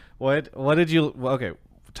did you? Well, okay,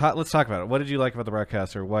 let's talk about it. What did you like about the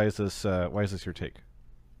broadcast, or why is this your take?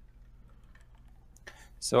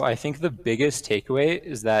 So I think the biggest takeaway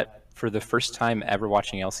is that for the first time ever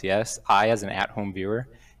watching LCS, I, as an at-home viewer,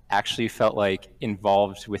 actually felt like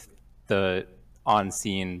involved with the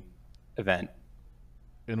on-scene event.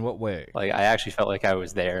 In what way? Like I actually felt like I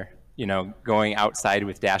was there. You know, going outside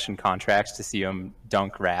with Dash and Contracts to see him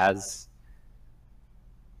dunk Raz,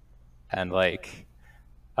 and like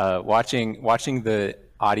watching the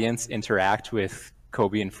audience interact with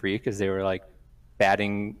Kobe and Freak as they were like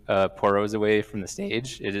batting Poros away from the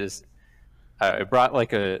stage. It brought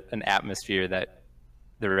like an atmosphere that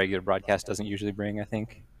the regular broadcast doesn't usually bring, I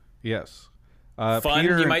think. Yes. Fun,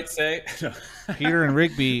 Peter, you might say. Peter and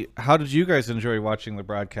Rigby, how did you guys enjoy watching the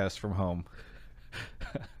broadcast from home?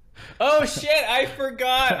 Oh shit, I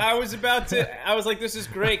forgot. I was like, this is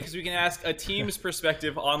great because we can ask a team's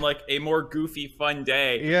perspective on like a more goofy, fun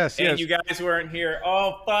day. Yes, and yes. you guys weren't here.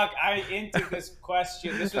 Oh fuck, I into this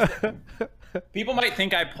question. This was people might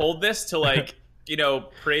think I pulled this to like,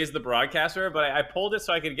 praise the broadcaster, but I pulled it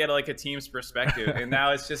so I could get like a team's perspective, and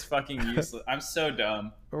now it's just fucking useless. I'm so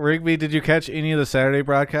dumb. Rigby, did you catch any of the Saturday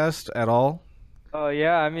broadcast at all?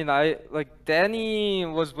 Yeah, I mean, Danny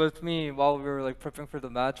was with me while we were like prepping for the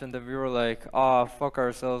match, and then we were like, fuck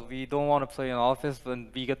ourselves. We don't want to play in office, but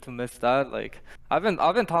we get to miss that. Like, I've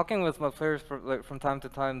been talking with my players from time to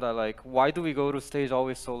time that like, why do we go to stage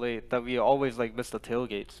always so late that we always like miss the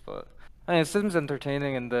tailgates? But I mean, it seems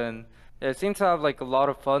entertaining, and then it seems to have like a lot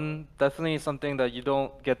of fun. Definitely something that you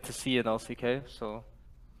don't get to see in LCK. So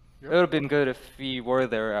it would have been good if we were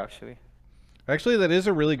there actually. Actually, that is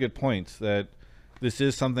a really good point. That this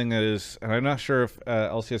is something that is, and I'm not sure if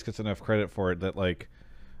LCS gets enough credit for it, that like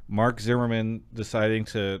Mark Zimmerman deciding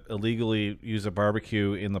to illegally use a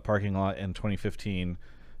barbecue in the parking lot in 2015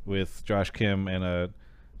 with Josh Kim and a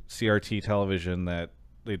CRT television that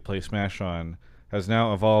they'd play Smash on has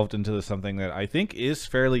now evolved into something that I think is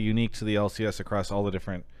fairly unique to the LCS across all the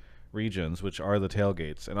different regions, which are the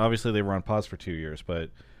tailgates. And obviously they were on pause for 2 years,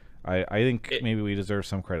 but I think maybe we deserve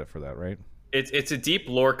some credit for that, right? It's a deep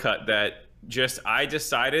lore cut that I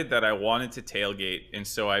decided that I wanted to tailgate, and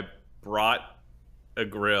so I brought a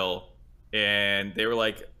grill, and they were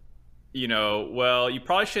like, well, you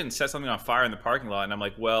probably shouldn't set something on fire in the parking lot. And I'm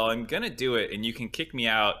like, well, I'm gonna do it, and you can kick me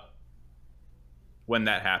out when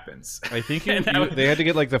that happens. I think they had to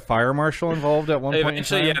get like the fire marshal involved at one point in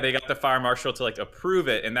time. Yeah, they got the fire marshal to like approve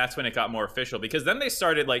it, and that's when it got more official, because then they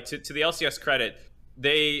started like, to the LCS credit,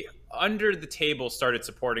 they under the table started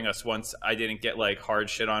supporting us once I didn't get like hard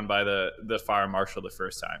shit on by the fire marshal the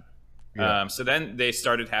first time. Yeah. So then they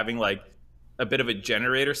started having like a bit of a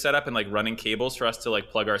generator set up and like running cables for us to like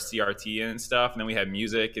plug our CRT in and stuff. And then we had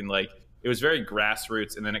music, and like it was very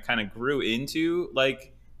grassroots, and then it kind of grew into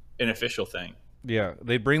like an official thing. Yeah,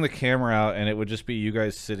 they'd bring the camera out, and it would just be you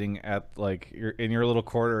guys sitting at like in your little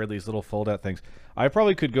corner, these little fold-out things. I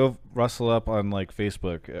probably could go rustle up on like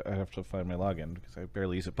Facebook. I have to find my login because I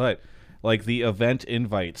barely use it. But like the event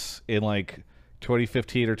invites in like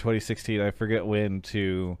 2015 or 2016, I forget when,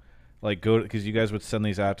 to like go, because you guys would send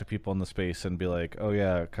these out to people in the space and be like, oh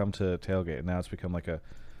yeah, come to tailgate. And now it's become like a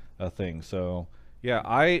thing. So yeah,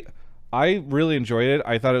 I really enjoyed it.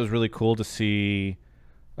 I thought it was really cool to see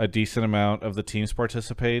a decent amount of the teams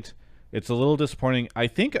participate. It's a little disappointing. I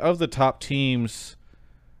think of the top teams,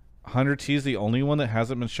 100T is the only one that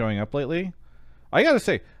hasn't been showing up lately. I gotta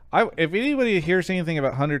say, if anybody hears anything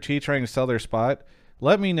about 100T trying to sell their spot,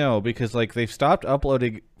 let me know, because like they've stopped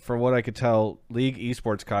uploading, for what I could tell, League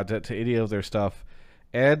esports content to any of their stuff,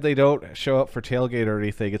 and they don't show up for tailgate or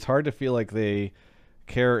anything. It's hard to feel like they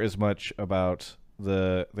care as much about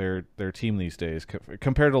their team these days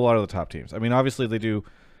compared to a lot of the top teams. I mean, obviously they do.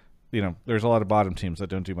 There's a lot of bottom teams that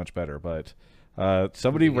don't do much better, but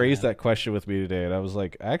somebody raised that question with me today, and I was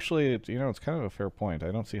like, actually, it's kind of a fair point.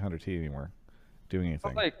 I don't see 100T anymore doing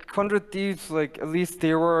anything. Like 100 Thieves, like at least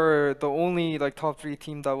they were the only like top 3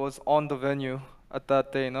 team that was on the venue at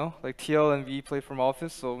that day, no? Like TL and V play from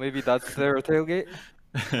office, so maybe that's their tailgate.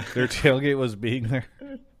 Their tailgate was being there.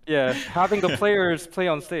 Yeah, having the players play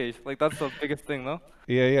on stage, like that's the biggest thing, no?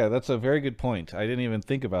 Yeah, that's a very good point. I didn't even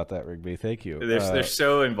think about that, Rigby. Thank you. They're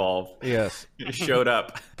so involved. Yes. You showed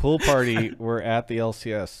up. Pool party, we're at the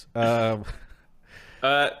LCS.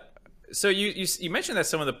 So you mentioned that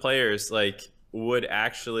some of the players like would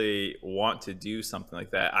actually want to do something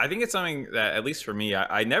like that. I think it's something that, at least for me,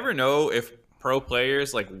 I never know if pro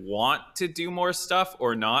players like want to do more stuff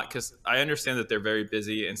or not, because I understand that they're very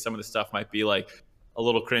busy and some of the stuff might be like a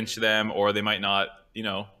little cringe to them, or they might not,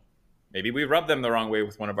 maybe we rubbed them the wrong way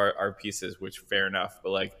with one of our pieces, which fair enough.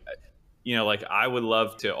 But like, like I would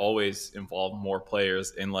love to always involve more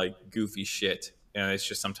players in like goofy shit. And it's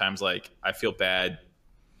just sometimes like I feel bad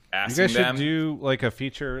asking them. You guys should do like a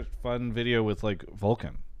feature fun video with like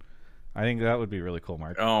Vulcan. I think that would be really cool,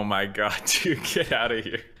 Mark. Oh my God, dude, get out of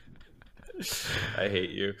here. I hate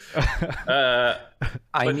you.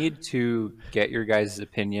 I need to get your guys'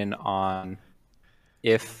 opinion on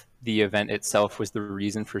if the event itself was the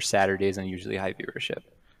reason for Saturday's unusually high viewership.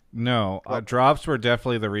 No, drops were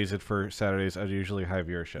definitely the reason for Saturday's unusually high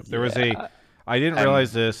viewership. There was I didn't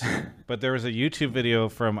realize this, but there was a YouTube video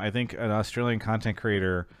from, I think, an Australian content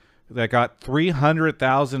creator that got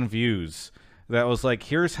 300,000 views. That was like,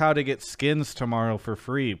 here's how to get skins tomorrow for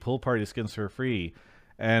free, pool party skins for free.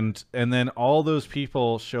 And then all those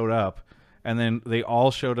people showed up, and then they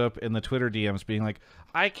all showed up in the Twitter DMs being like,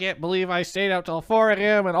 I can't believe I stayed out till 4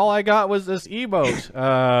 a.m. and all I got was this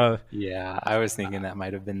emote. Yeah, I was thinking that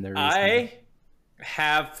might have been the reason. I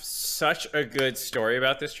have such a good story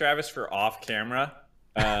about this, Travis, for off camera.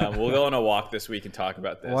 We'll go on a walk this week and talk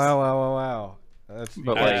about this. Wow. That's,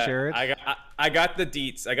 But, you like, gotta share it. I got the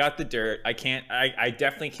deets. I got the dirt. I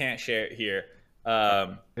definitely can't share it here.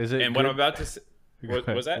 Is it And what good? I'm about to say, what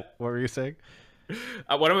was that? What were you saying?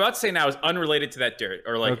 What I'm about to say now is unrelated to that dirt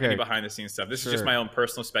or like Okay. any behind the scenes stuff. This is just Sure. my own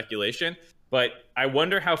personal speculation. But I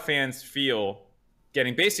wonder how fans feel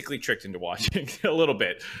getting basically tricked into watching a little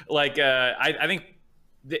bit. Like, I think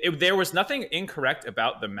there was nothing incorrect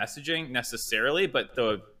about the messaging necessarily, but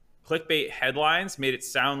the clickbait headlines made it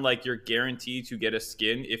sound like you're guaranteed to get a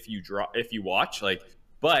skin if you watch. Like,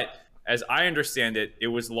 but as I understand it, it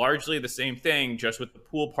was largely the same thing, just with the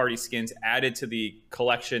pool party skins added to the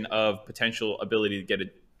collection of potential ability to get a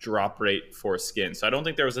drop rate for a skin. So I don't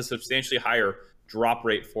think there was a substantially higher drop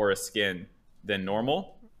rate for a skin than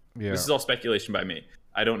normal. Yeah. This is all speculation by me.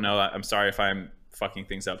 I don't know. I'm sorry if I'm fucking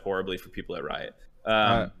things up horribly for people at Riot.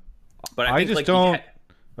 But I I think just like don't.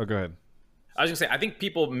 Oh, go ahead. I was gonna say, I think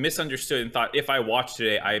people misunderstood and thought if I watch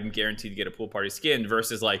today, I am guaranteed to get a pool party skin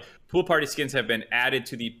versus like pool party skins have been added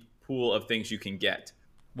to the pool of things you can get.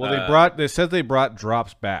 Well, they said they brought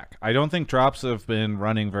drops back. I don't think drops have been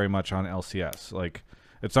running very much on LCS. Like,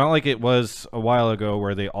 it's not like it was a while ago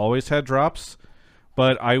where they always had drops.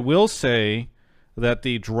 But I will say that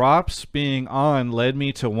the drops being on led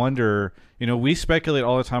me to wonder, we speculate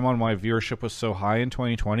all the time on why viewership was so high in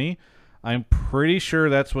 2020. I'm pretty sure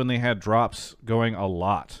that's when they had drops going a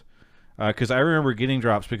lot. Because I remember getting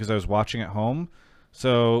drops because I was watching at home.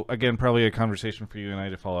 So, again, probably a conversation for you and I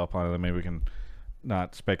to follow up on, and then maybe we can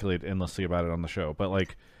not speculate endlessly about it on the show. But,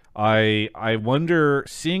 like, I wonder,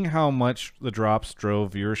 seeing how much the drops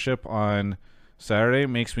drove viewership on Saturday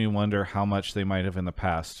makes me wonder how much they might have in the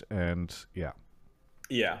past. And, yeah.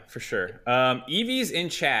 Yeah, for sure. Evie's in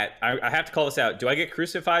chat. I have to call this out. Do I get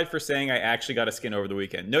crucified for saying I actually got a skin over the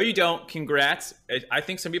weekend? No, you don't. Congrats. I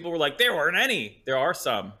think some people were like, there weren't any. There are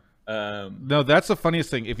some. No, that's the funniest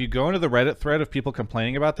thing. If you go into the Reddit thread of people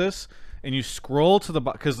complaining about this, and you scroll to the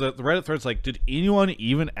because the Reddit thread's like, did anyone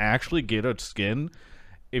even actually get a skin?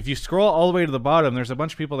 If you scroll all the way to the bottom, there's a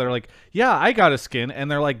bunch of people that are like, yeah, I got a skin, and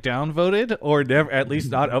they're like downvoted or never, at least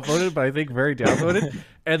not upvoted, but I think very downvoted.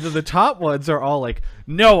 And then the top ones are all like,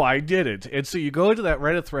 no, I didn't. And so you go into that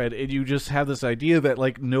Reddit thread and you just have this idea that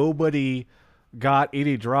like nobody got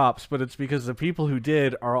any drops, but it's because the people who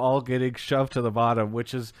did are all getting shoved to the bottom,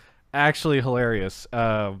 which is actually hilarious.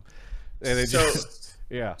 And it So- just,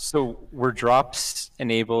 yeah, So were drops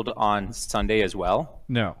enabled on Sunday as well?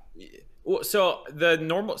 no. Well, so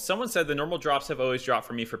someone said the normal drops have always dropped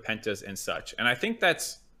for me for pentas and such, and I think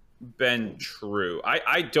that's been true.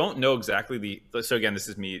 I don't know exactly so again, this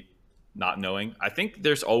is me not knowing. I think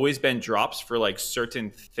there's always been drops for like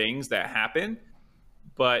certain things that happen,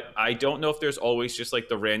 but I don't know if there's always just like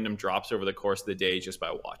the random drops over the course of the day just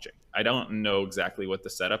by watching. I don't know exactly what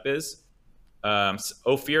the setup is.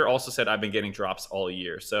 Ophir also said I've been getting drops all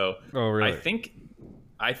year, so Oh, really?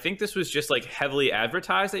 I think this was just like heavily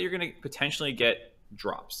advertised that you're going to potentially get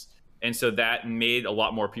drops. And so that made a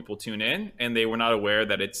lot more people tune in, and they were not aware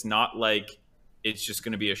that it's not like it's just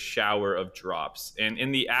going to be a shower of drops. And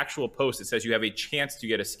in the actual post, it says you have a chance to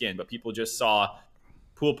get a skin, but people just saw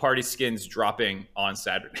pool party skins dropping on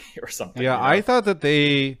Saturday or something. Yeah, you know? I thought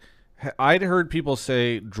that I'd heard people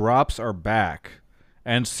say drops are back,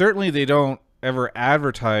 and certainly they don't ever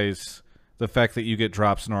advertise the fact that you get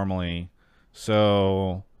drops normally.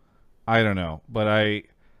 So I don't know, but I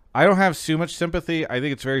don't have too much sympathy. I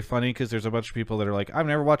think it's very funny because there's a bunch of people that are like, I'm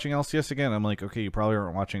never watching LCS again. I'm like, okay, you probably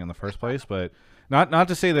aren't watching in the first place, but not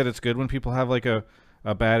to say that it's good when people have like a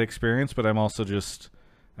bad experience, but I'm also just,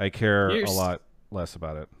 I care a lot less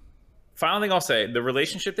about it. Final thing I'll say, the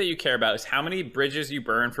relationship that you care about is how many bridges you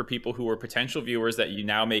burn for people who are potential viewers that you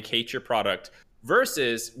now make hate your product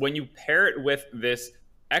versus when you pair it with this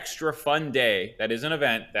extra fun day that is an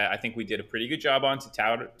event that I think we did a pretty good job on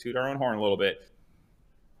to toot our own horn a little bit.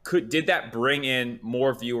 Did that bring in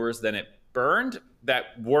more viewers than it burned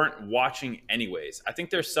that weren't watching anyways? I think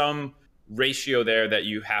there's some ratio there that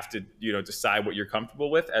you have to, decide what you're comfortable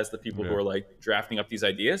with as the people who are like drafting up these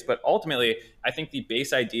ideas. But ultimately, I think the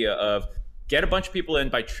base idea of get a bunch of people in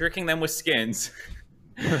by tricking them with skins,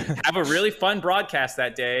 have a really fun broadcast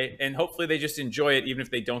that day, and hopefully they just enjoy it even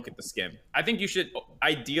if they don't get the skin. I think you should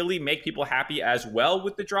ideally make people happy as well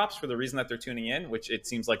with the drops for the reason that they're tuning in, which it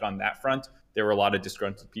seems like on that front there were a lot of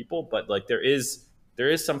disgruntled people, but like there is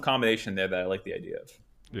some combination there that I like the idea of.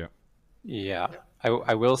 Yeah. Yeah,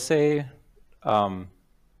 I will say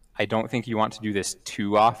I don't think you want to do this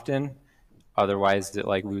too often, otherwise it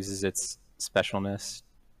like loses its specialness.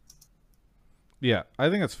 Yeah, I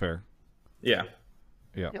think that's fair. Yeah.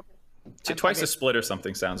 Yeah. Yep. Twice a split or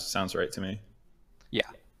something sounds right to me. Yeah.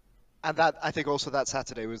 And that I think also that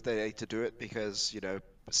Saturday was the day to do it because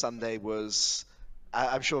Sunday was.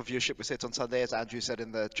 I'm sure viewership was hit on Sunday, as Andrew said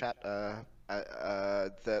in the chat.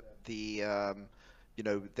 That the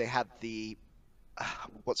they had the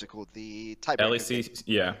what's it called, the tiebreaker game. LEC,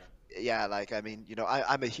 yeah. Yeah, like I mean,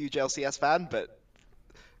 I'm a huge LCS fan, but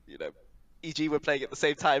EG were playing at the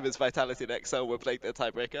same time as Vitality and XL were playing their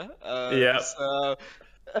tiebreaker. Yeah. So,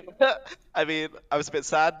 I mean, I was a bit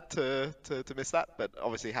sad to miss that, but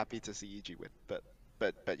obviously happy to see EG win.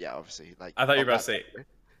 But yeah, obviously, like. I thought you were on about to that- say,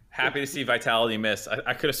 happy to see Vitality miss.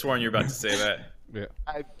 I could have sworn you were about to say that. Yeah.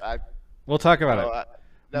 I We'll talk about no, it.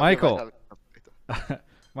 no, Michael. Vitality-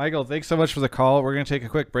 Michael, thanks so much for the call. We're going to take a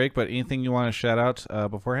quick break, but anything you want to shout out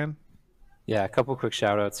beforehand? Yeah, a couple quick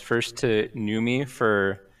shout outs. First to Numi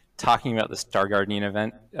for talking about the Star Guardian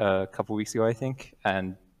event a couple weeks ago, I think,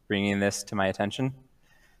 and bringing this to my attention.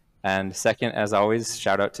 And second, as always,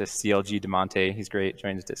 shout out to CLG DeMonte. He's great.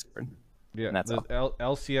 Join his Discord. Yeah, And that's the all.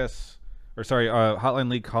 LCS, or sorry, Hotline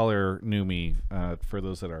League caller knew me, for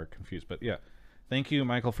those that are confused. But yeah, thank you,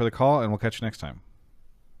 Michael, for the call, and we'll catch you next time.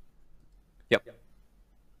 Yep.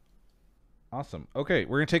 Awesome. Okay,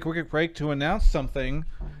 we're going to take a quick break to announce something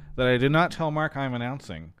that I did not tell Mark I'm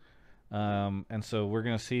announcing. And so we're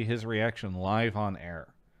going to see his reaction live on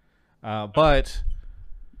air. But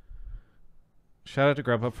shout out to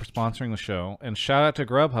Grubhub for sponsoring the show. And shout out to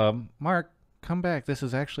Grubhub. Mark, come back. This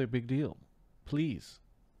is actually a big deal. Please.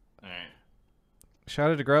 All right.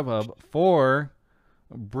 Shout out to Grubhub for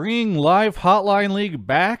bringing live Hotline League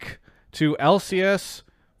back to LCS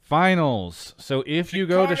Finals. So if you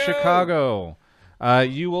go to Chicago,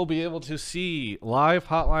 you will be able to see live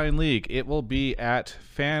Hotline League. It will be at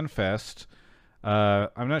FanFest.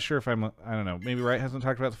 I'm not sure if I don't know. Maybe Wright hasn't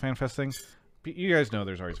talked about the FanFest thing. You guys know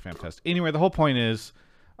there's always a FanFest. Anyway, the whole point is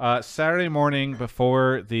Saturday morning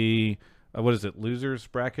before the what is it? Losers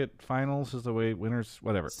bracket finals is the way winners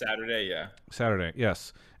whatever. Saturday, yeah. Saturday,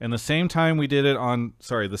 yes. And the same time we did it on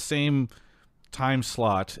the same time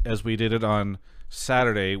slot as we did it on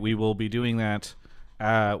Saturday, we will be doing that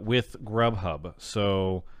with Grubhub.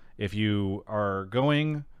 So if you are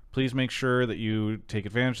going, please make sure that you take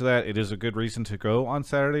advantage of that. It is a good reason to go on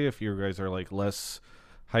Saturday. If you guys are like less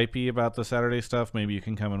hypey about the Saturday stuff, maybe you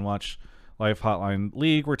can come and watch live Hotline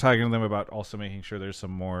League. We're talking to them about also making sure there's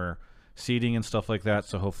some more seating and stuff like that.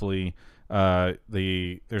 So hopefully there's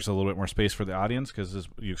a little bit more space for the audience because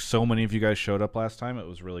so many of you guys showed up last time. It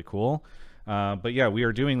was really cool. But yeah, we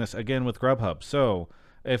are doing this again with Grubhub. So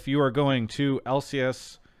if you are going to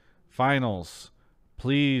LCS Finals,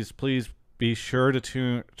 please be sure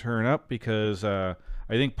to turn up because I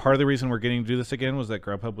think part of the reason we're getting to do this again was that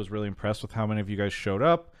Grubhub was really impressed with how many of you guys showed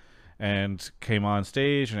up and came on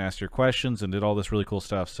stage and asked your questions and did all this really cool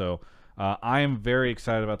stuff. So I am very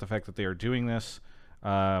excited about the fact that they are doing this.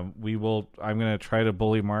 I'm going to try to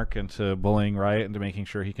bully Mark into bullying Riot into making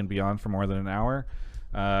sure he can be on for more than an hour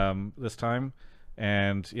this time.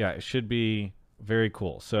 And yeah, it should be very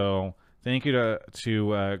cool. So thank you to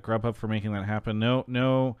Grubhub for making that happen.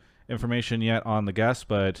 No information yet on the guests,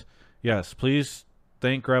 but yes, please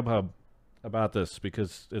thank Grubhub about this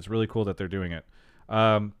because it's really cool that they're doing it.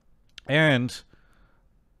 And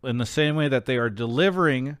in the same way that they are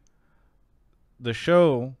delivering the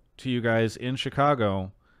show to you guys in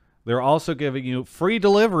Chicago, they're also giving you free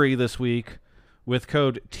delivery this week with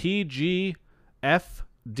code TGFD,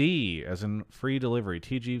 as in free delivery,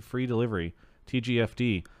 TG free delivery,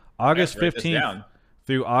 TGFD. August 15th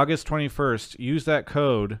through August 21st. Use that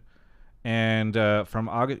code, and from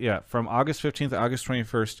August 15th to August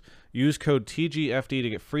 21st, use code TGFD to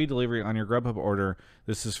get free delivery on your Grubhub order.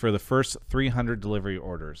 This is for the first 300 delivery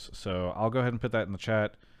orders. So I'll go ahead and put that in the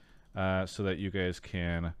chat so that you guys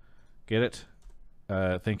can get it.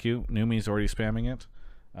 Thank you. Numi's already spamming it,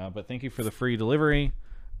 but thank you for the free delivery.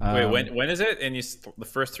 Wait, when is it? And the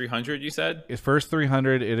first 300 you said? It's first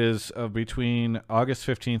 300. It is between August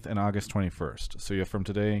 15th and August 21st. So you have from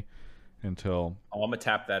today until. Oh, I'm gonna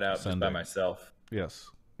tap that out Sunday. just by myself. Yes.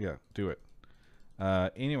 Yeah. Do it.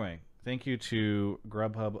 Anyway, thank you to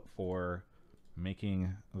Grubhub for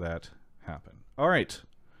making that happen. All right,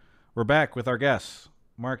 we're back with our guests.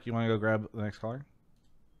 Mark, you want to go grab the next caller?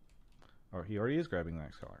 Oh, he already is grabbing the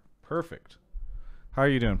next caller. Perfect. How are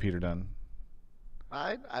you doing, Peter Dunn?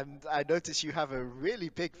 I notice you have a really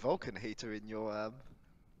big Vulcan hater in your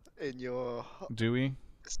Do we?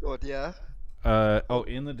 Discord, yeah.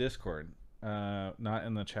 In the Discord, not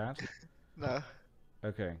in the chat. No.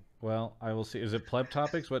 Okay. Well, I will see. Is it Pleb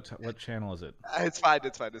Topics? What channel is it? It's fine.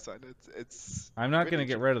 It's fine. It's fine. It's. I'm not really going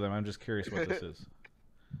to get rid of them. I'm just curious what this is.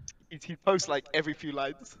 He posts like every few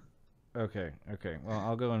lines. Okay. Well,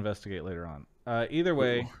 I'll go investigate later on. Either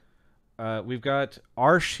way, we've got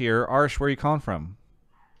Arsh here. Arsh, where are you calling from?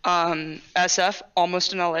 SF,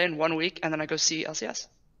 almost in LA in 1 week, and then I go see LCS.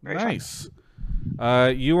 Very fun. Nice.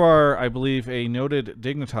 You are, I believe, a noted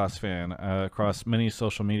Dignitas fan across many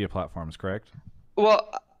social media platforms, correct?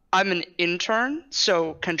 Well, I'm an intern,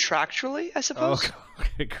 so contractually, I suppose. Oh,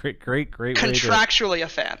 okay, great. way to- Contractually a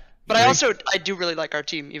fan. But I do really like our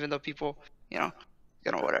team, even though people,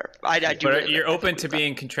 whatever. I do. But really you're like open to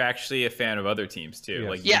being contractually a fan of other teams too, Yes.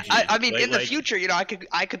 like Yeah, UG. I mean, Like- in the like- future,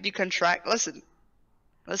 I could be contract. Listen,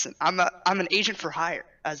 I'm an agent for hire,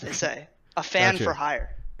 as they say, a fan Gotcha. for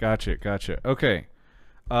hire. Gotcha. Okay.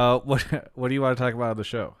 What do you want to talk about on the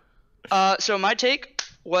show? So my take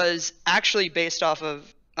was actually based off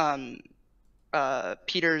of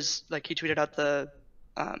Peter's, like he tweeted out the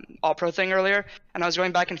All Pro thing earlier, and I was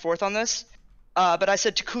going back and forth on this. But I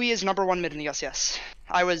said Takui is number 1 mid in the LCS.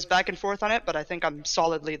 I was back and forth on it, but I think I'm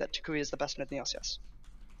solidly that Takui is the best mid in the LCS.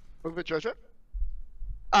 What about Jojo?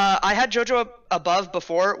 I had JoJo above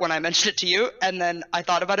before when I mentioned it to you, and then I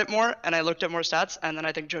thought about it more, and I looked at more stats, and then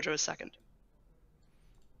I think JoJo is second.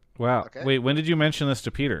 Wow. Okay. Wait, when did you mention this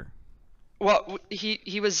to Peter? Well,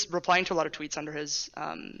 he was replying to a lot of tweets under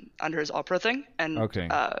his All Pro thing, and Okay.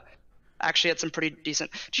 actually had some pretty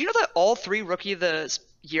decent. Do you know that all 3 Rookie of the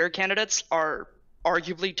Year candidates are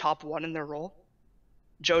arguably top 1 in their role?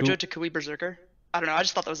 JoJo, Who- Takui, Berserker. I don't know. I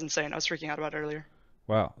just thought that was insane. I was freaking out about it earlier.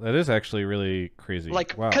 Wow, that is actually really crazy.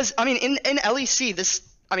 Like, wow. because I mean, in LEC, this.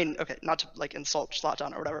 I mean, okay, not to like insult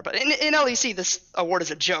Zlatan or whatever, but in LEC, this award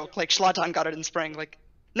is a joke. Like Zlatan got it in spring. Like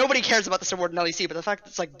nobody cares about this award in LEC, but the fact that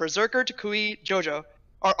it's like Berserker, Takui, JoJo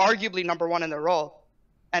are arguably number 1 in their role,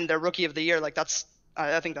 and they're Rookie of the Year. Like that's.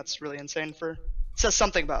 I think that's really insane. Says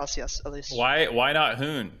something about LCS at least. Why not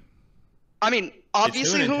Hoon? I mean,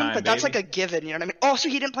 obviously Hoon in Hoon, time, but that's baby. like a given. You know what I mean? Also,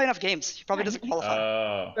 he didn't play enough games. He probably doesn't qualify.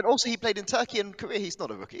 Oh, But also, he played in Turkey and Korea. He's not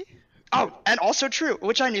a rookie. Oh, and also true,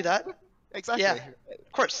 which I knew that. Exactly. Yeah,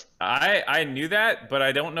 of course. I knew that, but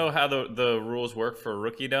I don't know how the rules work for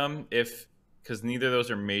rookiedom because neither of those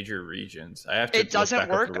are major regions. I have to. It look doesn't back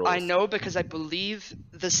up work. the rules. I know because I believe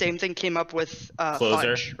the same thing came up with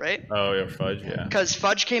Closer? Fudge, right? Oh, yeah, Fudge, yeah. Because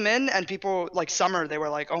Fudge came in and people like Summer, they were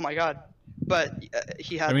like, "Oh my god," but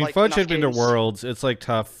he had. I mean, like, Fudge enough had been to games. Worlds. It's like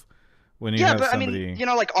tough when you Yeah, have but somebody. I mean,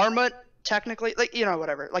 like Armut, technically, like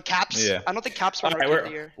whatever, like Caps. Yeah. I don't think Caps won All right, Rookie of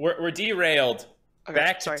the Year. we're derailed. Okay,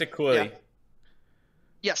 Back sorry. to Takui. Yeah.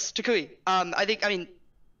 Yes, Takui.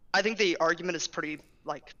 I think the argument is pretty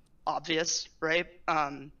like obvious, right?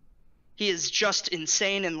 He is just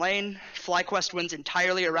insane in lane. FlyQuest wins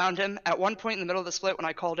entirely around him. At one point in the middle of the split, when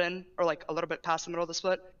I called in, or like a little bit past the middle of the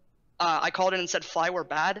split, I called in and said Fly were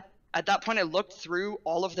bad. At that point, I looked through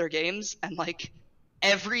all of their games, and like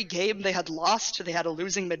every game they had lost, they had a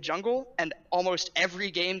losing mid jungle, and almost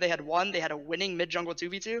every game they had won, they had a winning mid jungle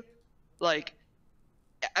 2v2. Like,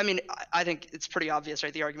 I mean, I think it's pretty obvious,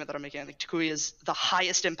 right? The argument that I'm making. I think Takui is the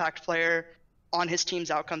highest impact player on his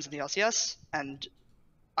team's outcomes in the LCS, and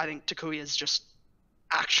I think Takui is just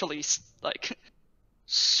actually like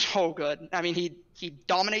so good. I mean, he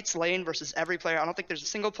dominates lane versus every player. I don't think there's a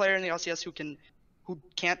single player in the LCS who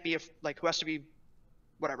can't be who has to be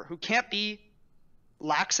whatever, who can't be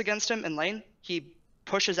lax against him in lane. He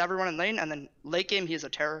pushes everyone in lane, and then late game he is a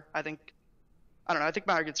terror. I don't know. I think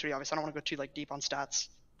my argument's pretty obvious. I don't want to go too deep on stats.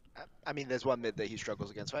 I mean, there's one mid that he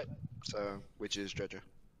struggles against, right? So, which is JoJo.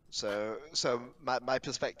 So my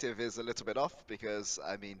perspective is a little bit off because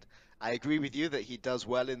I mean, I agree with you that he does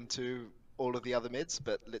well into all of the other mids,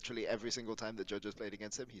 but literally every single time that JoJo's played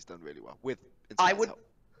against him, he's done really well with Inspire's help.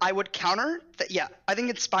 I would counter that. Yeah, I think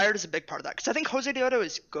Inspired is a big part of that because I think Jose Deodo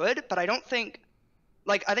is good, but I don't think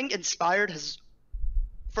I think Inspired has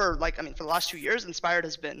for the last 2 years, Inspired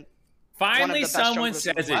has been. Finally, the best someone junglers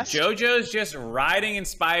in says the it. West. JoJo's just riding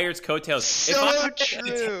Inspired's coattails. So if I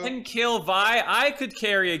true. had a 10 kill Vi, I could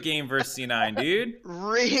carry a game versus C9, dude.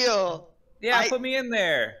 Real. Yeah, put me in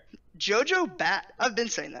there. JoJo bad. I've been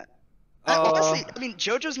saying that. Honestly, I mean,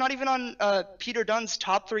 JoJo's not even on Peter Dunn's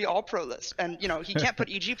top 3 All-Pro list, and he can't put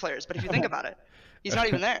EG players. But if you think about it, he's not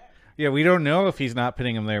even there. Yeah, we don't know if he's not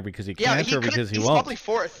putting him there because he Yeah, can't or because he he's won't. probably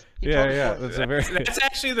fourth. Yeah. That's a very. That's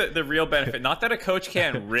actually the real benefit. Not that a coach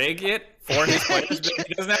can rig it for his players, but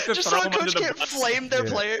he doesn't have to Just throw so a them under coach the can't bus. flame their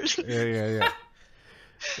players. Yeah.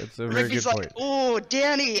 That's a very Ricky's good like, point. oh,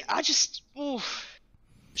 Danny,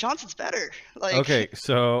 Johnson's better. Like, Okay,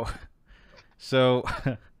 so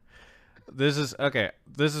This is okay.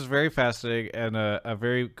 This is very fascinating and a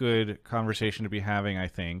very good conversation to be having, I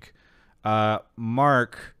think.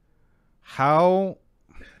 Mark, how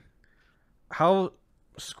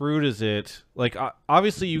screwed is it? Like,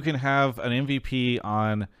 obviously, you can have an MVP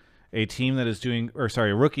on a team that is doing, or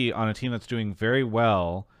sorry, a rookie on a team that's doing very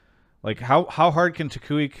well. Like, how hard can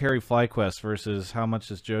Takui carry FlyQuest versus how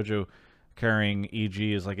much is JoJo carrying EG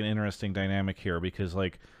is like an interesting dynamic here, because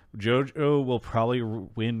like JoJo will probably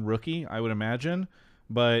win rookie, I would imagine,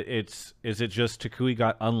 but is it just Takui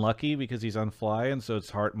got unlucky because he's on Fly and so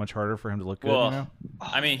it's much harder for him to look good? Well, you know?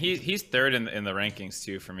 I mean, he's third in the rankings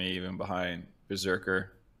too for me, even behind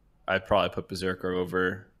Berserker. I'd probably put Berserker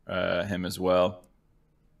over him as well.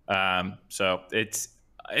 So it's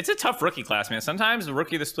a tough rookie class, man. Sometimes the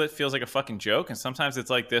rookie of the split feels like a fucking joke, and sometimes it's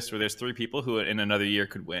like this where there's 3 people who in another year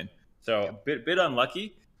could win. So a bit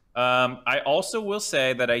unlucky. I also will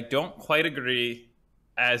say that I don't quite agree.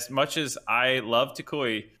 As much as I love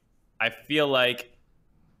Takui, I feel like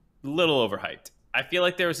a little overhyped. I feel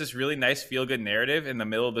like there was this really nice feel-good narrative in the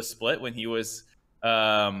middle of the split when he was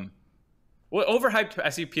overhyped. I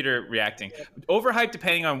see Peter reacting. Overhyped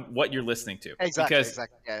depending on what you're listening to. Exactly. Because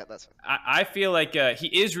exactly. Yeah, that's. I feel like he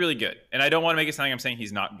is really good, and I don't want to make it sound like I'm saying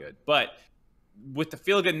he's not good, but with the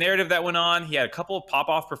feel-good narrative that went on, he had a couple of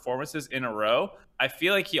pop-off performances in a row. I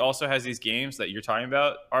feel like he also has these games that you're talking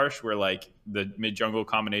about, Arsh, where like the mid-jungle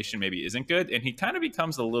combination maybe isn't good, and he kind of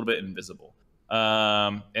becomes a little bit invisible.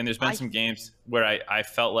 And there's been some games where I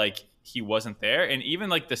felt like he wasn't there, and even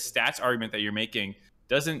like the stats argument that you're making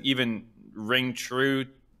doesn't even ring true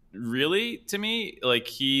really to me. Like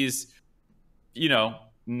he's,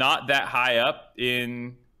 not that high up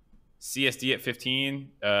in CSD at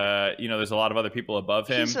 15. There's a lot of other people above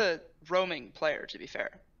him. He's a roaming player, to be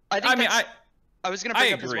fair. I was going to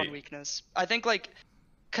bring up his one weakness. I think,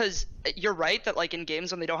 because you're right that, in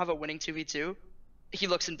games when they don't have a winning 2v2, he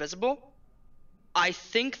looks invisible. I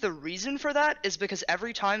think the reason for that is because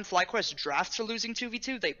every time FlyQuest drafts a losing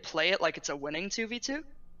 2v2, they play it like it's a winning 2v2.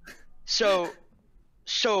 So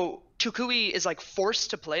Takui is, forced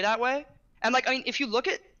to play that way. And, if you look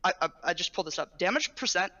at... I just pulled this up. Damage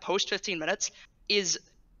percent post 15 minutes is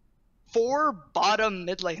 4 bottom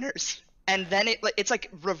mid laners. And then it's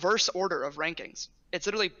reverse order of rankings. It's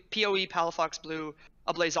literally PoE, Palafox Blue,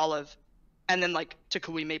 Ablaze Olive, and then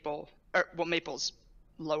Takui Maple. Maple's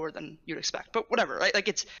lower than you'd expect, but whatever,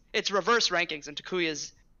 right? It's reverse rankings, and Takui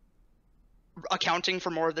is accounting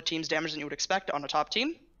for more of the team's damage than you would expect on a top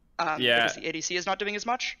team. Because the ADC is not doing as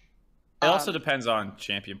much. It also depends on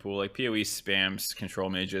champion pool. PoE spams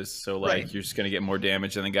control mages, so right. You're just gonna get more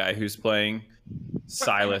damage than the guy who's playing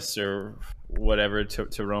Sylas or whatever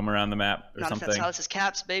to roam around the map or something. Sylas is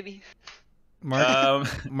caps, baby.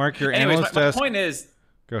 Mark, your anyways, analyst my point is,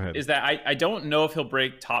 go ahead. Is that I don't know if he'll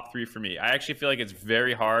break top 3 for me. I actually feel like it's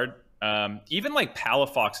very hard. Even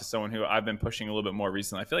Palafox is someone who I've been pushing a little bit more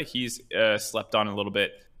recently. I feel like he's slept on a little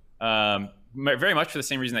bit. Very much for the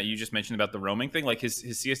same reason that you just mentioned about the roaming thing. His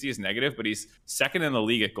CSD is negative, but he's second in the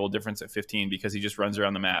league at goal difference at 15 because he just runs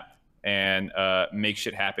around the map and makes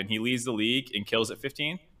shit happen. He leads the league in kills at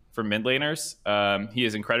 15 for mid laners. He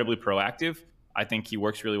is incredibly proactive. I think he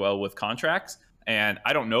works really well with contracts. And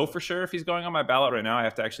I don't know for sure if he's going on my ballot right now. I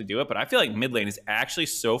have to actually do it. But I feel like mid lane is actually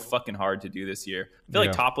so fucking hard to do this year. I feel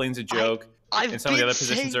like top lane's a joke. And some of the other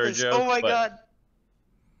positions are a joke. Oh my God.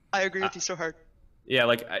 I agree with you so hard.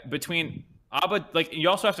 Yeah, between... Abba, you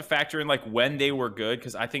also have to factor in when they were good,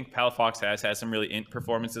 because I think Palafox has had some really int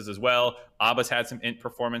performances as well. Abba's had some int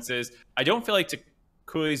performances. I don't feel like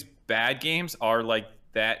Takui's bad games are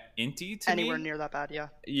that inty to anywhere near that bad.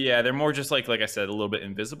 Yeah, they're more just like I said, a little bit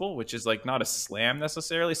invisible, which is not a slam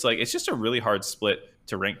necessarily. So it's just a really hard split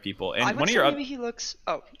to rank people. And I would say maybe he looks.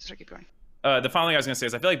 Oh, sorry, keep going. The final thing I was gonna say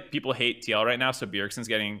is I feel like people hate TL right now, so Bjergsen's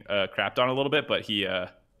getting crapped on a little bit, but he.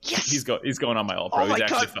 Yes! He's going on my all pro. Oh my He's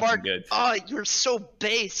actually God, fucking Mark. good. Oh, you're so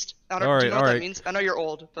based. I don't know what that means. I know you're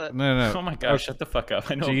old, but no. Oh my God, shut the fuck up.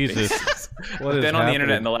 I know. Jesus. What I've is been on the internet in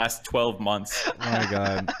happening? the last 12 months. Oh my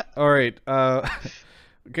God. All right.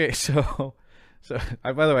 Okay. So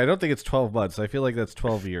by the way, I don't think it's 12 months. I feel like that's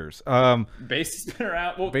 12 years. Base has been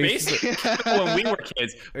around. Well, Base- Base when we were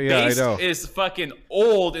kids. Yeah, Base I know. is fucking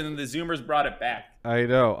old, and then the Zoomers brought it back. I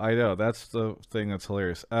know. That's the thing that's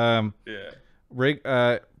hilarious. Yeah.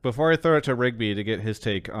 Before I throw it to Rigby to get his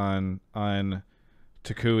take on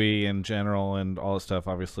Takui in general and all that stuff,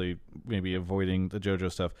 obviously maybe avoiding the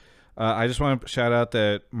JoJo stuff, I just want to shout out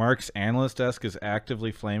that Mark's analyst desk is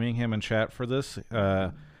actively flaming him in chat for this.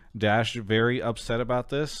 Dash very upset about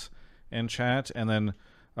this in chat, and then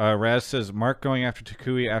Raz says Mark going after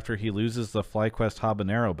Takui after he loses the FlyQuest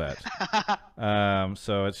habanero bet.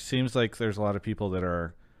 So it seems like there's a lot of people that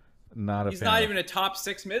are not a He's fan not of- even a top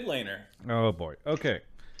 6 mid laner. Oh boy. Okay.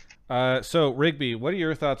 So Rigby, what are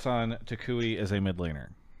your thoughts on Takui as a mid laner?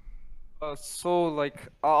 So like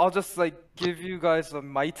I'll just like give you guys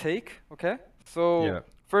my take, okay? So Yeah.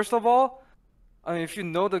 first of all, I mean if you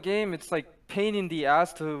know the game, it's like pain in the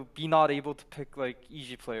ass to be not able to pick like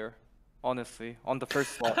EG player, honestly, on the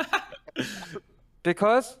first slot.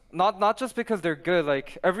 Because not just because they're good,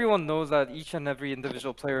 like everyone knows that each and every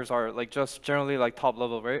individual players are like just generally like top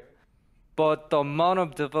level, right? But the amount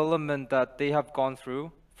of development that they have gone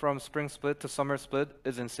through from spring split to summer split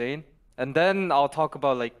is insane. And then I'll talk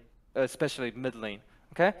about like especially mid lane,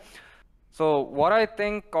 okay? So what I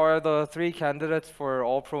think are the 3 candidates for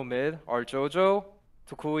all pro mid are Jojo,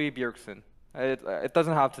 Tukui, Bjergsen. It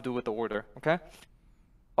doesn't have to do with the order, okay?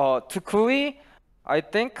 Tukui, I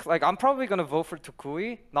think like I'm probably gonna vote for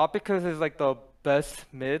Tukui, not because he's like the best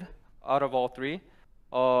mid out of all 3,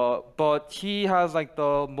 but he has like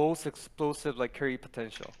the most explosive like carry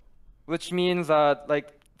potential, which means that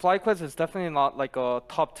like FlyQuest is definitely not like a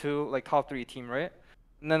top 2, like top 3 team, right?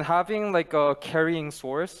 And then having like a carrying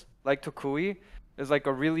source like Tukui is like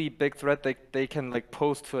a really big threat that they can like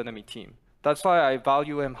pose to an enemy team. That's why I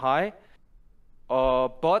value him high.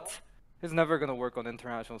 But he's never gonna work on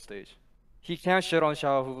international stage. He can't shit on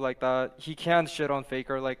Xiaohu like that. He can't shit on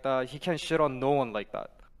Faker like that. He can't shit on no one like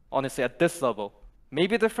that. Honestly, at this level.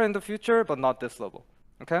 Maybe different in the future, but not this level.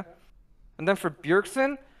 Okay? And then for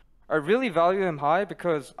Bjergsen, I really value him high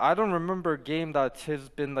because I don't remember a game that has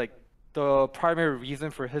been like the primary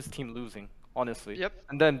reason for his team losing, honestly. Yep.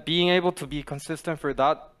 And then being able to be consistent for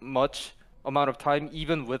that much amount of time,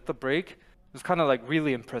 even with the break, is kind of like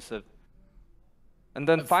really impressive. And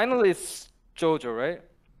then finally it's Jojo, right?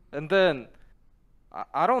 And then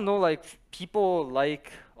I don't know, like people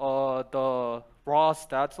like the raw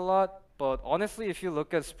stats a lot, but honestly, if you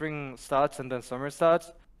look at spring stats and then summer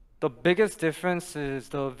stats, the biggest difference is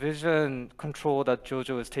the vision control that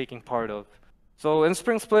Jojo is taking part of. So in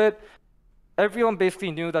spring split, everyone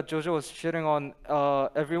basically knew that Jojo was shitting on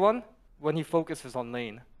everyone when he focuses on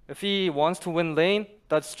lane. If he wants to win lane,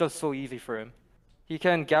 that's just so easy for him. He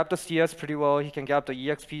can gap the CS pretty well, he can gap the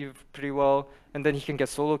EXP pretty well, and then he can get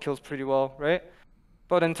solo kills pretty well, right?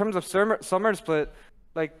 But in terms of summer split,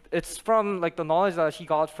 like it's from like the knowledge that he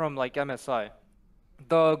got from like MSI.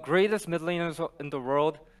 The greatest mid laners in the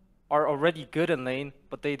world are already good in lane,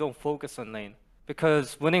 but they don't focus on lane.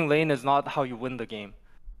 Because winning lane is not how you win the game.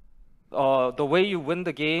 The way you win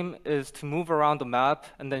the game is to move around the map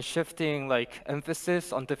and then shifting like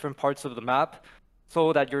emphasis on different parts of the map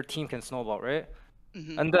so that your team can snowball, right?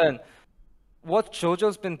 And then what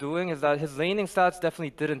Jojo's been doing is that his laning stats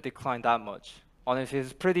definitely didn't decline that much. Honestly,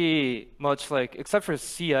 he's pretty much like, except for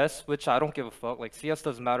CS, which I don't give a fuck. Like CS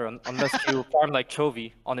doesn't matter unless you farm like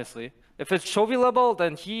Chovy, honestly. If it's Chovy level,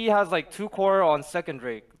 then he has like 2 core on second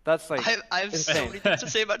Drake. That's like I have so insane. many things to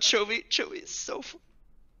say about Chovy. Chovy is so.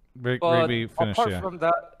 But Rigby, finish, apart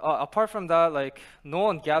yeah. from that, like no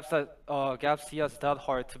one gaps CS that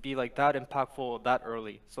hard to be like that impactful that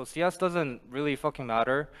early. So CS doesn't really fucking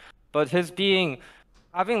matter. But his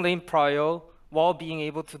having lane prio while being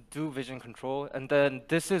able to do vision control, and then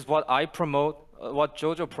this is what I promote, what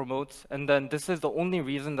Jojo promotes, and then this is the only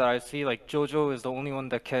reason that I see like Jojo is the only one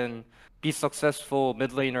that can be successful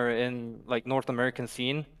mid laner in like North American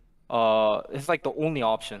scene. It's like the only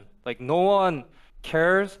option. Like no one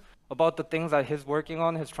cares about the things that he's working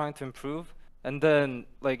on, he's trying to improve. And then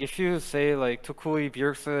like if you say like Tukui,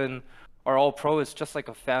 Bjergsen are all pro, it's just like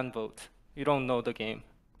a fan vote. You don't know the game.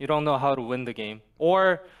 You don't know how to win the game.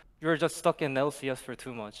 Or you're just stuck in LCS for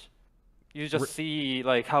too much. You just see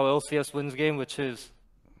like how LCS wins game, which is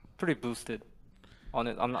pretty boosted on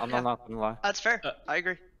it. I'm not gonna lie. That's fair. I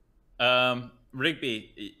agree.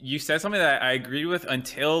 Rigby, you said something that I agreed with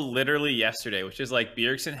until literally yesterday, which is like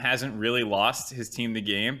Bjergsen hasn't really lost his team the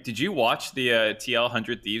game. Did you watch the TL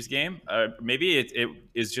 100 Thieves game? Maybe it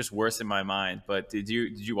is just worse in my mind, but did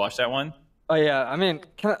you watch that one? Oh yeah, I mean,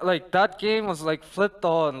 like that game was like flipped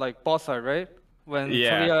on like boss side, right? When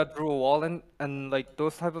Talia drew a wall and like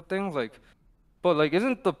those type of things, like. But like,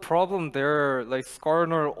 isn't the problem there like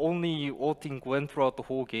Skarner only ulting Gwen throughout the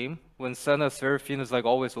whole game when Senna Seraphine is like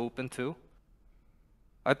always open too?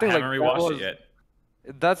 I think I haven't rewatched it yet.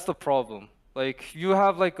 That's the problem. Like you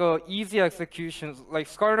have like easy executions. Like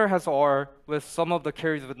Skarner has R with some of the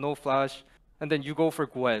carries with no flash, and then you go for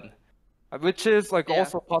Gwen, which is like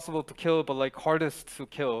also possible to kill, but like hardest to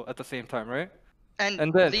kill at the same time, right?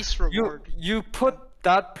 And then least reward. you put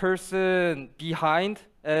that person behind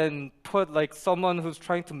and put like someone who's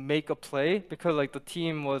trying to make a play because like the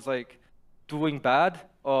team was like doing bad,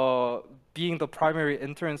 being the primary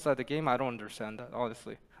enter inside the game. I don't understand that,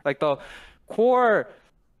 honestly. Like the core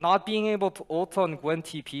not being able to ult on Gwen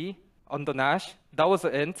TP on the Nash, that was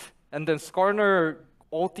an int. And then Skarner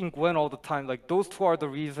ulting Gwen all the time. Like those two are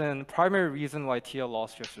the primary reason why TL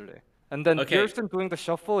lost yesterday. And then Okay. Pearson doing the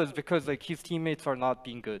shuffle is because like his teammates are not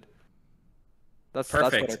being good. That's what I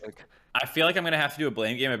Perfect. think. I feel like I'm gonna have to do a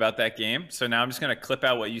blame game about that game. So now I'm just gonna clip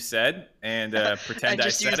out what you said and pretend And I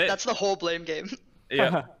just said use it. that's the whole blame game.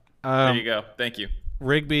 Yeah. There you go. Thank you.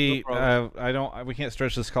 Rigby, No we can't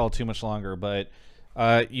stretch this call too much longer, but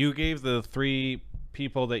you gave the 3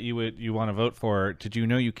 people that you want to vote for. Did you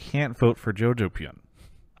know you can't vote for Jojopion?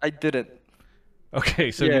 I didn't.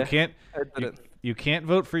 Okay, so Yeah, you can't I didn't. you can't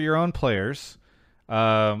vote for your own players.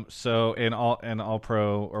 So in all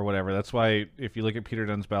pro or whatever. That's why if you look at Peter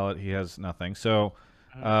Dunn's ballot, he has nothing. So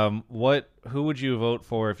who would you vote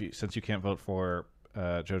for since you can't vote for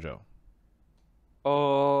Jojo?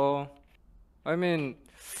 Oh, I mean,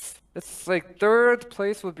 it's like third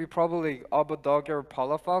place would be probably Abadog or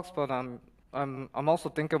Palafox, but I'm also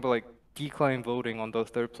thinking about like decline voting on the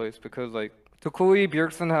third place because like Tukui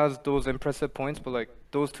Bjergsen has those impressive points, but like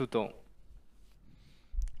those two don't.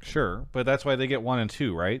 Sure, but that's why they get 1 and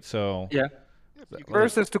 2, right? So Yeah.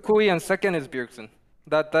 First is Tukui and second is Bjergsen.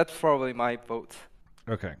 That's probably my vote.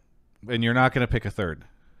 okay, and you're not going to pick a third.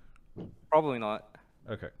 Probably not.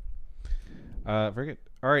 Okay. Very good.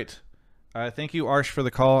 All right. Thank you, Arsh, for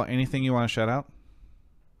the call. Anything you want to shout out?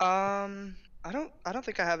 I don't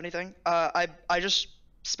think I have anything. I just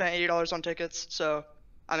spent $80 on tickets, so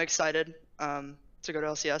I'm excited to go to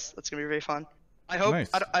LCS. That's gonna be very fun. I hope. Nice.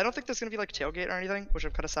 I don't think there's gonna be like tailgate or anything, which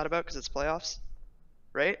I'm kind of sad about because it's playoffs,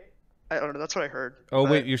 right? I don't know. That's what I heard. Oh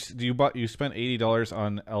but wait, you spent $80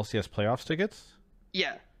 on LCS playoffs tickets?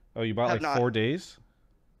 yeah, Oh, you bought Have like not. 4 days?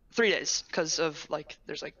 3 days because of like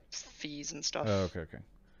there's like fees and stuff. Oh, okay.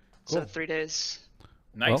 So Cool. 3 days.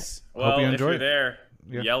 Nice. Well, hope you if enjoy you're it. there,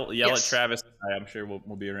 Yeah. yell at Yes. Travis. I'm sure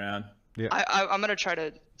we'll be around. I'm gonna try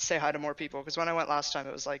to say hi to more people because when I went last time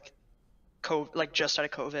it was like like just out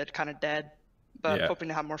of COVID, kind of dead. But Yeah. I'm hoping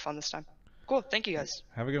to have more fun this time. Cool. Thank you guys.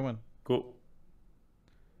 Have a good one. Cool.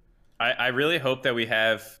 I really hope that we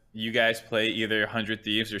have you guys play either 100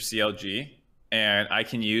 Thieves or CLG, and I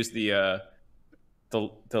can use the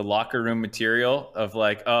locker room material of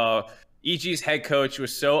like, EG's head coach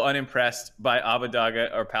was so unimpressed by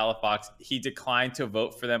Abadaga or Palafox, he declined to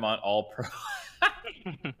vote for them on All Pro.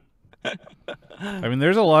 I mean,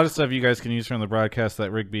 there's a lot of stuff you guys can use from the broadcast that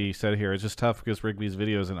Rigby said here. It's just tough because Rigby's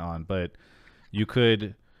video isn't on, but you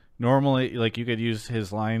could normally, like, you could use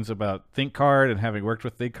his lines about ThinkCard and having worked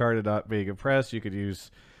with ThinkCard and not being impressed. You could use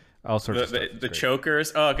all sorts of stuff. The It's great.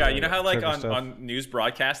 chokers. Oh god, you know how like choker stuff. on news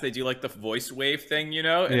broadcasts they do like the voice wave thing, you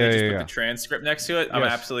know, and Yeah, they just yeah, put yeah. the transcript next to it. I'm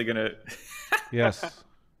Yes. absolutely gonna. Yes.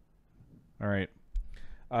 All right.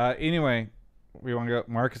 Anyway, we want to go.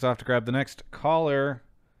 Mark is off to grab the next caller.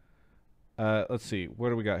 Let's see. What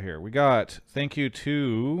do we got here? We got thank you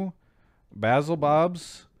to Basil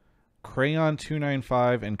Bobs,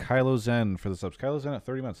 Crayon295, and Kylo Zen for the subs. Kylo Zen at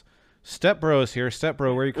 30 months. Step Bro is here. Step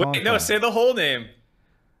Bro, where are you calling Wait, from? no, say the whole name.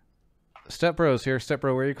 Step Bro is here. Step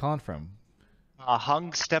Bro, where are you calling from?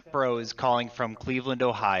 Hung Stepbro is calling from Cleveland,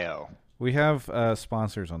 Ohio. We have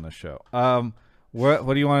sponsors on this show.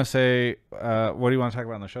 What do you want to say? What do you want to talk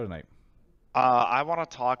about on the show tonight? I want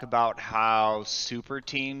to talk about how super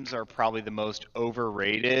teams are probably the most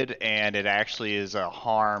overrated, and it actually is a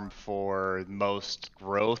harm for most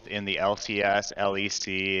growth in the LCS,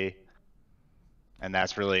 LEC, and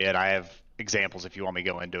that's really it. I have examples if you want me to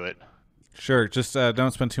go into it. Sure. Just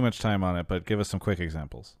don't spend too much time on it, but give us some quick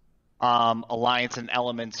examples. Alliance and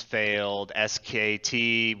Elements failed.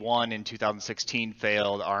 SKT1 in 2016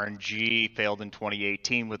 failed. RNG failed in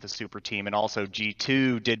 2018 with the super team. And also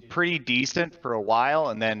G2 did pretty decent for a while.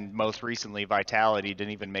 And then most recently, Vitality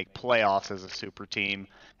didn't even make playoffs as a super team.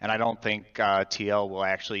 And I don't think TL will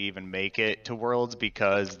actually even make it to Worlds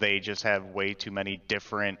because they just have way too many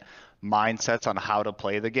different mindsets on how to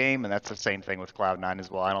play the game. And that's the same thing with Cloud9 as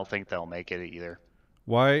well. I don't think they'll make it either.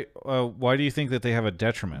 Why do you think that they have a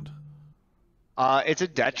detriment? It's a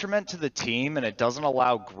detriment to the team, and it doesn't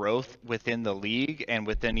allow growth within the league and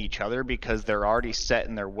within each other because they're already set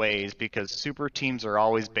in their ways, because super teams are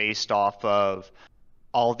always based off of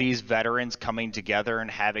all these veterans coming together and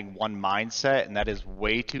having one mindset, and that is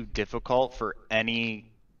way too difficult for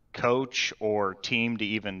any coach or team to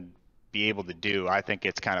even be able to do. I think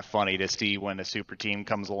it's kind of funny to see when a super team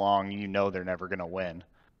comes along, you know they're never going to win.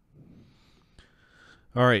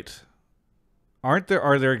 All right. are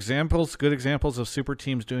there good examples of super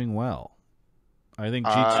teams doing well? I think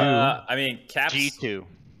G2. I mean, Caps. G2.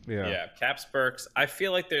 Yeah, Caps, Berks. I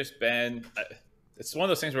feel like there's been. It's one of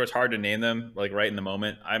those things where it's hard to name them like right in the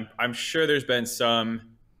moment. I'm sure there's been some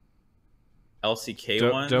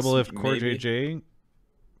LCK ones. Double if Core maybe. JJ,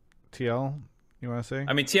 TL. You want to say?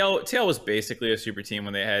 I mean, TL was basically a super team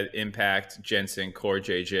when they had Impact, Jensen, Core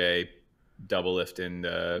JJ, Double Lift, and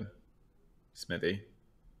Smithy.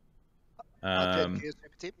 Gen G a super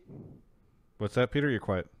team? What's that, Peter? You're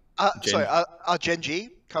quiet. Sorry, are Gen G,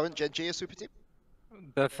 current Gen G a super team?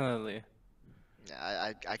 Definitely.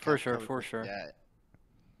 Yeah, I For can't sure. Yeah.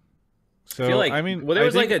 So I feel like, I mean, well, there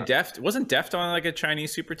was I like think- a Deft. Wasn't Deft on like a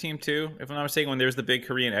Chinese super team too? If I'm not mistaken, when there was the big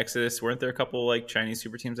Korean exodus, weren't there a couple like Chinese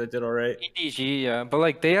super teams that did all right? EDG, yeah, but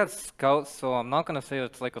like they had scouts, so I'm not gonna say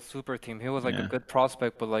it's like a super team. He was like a Yeah. good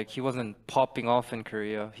prospect, but like he wasn't popping off in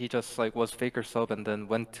Korea. He just like was faker sub and then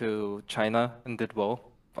went to China and did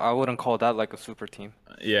well. I wouldn't call that like a super team.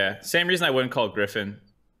 Yeah, same reason I wouldn't call Griffin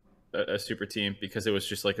a super team, because it was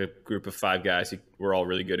just like a group of 5 guys who were all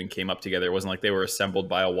really good and came up together. It wasn't like they were assembled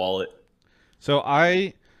by a wallet. So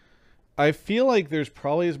I feel like there's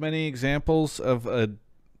probably as many examples of a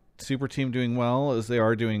super team doing well as they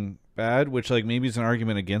are doing bad, which like maybe is an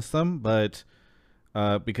argument against them, but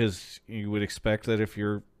because you would expect that if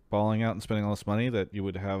you're balling out and spending all this money that you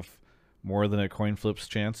would have more than a coin flip's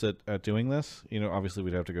chance at doing this. You know, obviously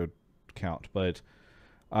we'd have to go count, but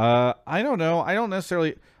I don't know. I don't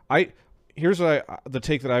necessarily. Here's the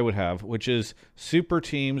take that I would have, which is super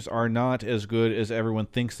teams are not as good as everyone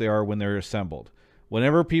thinks they are when they're assembled.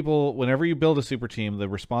 Whenever you build a super team, the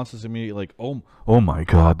response is immediately like, oh my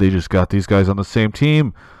God, they just got these guys on the same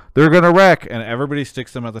team. They're going to wreck. And everybody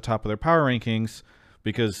sticks them at the top of their power rankings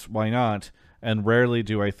because why not? And rarely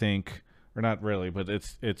do I think, or not rarely, but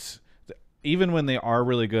it's even when they are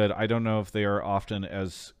really good, I don't know if they are often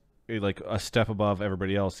as like a step above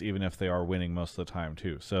everybody else, even if they are winning most of the time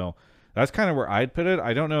too. So that's kind of where I'd put it.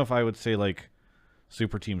 I don't know if I would say like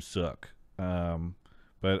super teams suck.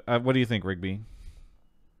 But what do you think, Rigby?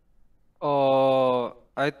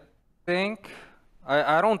 I think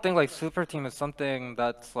I don't think like super team is something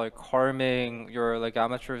that's like harming your like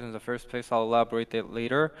amateurs in the first place. I'll elaborate that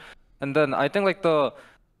later. And then I think like the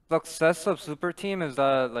success of super team is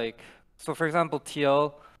that like, so for example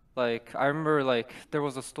TL, like I remember like there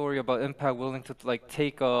was a story about Impact willing to like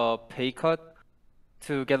take a pay cut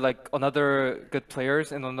to get like another good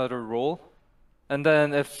players in another role. And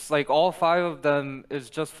then if like all 5 of them is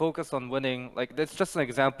just focused on winning, like that's just an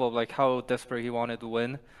example of like how desperate he wanted to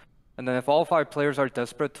win. And then if all 5 players are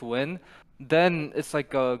desperate to win, then it's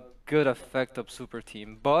like a good effect of super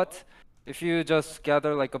team. But if you just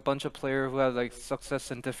gather like a bunch of players who have like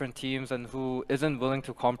success in different teams and who isn't willing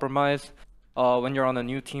to compromise when you're on a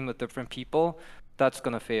new team with different people, that's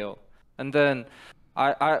gonna fail. And then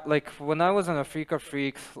I like when I was in Afrika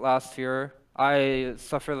Freaks last year, I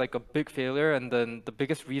suffered like a big failure, and then the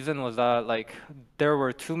biggest reason was that like there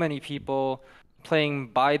were too many people playing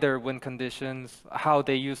by their win conditions, how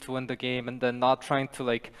they used to win the game, and then not trying to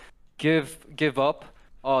like give up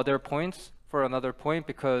their points for another point,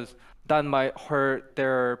 because that might hurt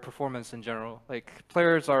their performance in general. Like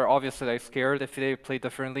players are obviously like scared if they play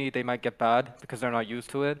differently, they might get bad because they're not used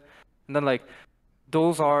to it. And then like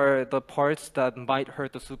those are the parts that might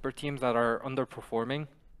hurt the super teams that are underperforming.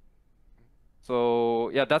 So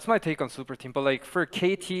yeah, that's my take on super team. But like for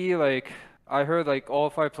KT, like I heard like all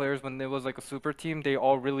 5 players when it was like a super team, they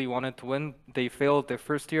all really wanted to win. They failed their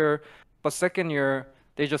first year, but second year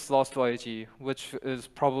they just lost to IG, which is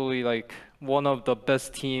probably like one of the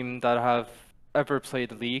best team that have ever played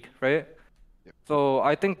the league, right? Yep. So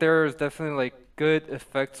I think there's definitely like good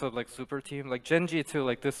effects of like super team, like Gen G too.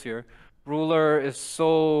 Like this year, Ruler is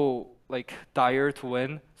so like dire to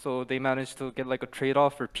win, so they managed to get like a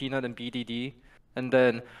trade-off for Peanut and BDD, and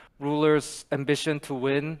then Ruler's ambition to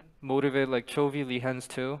win motivate like Chovy, Lee Hens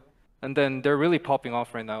too, and then they're really popping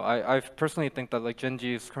off right now. I personally think that like Gen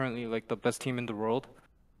G is currently like the best team in the world,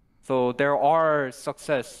 so there are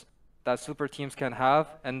success that super teams can have,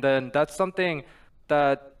 and then that's something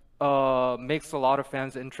that makes a lot of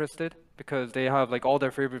fans interested, because they have like all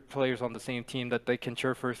their favorite players on the same team that they can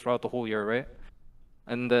cheer for throughout the whole year, right?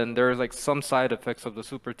 And then there's like some side effects of the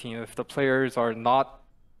super team. If the players are not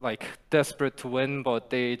like desperate to win, but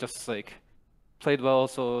they just like played well,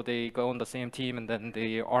 so they go on the same team, and then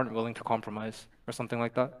they aren't willing to compromise or something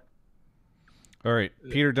like that. All right,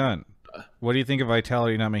 Peter Dunn, what do you think of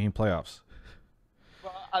Vitality not making playoffs?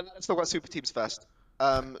 Well, let's talk about super teams first.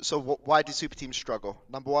 So why do super teams struggle?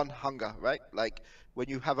 Number 1, hunger, right? Like when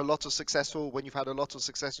you have a lot of successful, when you've had a lot of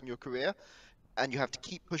success in your career, and you have to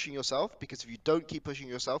keep pushing yourself, because if you don't keep pushing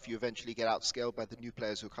yourself, you eventually get outscaled by the new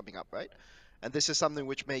players who are coming up, right? And this is something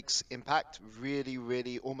which makes Impact really,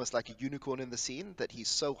 really almost like a unicorn in the scene, that he's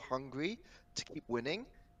so hungry to keep winning,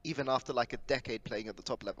 even after like a decade playing at the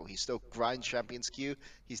top level. He still grinds Champions Queue,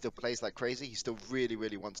 he still plays like crazy, he still really,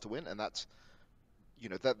 really wants to win, and that's, you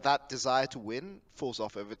know, that desire to win falls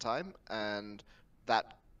off over time, and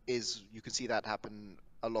that is, you can see that happen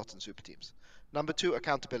a lot in super teams. Number two,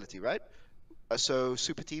 accountability, right? So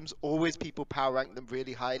super teams, always people power rank them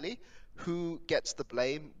really highly. Who gets the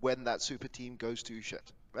blame when that super team goes to shit,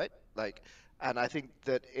 right? Like, and I think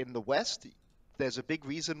that in the West, there's a big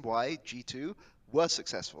reason why G2 were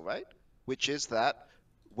successful, right? Which is that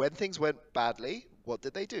when things went badly, what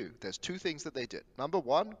did they do? There's two things that they did. Number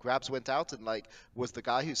one, Grabs went out and like was the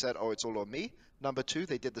guy who said, "Oh, it's all on me." Number two,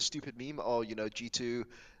 they did the stupid meme, "Oh, you know, G2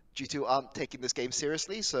 aren't taking this game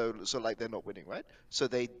seriously, so like they're not winning," right? So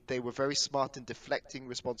they were very smart in deflecting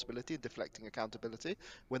responsibility and deflecting accountability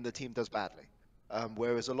when the team does badly.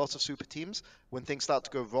 Whereas a lot of super teams, when things start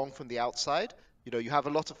to go wrong from the outside, you know, you have a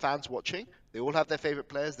lot of fans watching. They all have their favorite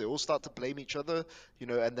players. They all start to blame each other, you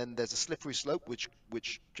know, and then there's a slippery slope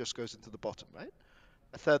which just goes into the bottom, right?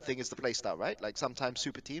 A third thing is the playstyle, right? Like sometimes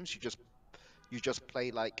super teams, you just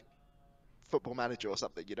play like Football Manager or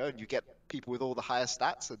something, you know, and you get people with all the higher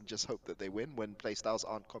stats and just hope that they win when playstyles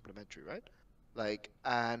aren't complementary, right? Like,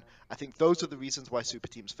 and I think those are the reasons why super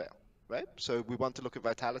teams fail, right? So we want to look at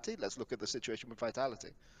Vitality. Let's look at the situation with Vitality.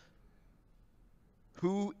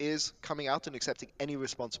 Who is coming out and accepting any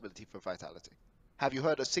responsibility for Vitality? Have you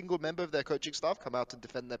heard a single member of their coaching staff come out and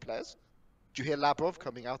defend their players? Do you hear Labrov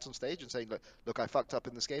coming out on stage and saying, look, I fucked up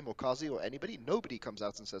in this game, or Kazi, or anybody? Nobody comes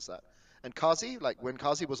out and says that. And Kazi, like when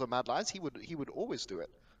Kazi was on Mad Lions, he would always do it.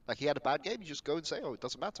 Like he had a bad game, you just go and say, "Oh, it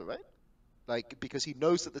doesn't matter," right? Like, because he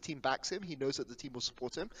knows that the team backs him, he knows that the team will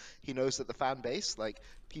support him, he knows that the fan base, like,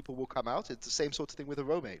 people will come out. It's the same sort of thing with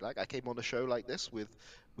Arome. Like, I came on a show like this with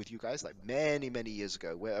you guys, like, many years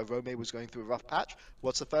ago, where Arome was going through a rough patch.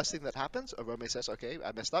 What's the first thing that happens? Arome says, "Okay,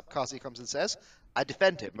 I messed up." Kazi comes and says, "I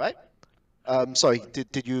defend him," right? Sorry,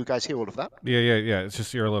 did you guys hear all of that? Yeah. It's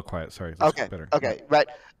just you're a little quiet. Sorry. That's Okay. better. Okay. Right.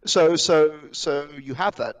 So you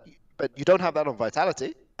have that, but you don't have that on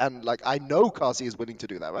Vitality. And like I know Kazi is willing to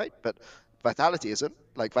do that, right? But Vitality isn't.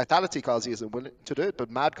 Like Vitality Kazi isn't willing to do it, but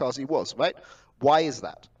Mad Kazi was, right? Why is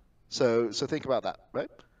that? So think about that, right?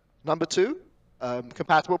 Number two,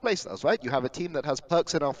 compatible playstyles, right? You have a team that has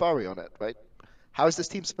Perks and Alfari on it, right? How is this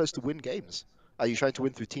team supposed to win games? Are you trying to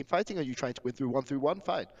win through team fighting? Or are you trying to win through 1v1?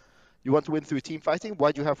 Fine. You want to win through team fighting?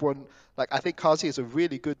 Why do you have one? Like I think Kazi is a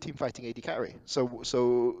really good team fighting AD carry. So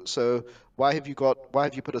why have you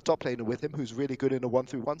put a top laner with him who's really good in a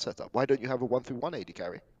 1v1 setup? Why don't you have a 1v1 AD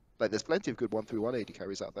carry? Like there's plenty of good 1v1 AD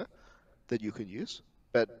carries out there that you can use.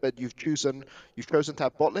 But you've chosen to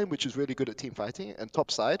have bot lane, which is really good at team fighting, and top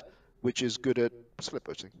side, which is good at split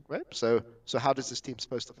pushing, right? So how does this team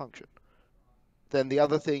supposed to function? Then the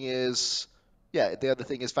other thing is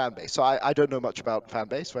fan base. So I don't know much about fan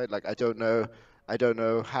base, right? Like I don't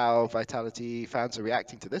know how Vitality fans are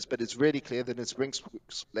reacting to this, but it's really clear that in Spring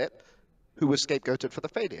Split, who was scapegoated for the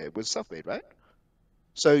failure? It was Selfmade, right?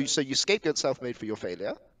 So you scapegoat Selfmade for your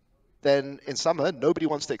failure. Then in summer, nobody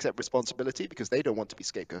wants to accept responsibility because they don't want to be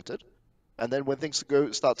scapegoated. And then when things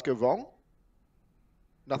start to go wrong,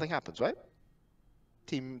 nothing happens, right?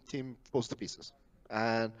 Team falls to pieces.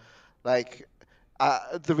 And like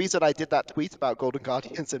the reason I did that tweet about Golden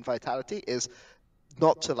Guardians and Vitality is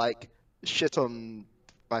not to like shit on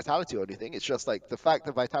Vitality or anything. It's just like the fact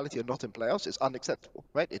that Vitality are not in playoffs is unacceptable,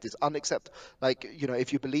 right? It is unacceptable. Like, you know,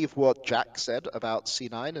 if you believe what Jack said about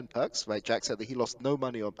C9 and Perks, right? Jack said that he lost no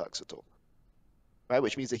money on Perks at all, right?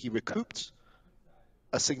 Which means that he recouped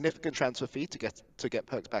a significant transfer fee to get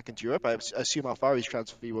Perks back into Europe. I assume Alfari's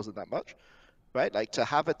transfer fee wasn't that much. Right, like to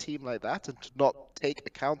have a team like that and to not take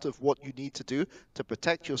account of what you need to do to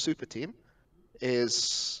protect your super team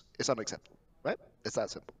is unacceptable, right? It's that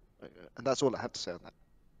simple, and that's all I have to say on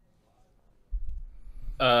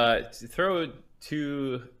that. To throw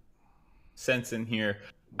 2 cents in here,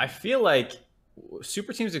 I feel like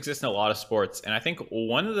super teams exist in a lot of sports, and I think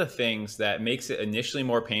one of the things that makes it initially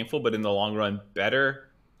more painful, but in the long run better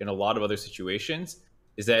in a lot of other situations,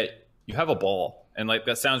 is that you have a ball. And like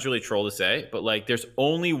that sounds really troll to say, but like there's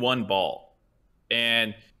only one ball.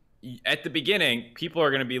 And at the beginning, people are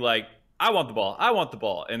going to be like, I want the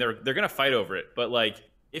ball. And they're going to fight over it. But like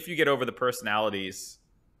if you get over the personalities,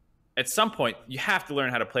 at some point you have to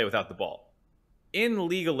learn how to play without the ball. In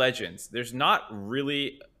League of Legends, there's not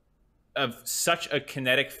really of such a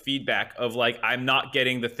kinetic feedback of like, I'm not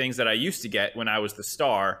getting the things that I used to get when I was the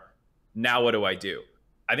star. Now what do?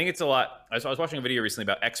 I think it's a lot. I was watching a video recently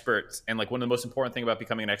about experts, and like one of the most important thing about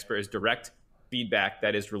becoming an expert is direct feedback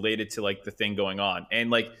that is related to like the thing going on. And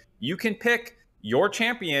like you can pick your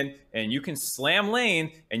champion and you can slam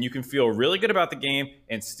lane and you can feel really good about the game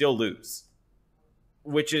and still lose,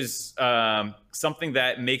 which is something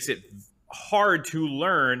that makes it hard to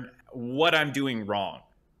learn what I'm doing wrong,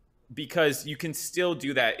 because you can still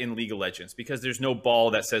do that in League of Legends because there's no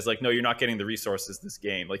ball that says like, no, you're not getting the resources this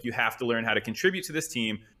game. Like you have to learn how to contribute to this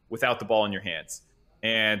team without the ball in your hands.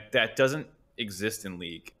 And that doesn't exist in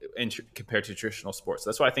League compared to traditional sports.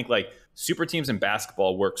 That's why I think like super teams in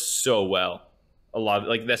basketball work so well. A lot of,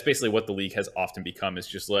 like that's basically what the league has often become, is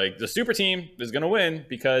just like the super team is going to win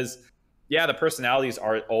because yeah, the personalities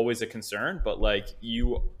are always a concern, but like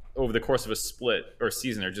you over the course of a split or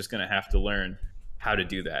season are just going to have to learn how to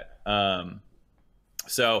do that.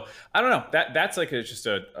 So I don't know, that's like just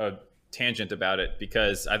a tangent about it,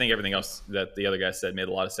 because I think everything else that the other guy said made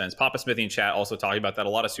a lot of sense. Papa Smithy in chat also talking about that a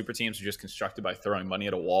lot of super teams are just constructed by throwing money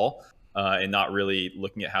at a wall and not really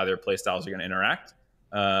looking at how their play styles are going to interact.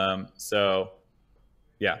 So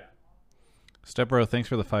yeah. Stepbro, thanks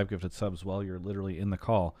for the 5 gifted subs while you're literally in the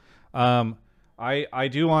call. I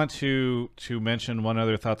do want to mention one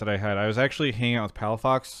other thought that I had. I was actually hanging out with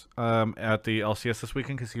Palafox at the LCS this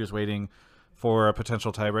weekend because he was waiting for a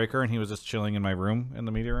potential tiebreaker, and he was just chilling in my room, in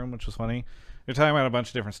the media room, which was funny. They're talking about a bunch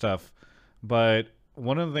of different stuff, but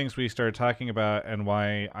one of the things we started talking about, and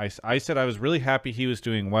why I said I was really happy he was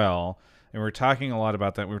doing well, and we were talking a lot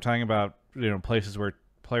about that. We were talking about, you know, places where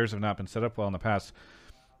players have not been set up well in the past,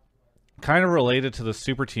 kind of related to the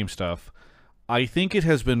super team stuff. I think it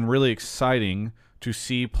has been really exciting to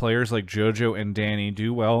see players like JoJo and Danny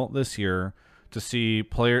do well this year, to see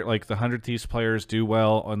like the 100 Thieves players do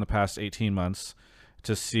well in the past 18 months,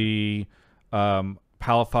 to see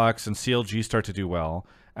Palafox and CLG start to do well.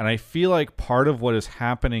 And I feel like part of what is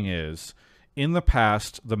happening is, in the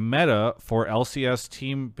past, the meta for LCS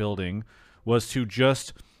team building was to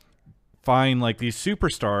just find like these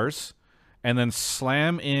superstars and then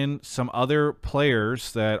slam in some other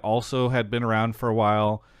players that also had been around for a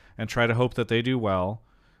while and try to hope that they do well.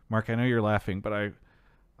 Mark, I know you're laughing, but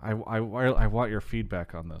I want your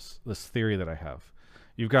feedback on this theory that I have.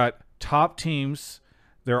 You've got top teams,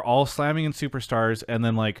 they're all slamming in superstars, and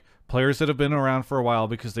then like players that have been around for a while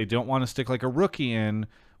because they don't want to stick like a rookie in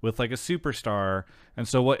with like a superstar. And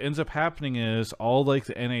so what ends up happening is all like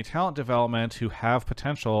the NA talent development who have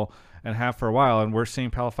potential and have for a while, and we're seeing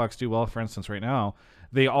Palafox do well, for instance, right now,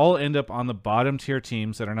 they all end up on the bottom tier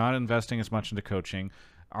teams that are not investing as much into coaching,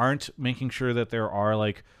 aren't making sure that there are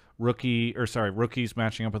like rookies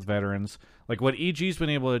matching up with veterans. Like what EG's been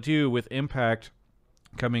able to do with Impact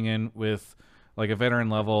coming in with like a veteran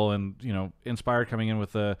level, and, you know, Inspired coming in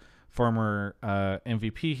with the former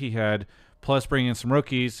MVP he had, plus bringing in some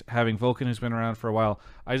rookies, having Vulcan who's been around for a while.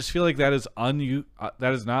 I just feel like that is that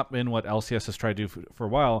has not been what LCS has tried to do for a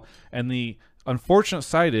while. And the unfortunate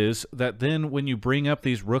side is that then when you bring up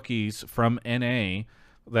these rookies from NA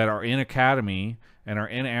that are in Academy and are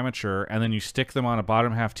in Amateur, and then you stick them on a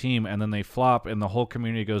bottom half team, and then they flop, and the whole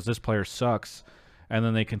community goes, this player sucks, and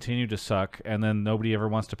then they continue to suck, and then nobody ever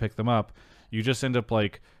wants to pick them up, you just end up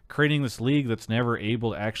like creating this league that's never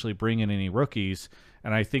able to actually bring in any rookies.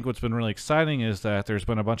 And I think what's been really exciting is that there's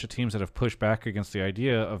been a bunch of teams that have pushed back against the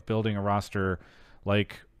idea of building a roster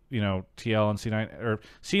like, you know, TL and C9. Or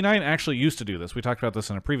C9 actually used to do this. We talked about this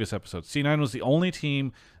in a previous episode. C9 was the only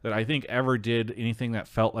team that I think ever did anything that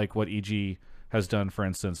felt like what EG has done, for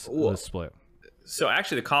instance, this split. So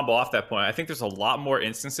actually, the combo off that point, I think there's a lot more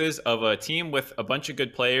instances of a team with a bunch of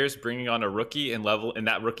good players bringing on a rookie and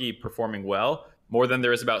that rookie performing well, more than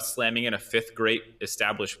there is about slamming in a 5th great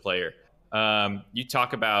established player. You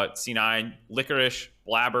talk about C9, Licorice,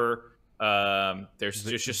 Blabber. There's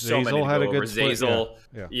just so many to go over. Zazel,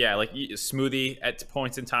 yeah, like Smoothie at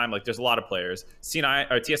points in time. Like there's a lot of players. C9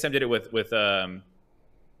 or TSM did it with oh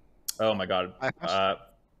my god,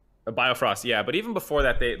 Biofrost. Yeah, but even before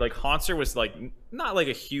that, they like Haunter was like not like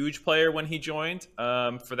a huge player when he joined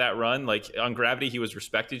for that run. Like on Gravity, he was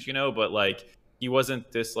respected, you know, but like he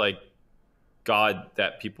wasn't this like god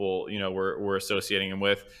that people, you know, were associating him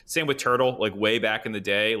with. Same with Turtle, like way back in the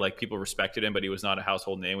day, like people respected him, but he was not a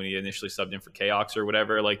household name when he initially subbed in for Chaos or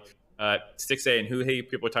whatever. Like Stixay and Huhei,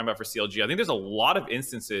 people are talking about for CLG. I think there's a lot of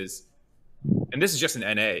instances, and this is just an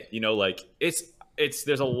NA, you know, like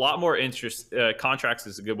there's a lot more interest. Contracts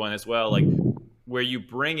is a good one as well, like where you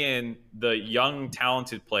bring in the young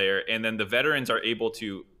talented player and then the veterans are able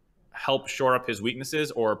to help shore up his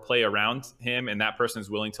weaknesses or play around him, and that person is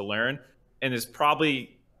willing to learn, and is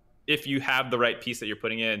probably, if you have the right piece that you're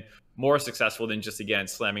putting in, more successful than just, again,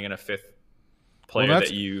 slamming in a 5th player that's-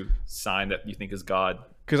 that you sign that you think is God.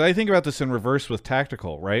 Because I think about this in reverse with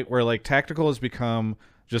Tactical, right? Where like Tactical has become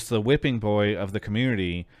just the whipping boy of the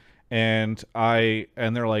community, and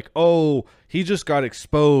they're like, oh, he just got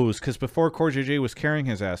exposed because before CoreJJ was carrying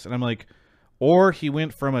his ass, and I'm like, or he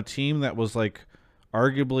went from a team that was like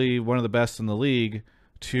arguably one of the best in the league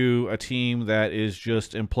to a team that is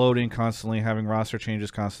just imploding constantly, having roster changes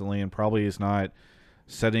constantly, and probably is not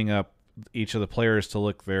setting up each of the players to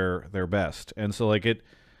look their best. And so like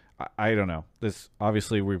I don't know. This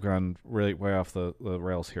obviously we've gone really way off the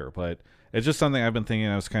rails here, but it's just something I've been thinking.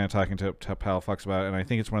 I was kind of talking to Pal Fox about it, and I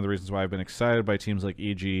think it's one of the reasons why I've been excited by teams like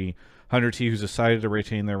EG, 100T, who's decided to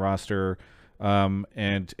retain their roster, and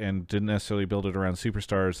didn't necessarily build it around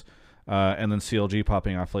superstars, and then CLG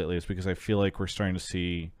popping off lately, is because I feel like we're starting to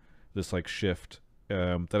see this like shift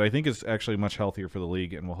that I think is actually much healthier for the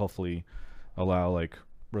league and will hopefully allow like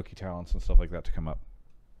rookie talents and stuff like that to come up.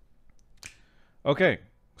 Okay.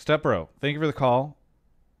 Step Bro, thank you for the call.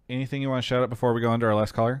 Anything you want to shout out before we go on to our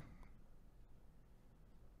last caller?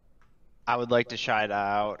 I would like to shout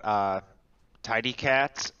out Tidy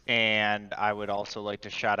Cats, and I would also like to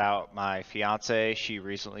shout out my fiance. She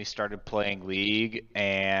recently started playing League,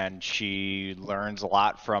 and she learns a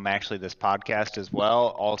lot from actually this podcast as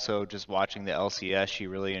well. Also, just watching the LCS, she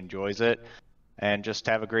really enjoys it. And just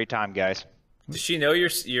have a great time, guys. Does she know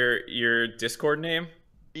your Discord name?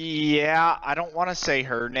 Yeah, I don't want to say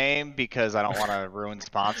her name because I don't want to ruin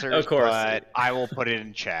sponsors. Of course. But I will put it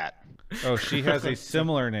in chat. Oh, she has a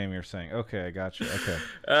similar name, you're saying. Okay, I got you.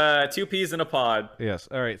 Okay. 2 peas in a pod. Yes.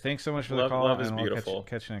 All right. Thanks so much for the call. Love is and beautiful. We'll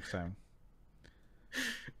catch you next time.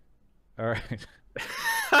 All right.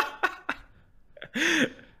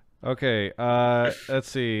 Okay. Let's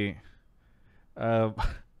see.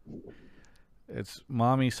 It's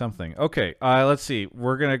mommy something. Okay. Let's see.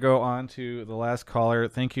 We're gonna go on to the last caller.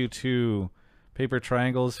 Thank you to Paper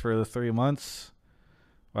Triangles for the 3 months.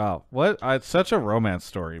 Wow, what? It's such a romance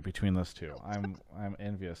story between those two. I'm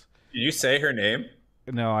envious. Did you say her name?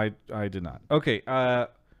 No, I did not. Okay.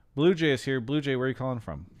 Blue Jay is here. Blue Jay, where are you calling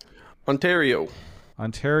from? Ontario.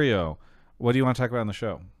 Ontario. What do you want to talk about on the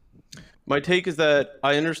show? My take is that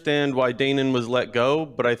I understand why Danon was let go,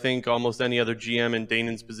 but I think almost any other GM in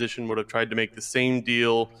Danon's position would have tried to make the same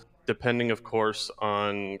deal, depending, of course,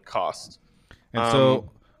 on cost. And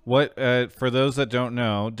so, what? For those that don't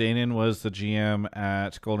know, Danon was the GM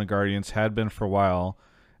at Golden Guardians, had been for a while,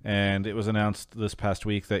 and it was announced this past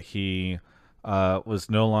week that he was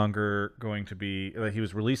no longer going to be. He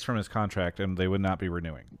was released from his contract, and they would not be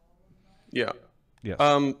renewing. Yeah. Yes.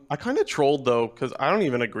 I kind of trolled though, because I don't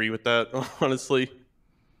even agree with that. Honestly,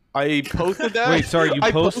 I posted that. Wait, sorry, you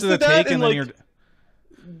posted a take and then you're.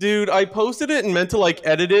 Dude, I posted it and meant to like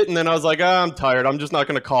edit it, and then I was like, I'm tired. I'm just not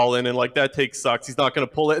gonna call in, and like that take sucks. He's not gonna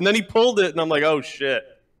pull it, and then he pulled it, and I'm like, oh shit.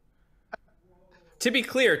 To be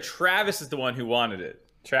clear, Travis is the one who wanted it.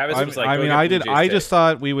 Travis was like, I go mean, get I did. BJ's I take. just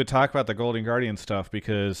thought we would talk about the Golden Guardian stuff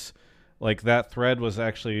because, like, that thread was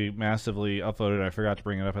actually massively upvoted. I forgot to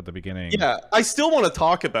bring it up at the beginning. Yeah, I still want to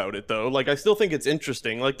talk about it though. Like, I still think it's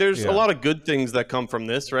interesting. Like, there's a lot of good things that come from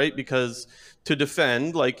this, right? Because to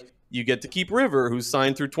defend, like, you get to keep River, who's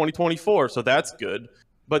signed through 2024, so that's good.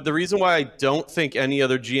 But the reason why I don't think any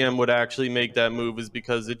other GM would actually make that move is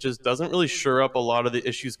because it just doesn't really shore up a lot of the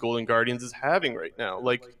issues Golden Guardians is having right now.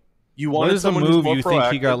 Like, you What wanted is the someone who's move more you think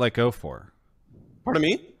he proactive. got let go for? Pardon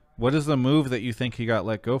me? What is the move that you think he got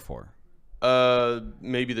let go for?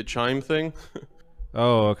 Maybe the chime thing.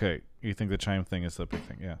 Oh, okay. You think the chime thing is the big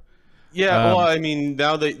thing? Yeah. Yeah, well, I mean,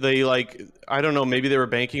 now they like, I don't know, maybe they were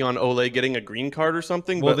banking on Ole getting a green card or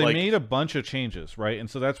something. Well, but they like, made a bunch of changes, right? And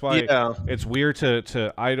so that's why it's weird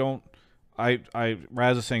to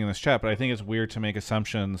Raz is saying in this chat, but I think it's weird to make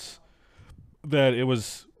assumptions that it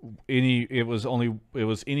was any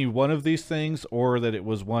one of these things, or that it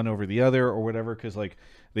was one over the other, or whatever. Because like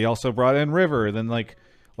they also brought in River, then like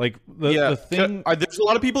the thing. There's a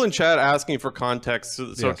lot of people in chat asking for context,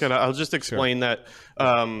 so Yes. I'll just explain that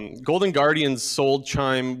Golden Guardians sold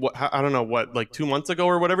Chime, I don't know what, like 2 months ago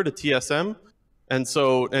or whatever, to TSM,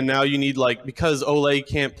 and now you need, like, because Ole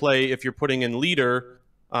can't play if you're putting in leader,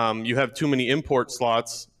 you have too many import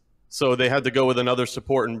slots, so they had to go with another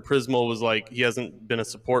support, and Prismal was like, he hasn't been a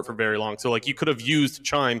support for very long, so like you could have used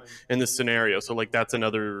Chime in this scenario, so like that's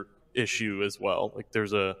another issue as well. Like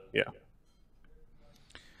there's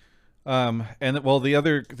And well, the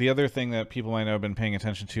other thing that people might not have been paying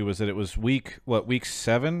attention to was that it was week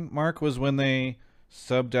 7, Mark, was when they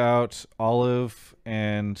subbed out Olive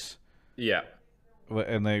and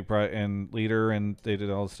they brought in Leader and they did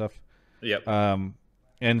all the stuff. Yep.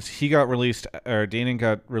 and he got released, or Danon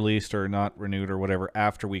got released or not renewed or whatever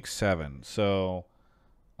after week 7. So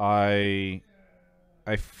I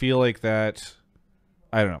feel like that.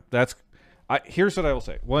 I don't know. Here's what I will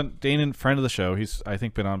say. One, Danon, friend of the show, he's I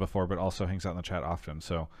think been on before, but also hangs out in the chat often.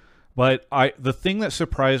 So, but the thing that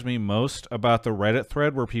surprised me most about the Reddit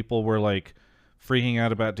thread where people were like freaking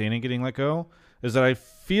out about Danon getting let go is that I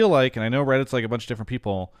feel like, and I know Reddit's like a bunch of different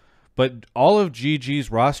people, but all of GG's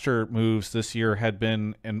roster moves this year had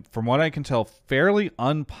been, and from what I can tell, fairly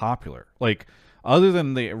unpopular. Like, other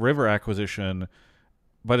than the River acquisition,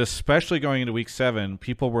 but especially going into week 7,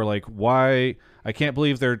 people were like, why? I can't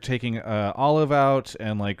believe they're taking Olive out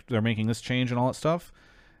and like they're making this change and all that stuff.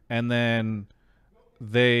 And then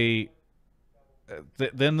this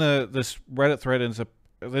Reddit thread ends up,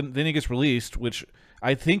 then he gets released, which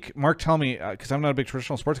I think, Mark, tell me, because I'm not a big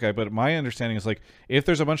traditional sports guy, but my understanding is like if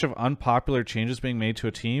there's a bunch of unpopular changes being made to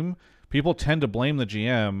a team, people tend to blame the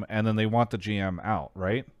GM and then they want the GM out,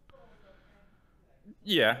 right?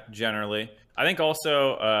 Yeah, generally. I think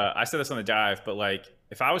also, I said this on the dive, but like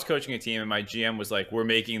if I was coaching a team and my GM was like, we're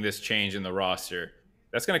making this change in the roster,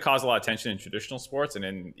 that's going to cause a lot of tension in traditional sports, and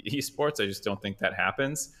in esports, I just don't think that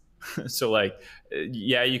happens. So like,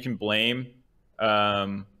 yeah, you can blame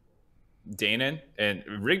Danon, and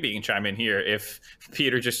Rigby can chime in here if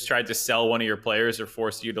Peter just tried to sell one of your players or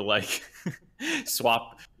force you to like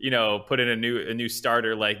swap, put in a new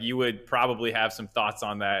starter. Like, you would probably have some thoughts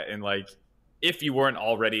on that, and like if you weren't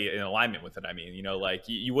already in alignment with it, I mean, like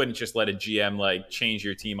you wouldn't just let a GM like change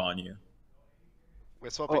your team on you. We're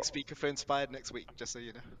swapping speakerphone inspired next week, just so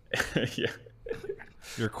you know. Yeah.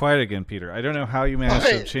 You're quiet again, Peter. I don't know how you managed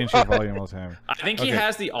to change your volume all the time. I think he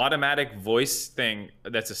has the automatic voice thing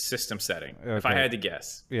that's a system setting, if I had to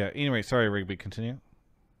guess. Yeah, anyway, sorry, Rigby, continue.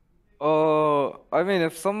 I mean,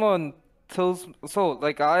 if someone tells, so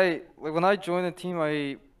like when I joined the team,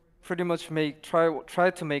 I pretty much try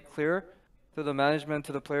to make clear to the management,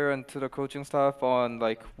 to the player, and to the coaching staff on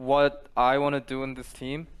like what I want to do in this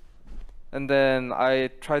team. And then I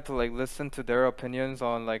try to like listen to their opinions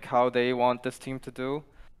on like how they want this team to do.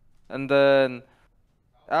 And then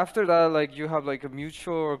after that, like you have like a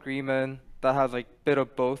mutual agreement that has like bit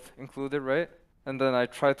of both included, right? And then I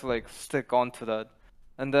try to like stick on to that.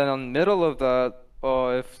 And then on middle of that,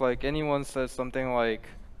 if like anyone says something like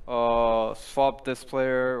swap this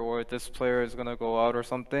player or this player is gonna go out or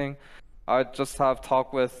something, I just have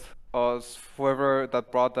talk with whoever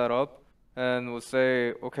that brought that up, and will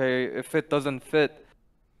say, okay, if it doesn't fit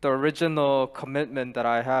the original commitment that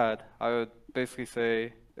I had, I would basically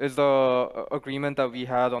say, is the agreement that we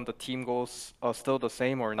had on the team goals still the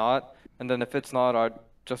same or not? And then if it's not, I'd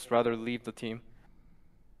just rather leave the team.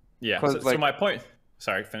 Yeah, so my point,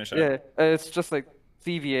 sorry, finish up. Yeah, it's just like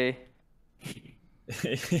CVA.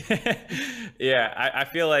 Yeah, I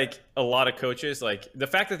feel like a lot of coaches, like the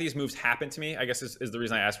fact that these moves happen to me, I guess is the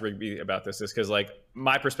reason I asked Rigby about this, is because like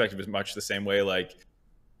my perspective is much the same way. Like,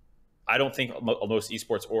 I don't think most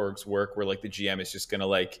esports orgs work where like the GM is just gonna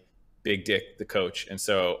like big dick the coach, and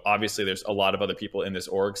so obviously there's a lot of other people in this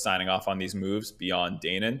org signing off on these moves beyond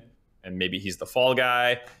Danon, and maybe he's the fall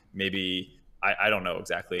guy, maybe I don't know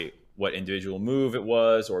exactly what individual move it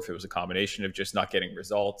was, or if it was a combination of just not getting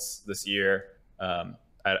results this year.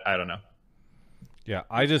 I don't know. Yeah,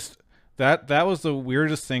 I just that was the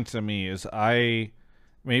weirdest thing to me. Is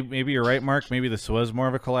maybe you're right, Mark. Maybe this was more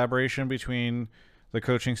of a collaboration between the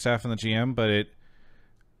coaching staff and the GM. But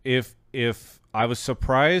if I was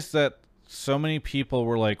surprised that so many people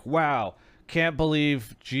were like, "Wow, can't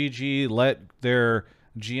believe GG let their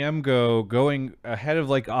GM go, going ahead of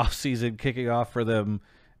like off season kicking off for them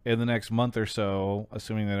in the next month or so,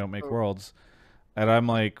 assuming they don't make Worlds." And I'm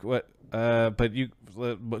like, what? But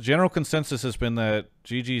general consensus has been that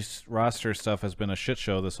GG's roster stuff has been a shit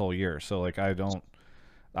show this whole year. So like,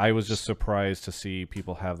 I was just surprised to see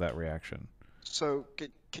people have that reaction. So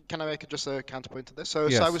can I make just a counterpoint to this? So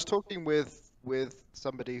Yes. So I was talking with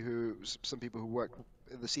some people who work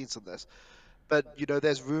in the scenes on this, but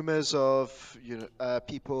there's rumors of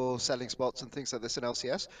people selling spots and things like this in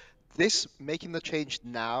LCS. This making the change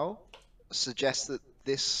now suggests that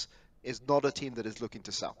this is not a team that is looking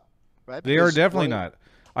to sell. Right? They are definitely not.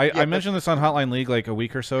 I mentioned this on Hotline League like a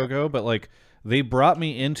week or so ago, but like they brought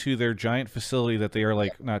me into their giant facility that they are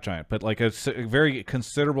like not giant, but like a very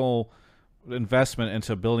considerable investment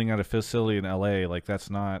into building out a facility in LA. Like that's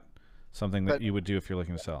not something that you would do if you're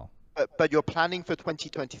looking to sell. But you're planning for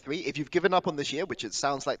 2023. If you've given up on this year, which it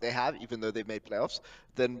sounds like they have, even though they've made playoffs,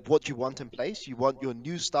 then what do you want in place? You want your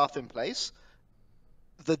new staff in place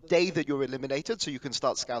the day that you're eliminated, so you can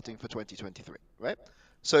start scouting for 2023, right?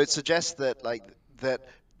 So it suggests that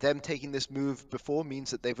them taking this move before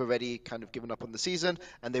means that they've already kind of given up on the season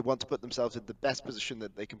and they want to put themselves in the best position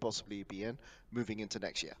that they can possibly be in moving into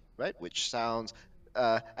next year, right? Which sounds,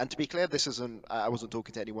 and to be clear, this isn't, I wasn't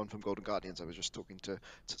talking to anyone from Golden Guardians. I was just talking to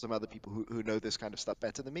some other people who know this kind of stuff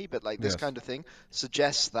better than me. But like this kind of thing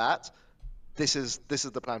suggests that this is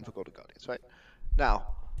the plan for Golden Guardians, right? Now,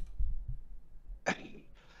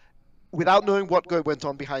 without knowing what went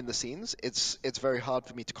on behind the scenes, it's very hard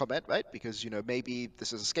for me to comment, right? Because, you know, maybe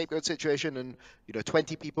this is a scapegoat situation and, you know,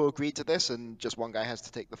 20 people agreed to this and just one guy has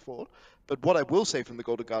to take the fall. But what I will say from the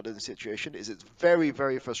Golden Guardians situation is it's very,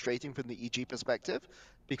 very frustrating from the EG perspective,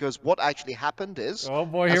 because what actually happened is... Oh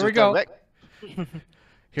boy, here we go.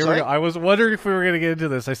 Here we go. I was wondering if we were going to get into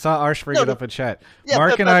this. I saw Arsh bring it up in chat. Yeah,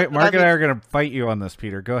 Mark and I are going to fight you on this,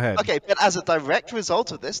 Peter. Go ahead. Okay, but as a direct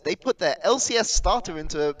result of this, they put their LCS starter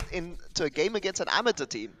into a game against an amateur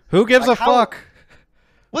team. Who gives a fuck?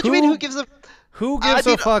 What do you mean? Who gives a? Who gives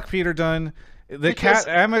a fuck, Peter Dunn? The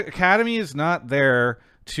Academy is not there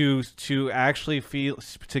to actually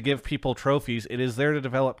to give people trophies. It is there to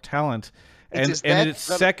develop talent. And it's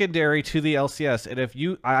secondary to the LCS. And if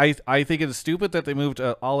I think it's stupid that they moved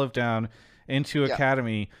Olive down into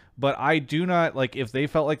Academy, but I do not, like, if they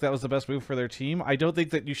felt like that was the best move for their team, I don't think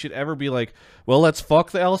that you should ever be like, well, let's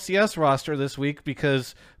fuck the LCS roster this week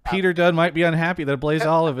because Peter Dunn might be unhappy that Blaze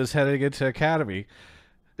Olive is heading into Academy.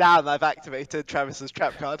 Damn, I've activated Travis's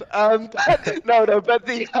trap card.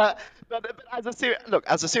 But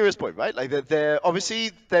as a serious point, right? Like,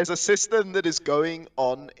 obviously there's a system that is going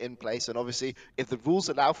on in place, and obviously if the rules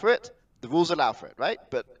allow for it, the rules allow for it, right?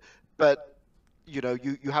 But you know,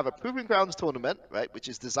 you have a Proving Grounds tournament, right, which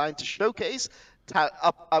is designed to showcase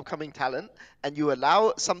upcoming talent, and you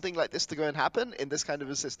allow something like this to go and happen in this kind of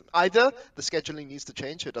a system. Either the scheduling needs to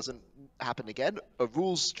change so it doesn't happen again, a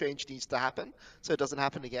rules change needs to happen so it doesn't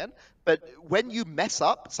happen again. But when you mess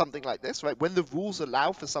up something like this, right, when the rules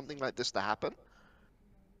allow for something like this to happen,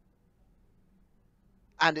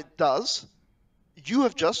 and it does, you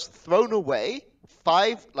have just thrown away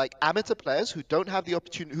 5 like amateur players who don't have the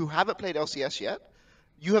opportunity, who haven't played LCS yet.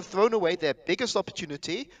 You have thrown away their biggest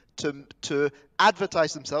opportunity to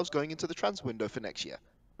advertise themselves going into the trans window for next year,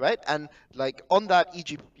 right? And like on that,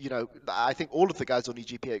 EG, you know, I think all of the guys on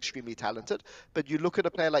EGP are extremely talented. But you look at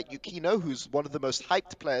a player like Yukino, who's one of the most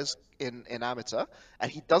hyped players in amateur,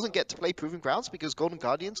 and he doesn't get to play Proving Grounds because Golden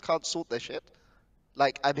Guardians can't sort their shit.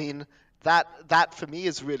 Like, I mean, that for me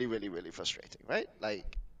is really, really, really frustrating, right?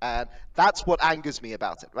 Like. And that's what angers me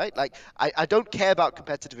about it, right? Like, I don't care about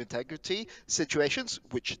competitive integrity situations,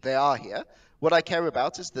 which they are here. What I care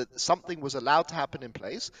about is that something was allowed to happen in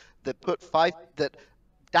place that that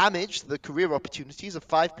damaged the career opportunities of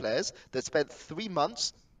 5 players that spent 3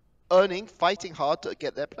 months fighting hard to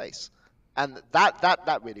get their place. And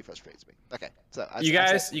that really frustrates me. Okay, so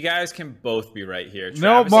you guys can both be right here.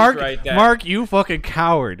 No, Mark, Mark, you fucking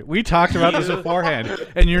coward. We talked about this beforehand,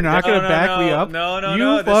 and you're not going to back me up. No,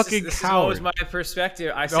 you fucking this coward. This is my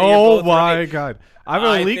perspective. I say oh my god, I'm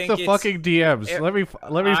going to leak the fucking DMs. Let me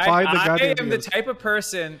find the goddamn I am DMs. the type of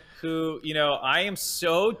person who, you know, I am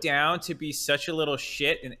so down to be such a little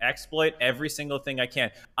shit and exploit every single thing I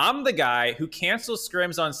can. I'm the guy who canceled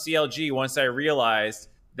scrims on CLG once I realized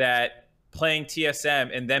that playing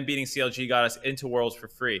TSM and then beating CLG got us into Worlds for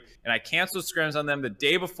free. And I canceled scrims on them the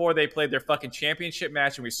day before they played their fucking championship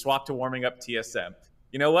match, and we swapped to warming up TSM.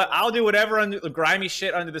 You know what? I'll do whatever under the grimy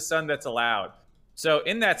shit under the sun that's allowed. So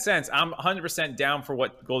in that sense, I'm 100% down for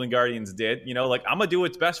what Golden Guardians did. You know, like, I'm going to do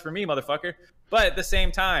what's best for me, motherfucker. But at the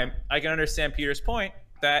same time, I can understand Peter's point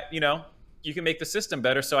that, you know, you can make the system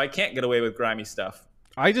better so I can't get away with grimy stuff.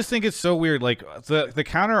 I just think it's so weird. Like, the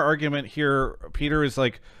counter argument here, Peter, is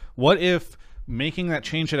like, what if making that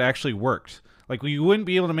change had actually worked? Like, you wouldn't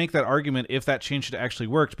be able to make that argument if that change had actually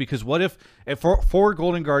worked, because what if for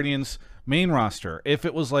Golden Guardians main roster, if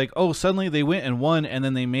it was like, oh, suddenly they went and won and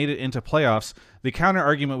then they made it into playoffs, the counter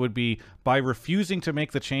argument would be, by refusing to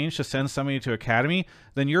make the change to send somebody to Academy,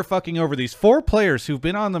 then you're fucking over these 4 players who've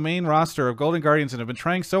been on the main roster of Golden Guardians and have been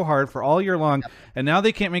trying so hard for all year long, and now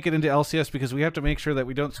they can't make it into LCS because we have to make sure that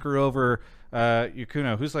we don't screw over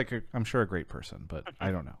Yukuno, who's like, I'm sure a great person, but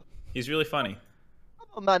I don't know. He's really funny.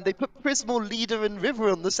 Oh man, they put Prismal, Leader, and River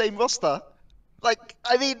on the same roster. Like,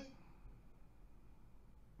 I mean,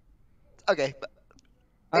 okay, but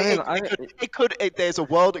there's a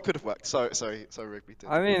world it could have worked. Sorry, Rigby.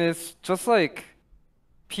 I mean, it's just like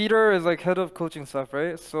Peter is like head of coaching staff,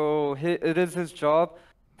 right? So it is his job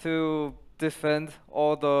to defend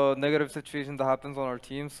all the negative situation that happens on our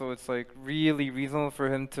team. So it's like really reasonable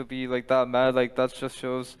for him to be like that mad. Like, that just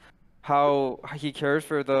shows how he cares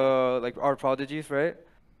for the our prodigies, right?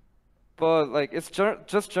 but like it's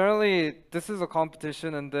just generally this is a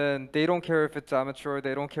competition, and then they don't care if it's amateur,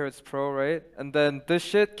 they don't care it's pro, right? And then this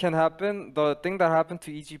shit can happen. The thing that happened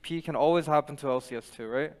to EGP can always happen to LCS too,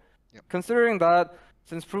 right? Yep. Considering that,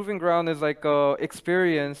 since Proving Ground is like a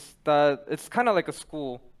experience that it's kind of like a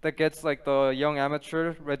school that gets like the young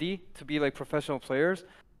amateur ready to be like professional players,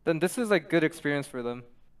 then this is like good experience for them.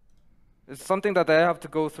 It's something that they have to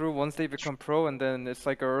go through once they become pro, and then it's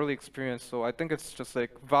like an early experience. So I think it's just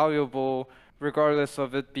like valuable regardless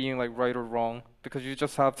of it being like right or wrong, because you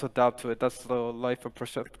just have to adapt to it. That's the life of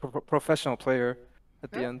professional player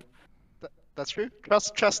at the end. That's true.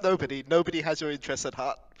 Trust nobody. Nobody has your interests at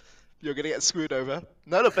heart. You're gonna get screwed over.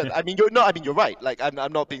 None of it. I mean, you're right. Like,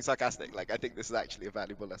 I'm not being sarcastic. Like, I think this is actually a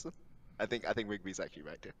valuable lesson. I think Rigby's actually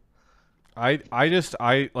right here.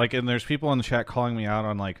 I like, and there's people in the chat calling me out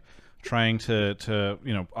on like trying to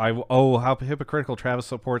how hypocritical Travis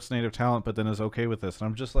supports native talent, but then is okay with this. And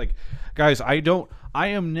I'm just like, guys, I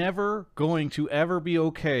am never going to ever be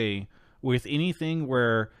okay with anything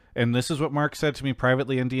where. And this is what Mark said to me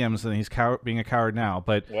privately in DMs, and he's being a coward now.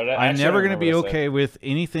 But I'm never going to be okay with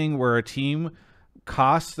anything where a team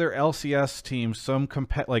costs their LCS team some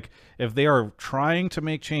like if they are trying to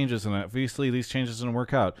make changes, and obviously these changes didn't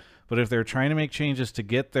work out, but if they're trying to make changes to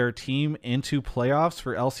get their team into playoffs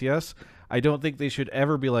for LCS, I don't think they should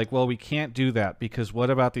ever be like, well, we can't do that because what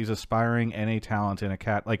about these aspiring NA talent in a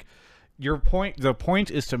cat? Like the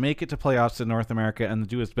point is to make it to playoffs in North America and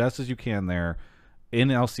do as best as you can there. In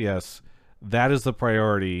LCS, that is the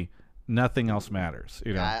priority. Nothing else matters.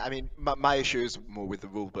 You know. I mean, my issue is more with the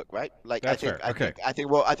rule book, right? Like, That's I think, fair. I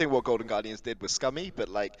think what Golden Guardians did was scummy, but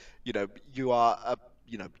like, your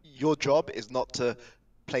job is not to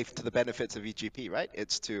play to the benefits of EGP, right?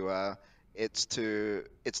 It's to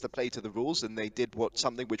play to the rules, and they did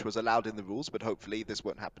something which was allowed in the rules, but hopefully this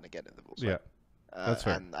won't happen again in the rules. Yeah, right? that's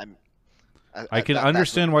fair. And I can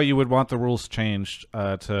understand why you would want the rules changed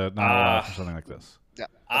to not allow for something like this. Yeah,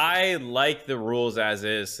 I like the rules as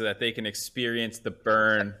is so that they can experience the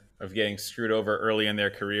burn of getting screwed over early in their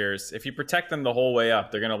careers. If you protect them the whole way up,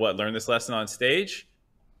 they're going to learn this lesson on stage?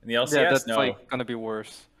 In the LCS? Yeah, that's no. like going to be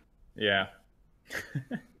worse. Yeah.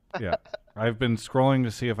 Yeah. I've been scrolling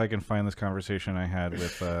to see if I can find this conversation I had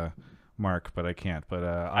with Mark, but I can't. But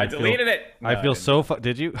I deleted it. I feel so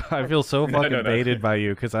did you? I feel so fucking baited by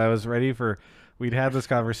you because I was ready for. We'd had this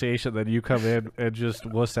conversation, then you come in and just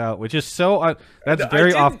wuss out, which is so. That's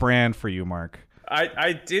very off-brand for you, Mark.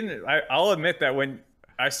 I didn't. I'll admit that when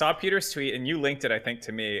I saw Peter's tweet and you linked it, I think,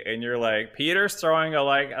 to me, and you're like, Peter's throwing a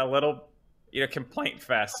little, complaint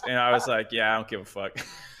fest, and I was like, yeah, I don't give a fuck.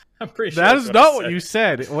 I'm pretty sure that is not what you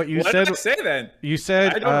said. What you said. What did I say then? You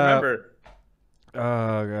said. I don't remember.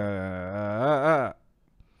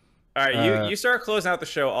 All right, you start closing out the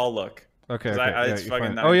show. I'll look. Okay. It's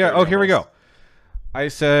fucking here we go. I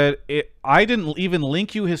said it. I didn't even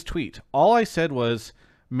link you his tweet. All I said was,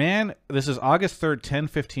 "Man, this is August 3rd,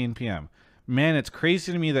 10:15 p.m. Man, it's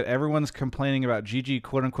crazy to me that everyone's complaining about GG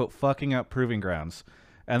quote unquote fucking up Proving Grounds."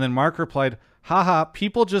 And then Mark replied, "Haha,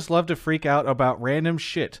 people just love to freak out about random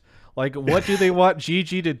shit. Like, what do they want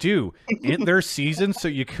GG to do? End their season so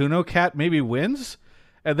Yakuno Cat maybe wins?"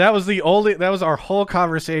 And that was our whole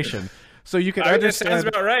conversation. So you can understand. Sounds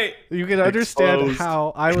about right. You can understand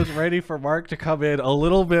how I was ready for Mark to come in a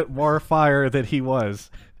little bit more fire than he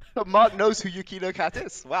was. But Mark knows who Yukino Cat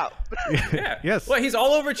is. Wow. Yeah. Yes. Well, he's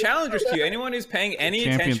all over Challengers Queue. Anyone who's paying any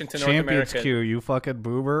attention to North Champions America. Queue, you fucking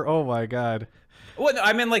boomer. Oh my god. Well, no,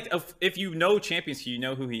 I mean, like, if you know Champions Queue, you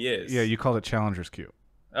know who he is. Yeah, you called it Challengers Queue.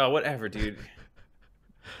 Oh, whatever, dude.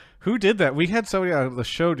 Who did that? We had somebody on the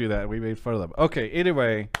show do that. We made fun of them. Okay,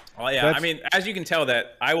 anyway. Well, yeah, I mean, as you can tell,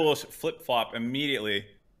 that I will flip-flop immediately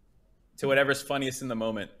to whatever's funniest in the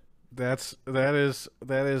moment. That is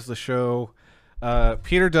the show.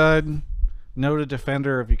 Peter Dunn, noted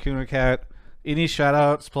defender of Yakuno Cat. Any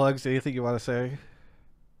shout-outs, plugs, anything you want to say?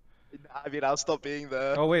 I mean, I'll stop being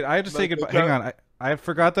the... Oh, wait, I have to say goodbye. Hang on. I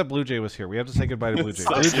forgot that Blue Jay was here. We have to say goodbye to Blue Jay.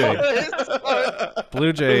 Blue Jay.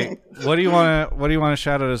 Blue Jay, what do you want to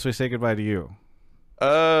shout out as we say goodbye to you?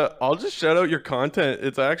 I'll just shout out your content.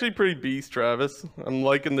 It's actually pretty beast, Travis. I'm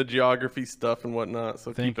liking the geography stuff and whatnot.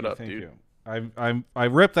 So keep it up, dude. You. I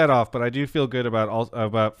ripped that off, but I do feel good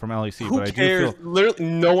about from LEC. Who but cares? I do feel literally,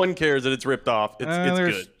 no one cares that it's ripped off. It's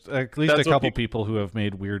there's good. At least a couple people who have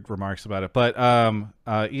made weird remarks about it, but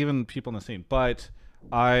even people in the scene. But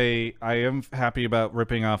I am happy about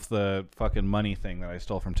ripping off the fucking money thing that I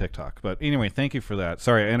stole from TikTok. But anyway, thank you for that.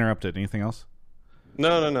 Sorry, I interrupted. Anything else?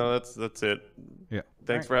 No. That's it. Yeah.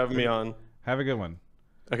 Thanks for having me on. Have a good one.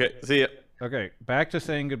 Okay. See ya. Okay. Back to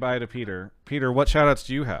saying goodbye to Peter. Peter, what shout outs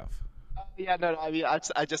do you have? Yeah, no, I mean,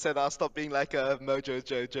 I just said I'll stop being like a Mojo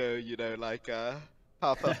Jojo, you know, like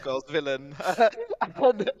Powerpuff Girls villain.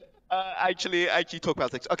 And, actually talk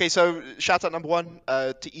about things. Okay, so shout out number one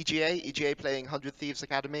to EGA. EGA playing 100 Thieves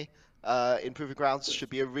Academy in Proving Grounds should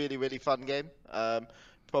be a really, really fun game.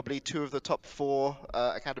 Probably two of the top 4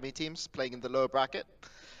 Academy teams playing in the lower bracket.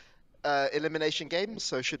 Elimination game,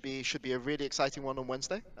 so should be a really exciting one on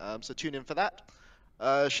Wednesday. So tune in for that.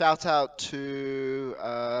 Shout out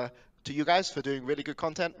to you guys for doing really good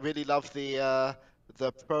content. Really love the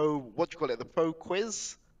pro, what do you call it, the pro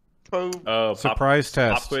quiz, surprise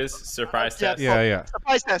test. Pop quiz, surprise test. Yeah.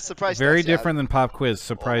 Surprise Very test. different than pop quiz.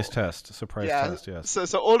 Surprise test. Surprise test. Yes.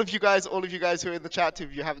 So all of you guys who are in the chat,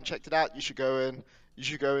 if you haven't checked it out, you should go and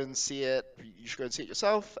see it. You should go and see it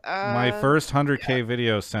yourself. My first 100K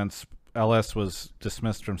video since LS was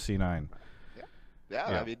dismissed from C9. Yeah,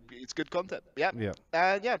 I mean, it's good content. Yeah.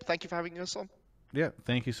 Thank you for having us on. Yeah,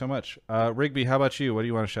 thank you so much. Rigby, how about you? What do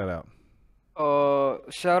you want to shout out?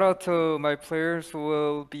 Shout out to my players who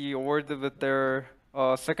will be awarded with their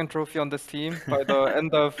second trophy on this team by the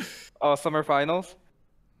end of summer finals.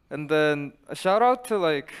 And then a shout out to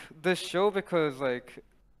like this show because like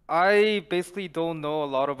I basically don't know a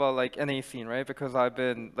lot about like NA scene, right? Because I've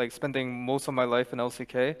been like spending most of my life in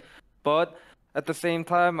LCK, but at the same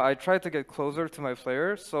time, I try to get closer to my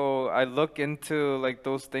players, so I look into like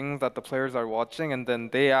those things that the players are watching, and then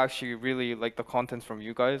they actually really like the content from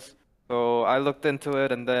you guys. So I looked into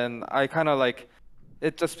it, and then I kind of like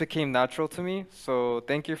it just became natural to me. So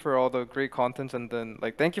thank you for all the great content, and then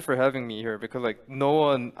like thank you for having me here because like no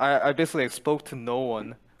one, I basically like, spoke to no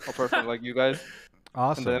one apart from like you guys.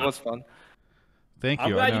 Awesome. And then it was fun. Thank you.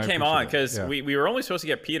 I'm glad you came on because because we were only supposed to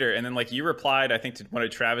get Peter, and then like you replied, I think, to one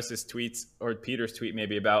of Travis's tweets or Peter's tweet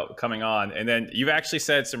maybe about coming on, and then you've actually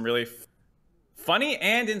said some really funny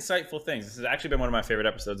and insightful things. This has actually been one of my favorite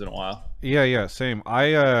episodes in a while. Yeah, same.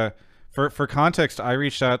 I for context, I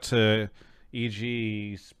reached out to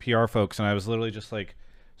EG's PR folks, and I was literally just like,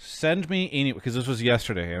 send me any, because this was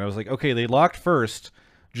yesterday, and I was like, okay, they locked first.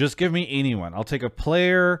 Just give me anyone. I'll take a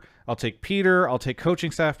player. I'll take Peter. I'll take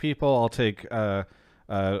coaching staff people. I'll take Andrew,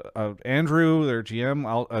 their GM.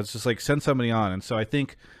 I'll just like send somebody on. And so I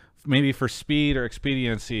think maybe for speed or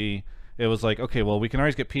expediency, it was like, okay, well, we can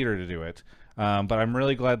always get Peter to do it. But I'm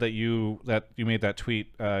really glad that you made that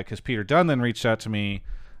tweet because Peter Dunn then reached out to me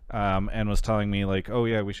and was telling me like, oh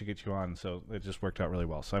yeah, we should get you on. So it just worked out really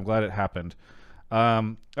well. So I'm glad it happened.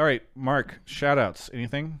 All right, Mark, shout outs.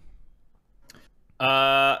 Anything?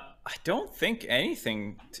 I don't think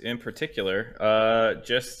anything in particular.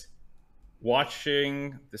 Just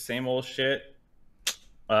watching the same old shit.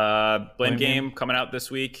 Blame Game coming out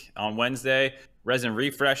this week on Wednesday. Resin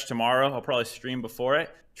Refresh tomorrow. I'll probably stream before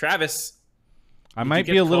it. Travis, I might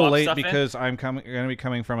be a little late because I'm going to be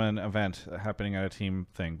coming from an event happening at a team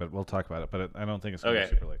thing, but we'll talk about it. But I don't think it's going to be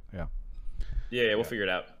super late. Yeah, we'll figure it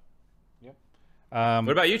out. Yep.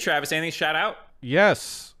 What about you, Travis? Anything shout out?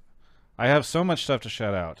 Yes. I have so much stuff to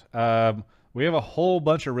shout out. We have a whole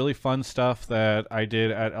bunch of really fun stuff that I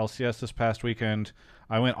did at LCS this past weekend.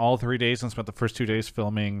 I went all 3 days and spent the first 2 days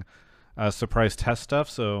filming surprise test stuff.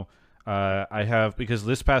 So I have, because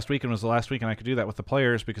this past weekend was the last weekend I could do that with the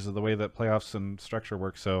players because of the way that playoffs and structure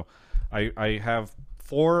work. So I have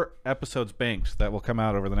 4 episodes banked that will come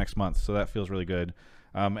out over the next month. So that feels really good.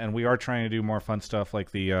 And we are trying to do more fun stuff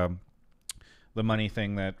like the money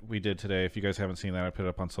thing that we did today. If you guys haven't seen that, I put it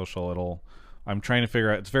up on social. I'm trying to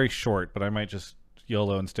figure out, it's very short, but I might just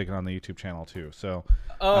YOLO and stick it on the YouTube channel too. So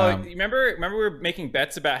remember we were making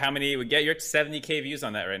bets about how many it would get. You're at 70K views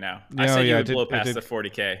on that right now. I said you would blow past the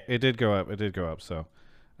 40K. It did go up. So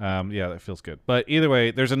yeah, that feels good. But either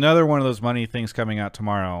way, there's another one of those money things coming out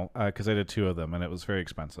tomorrow because I did 2 of them and it was very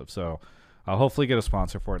expensive. So I'll hopefully get a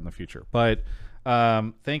sponsor for it in the future. But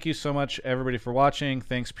thank you so much everybody for watching.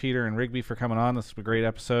 Thanks Peter and Rigby for coming on. This was a great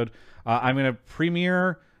episode. I'm going to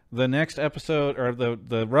premiere the next episode, or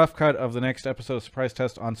the rough cut of the next episode of Surprise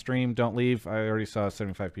Test on stream. Don't leave. I already saw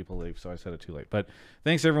 75 people leave, so I said it too late. But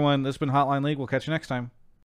thanks everyone. This has been Hotline League. We'll catch you next time.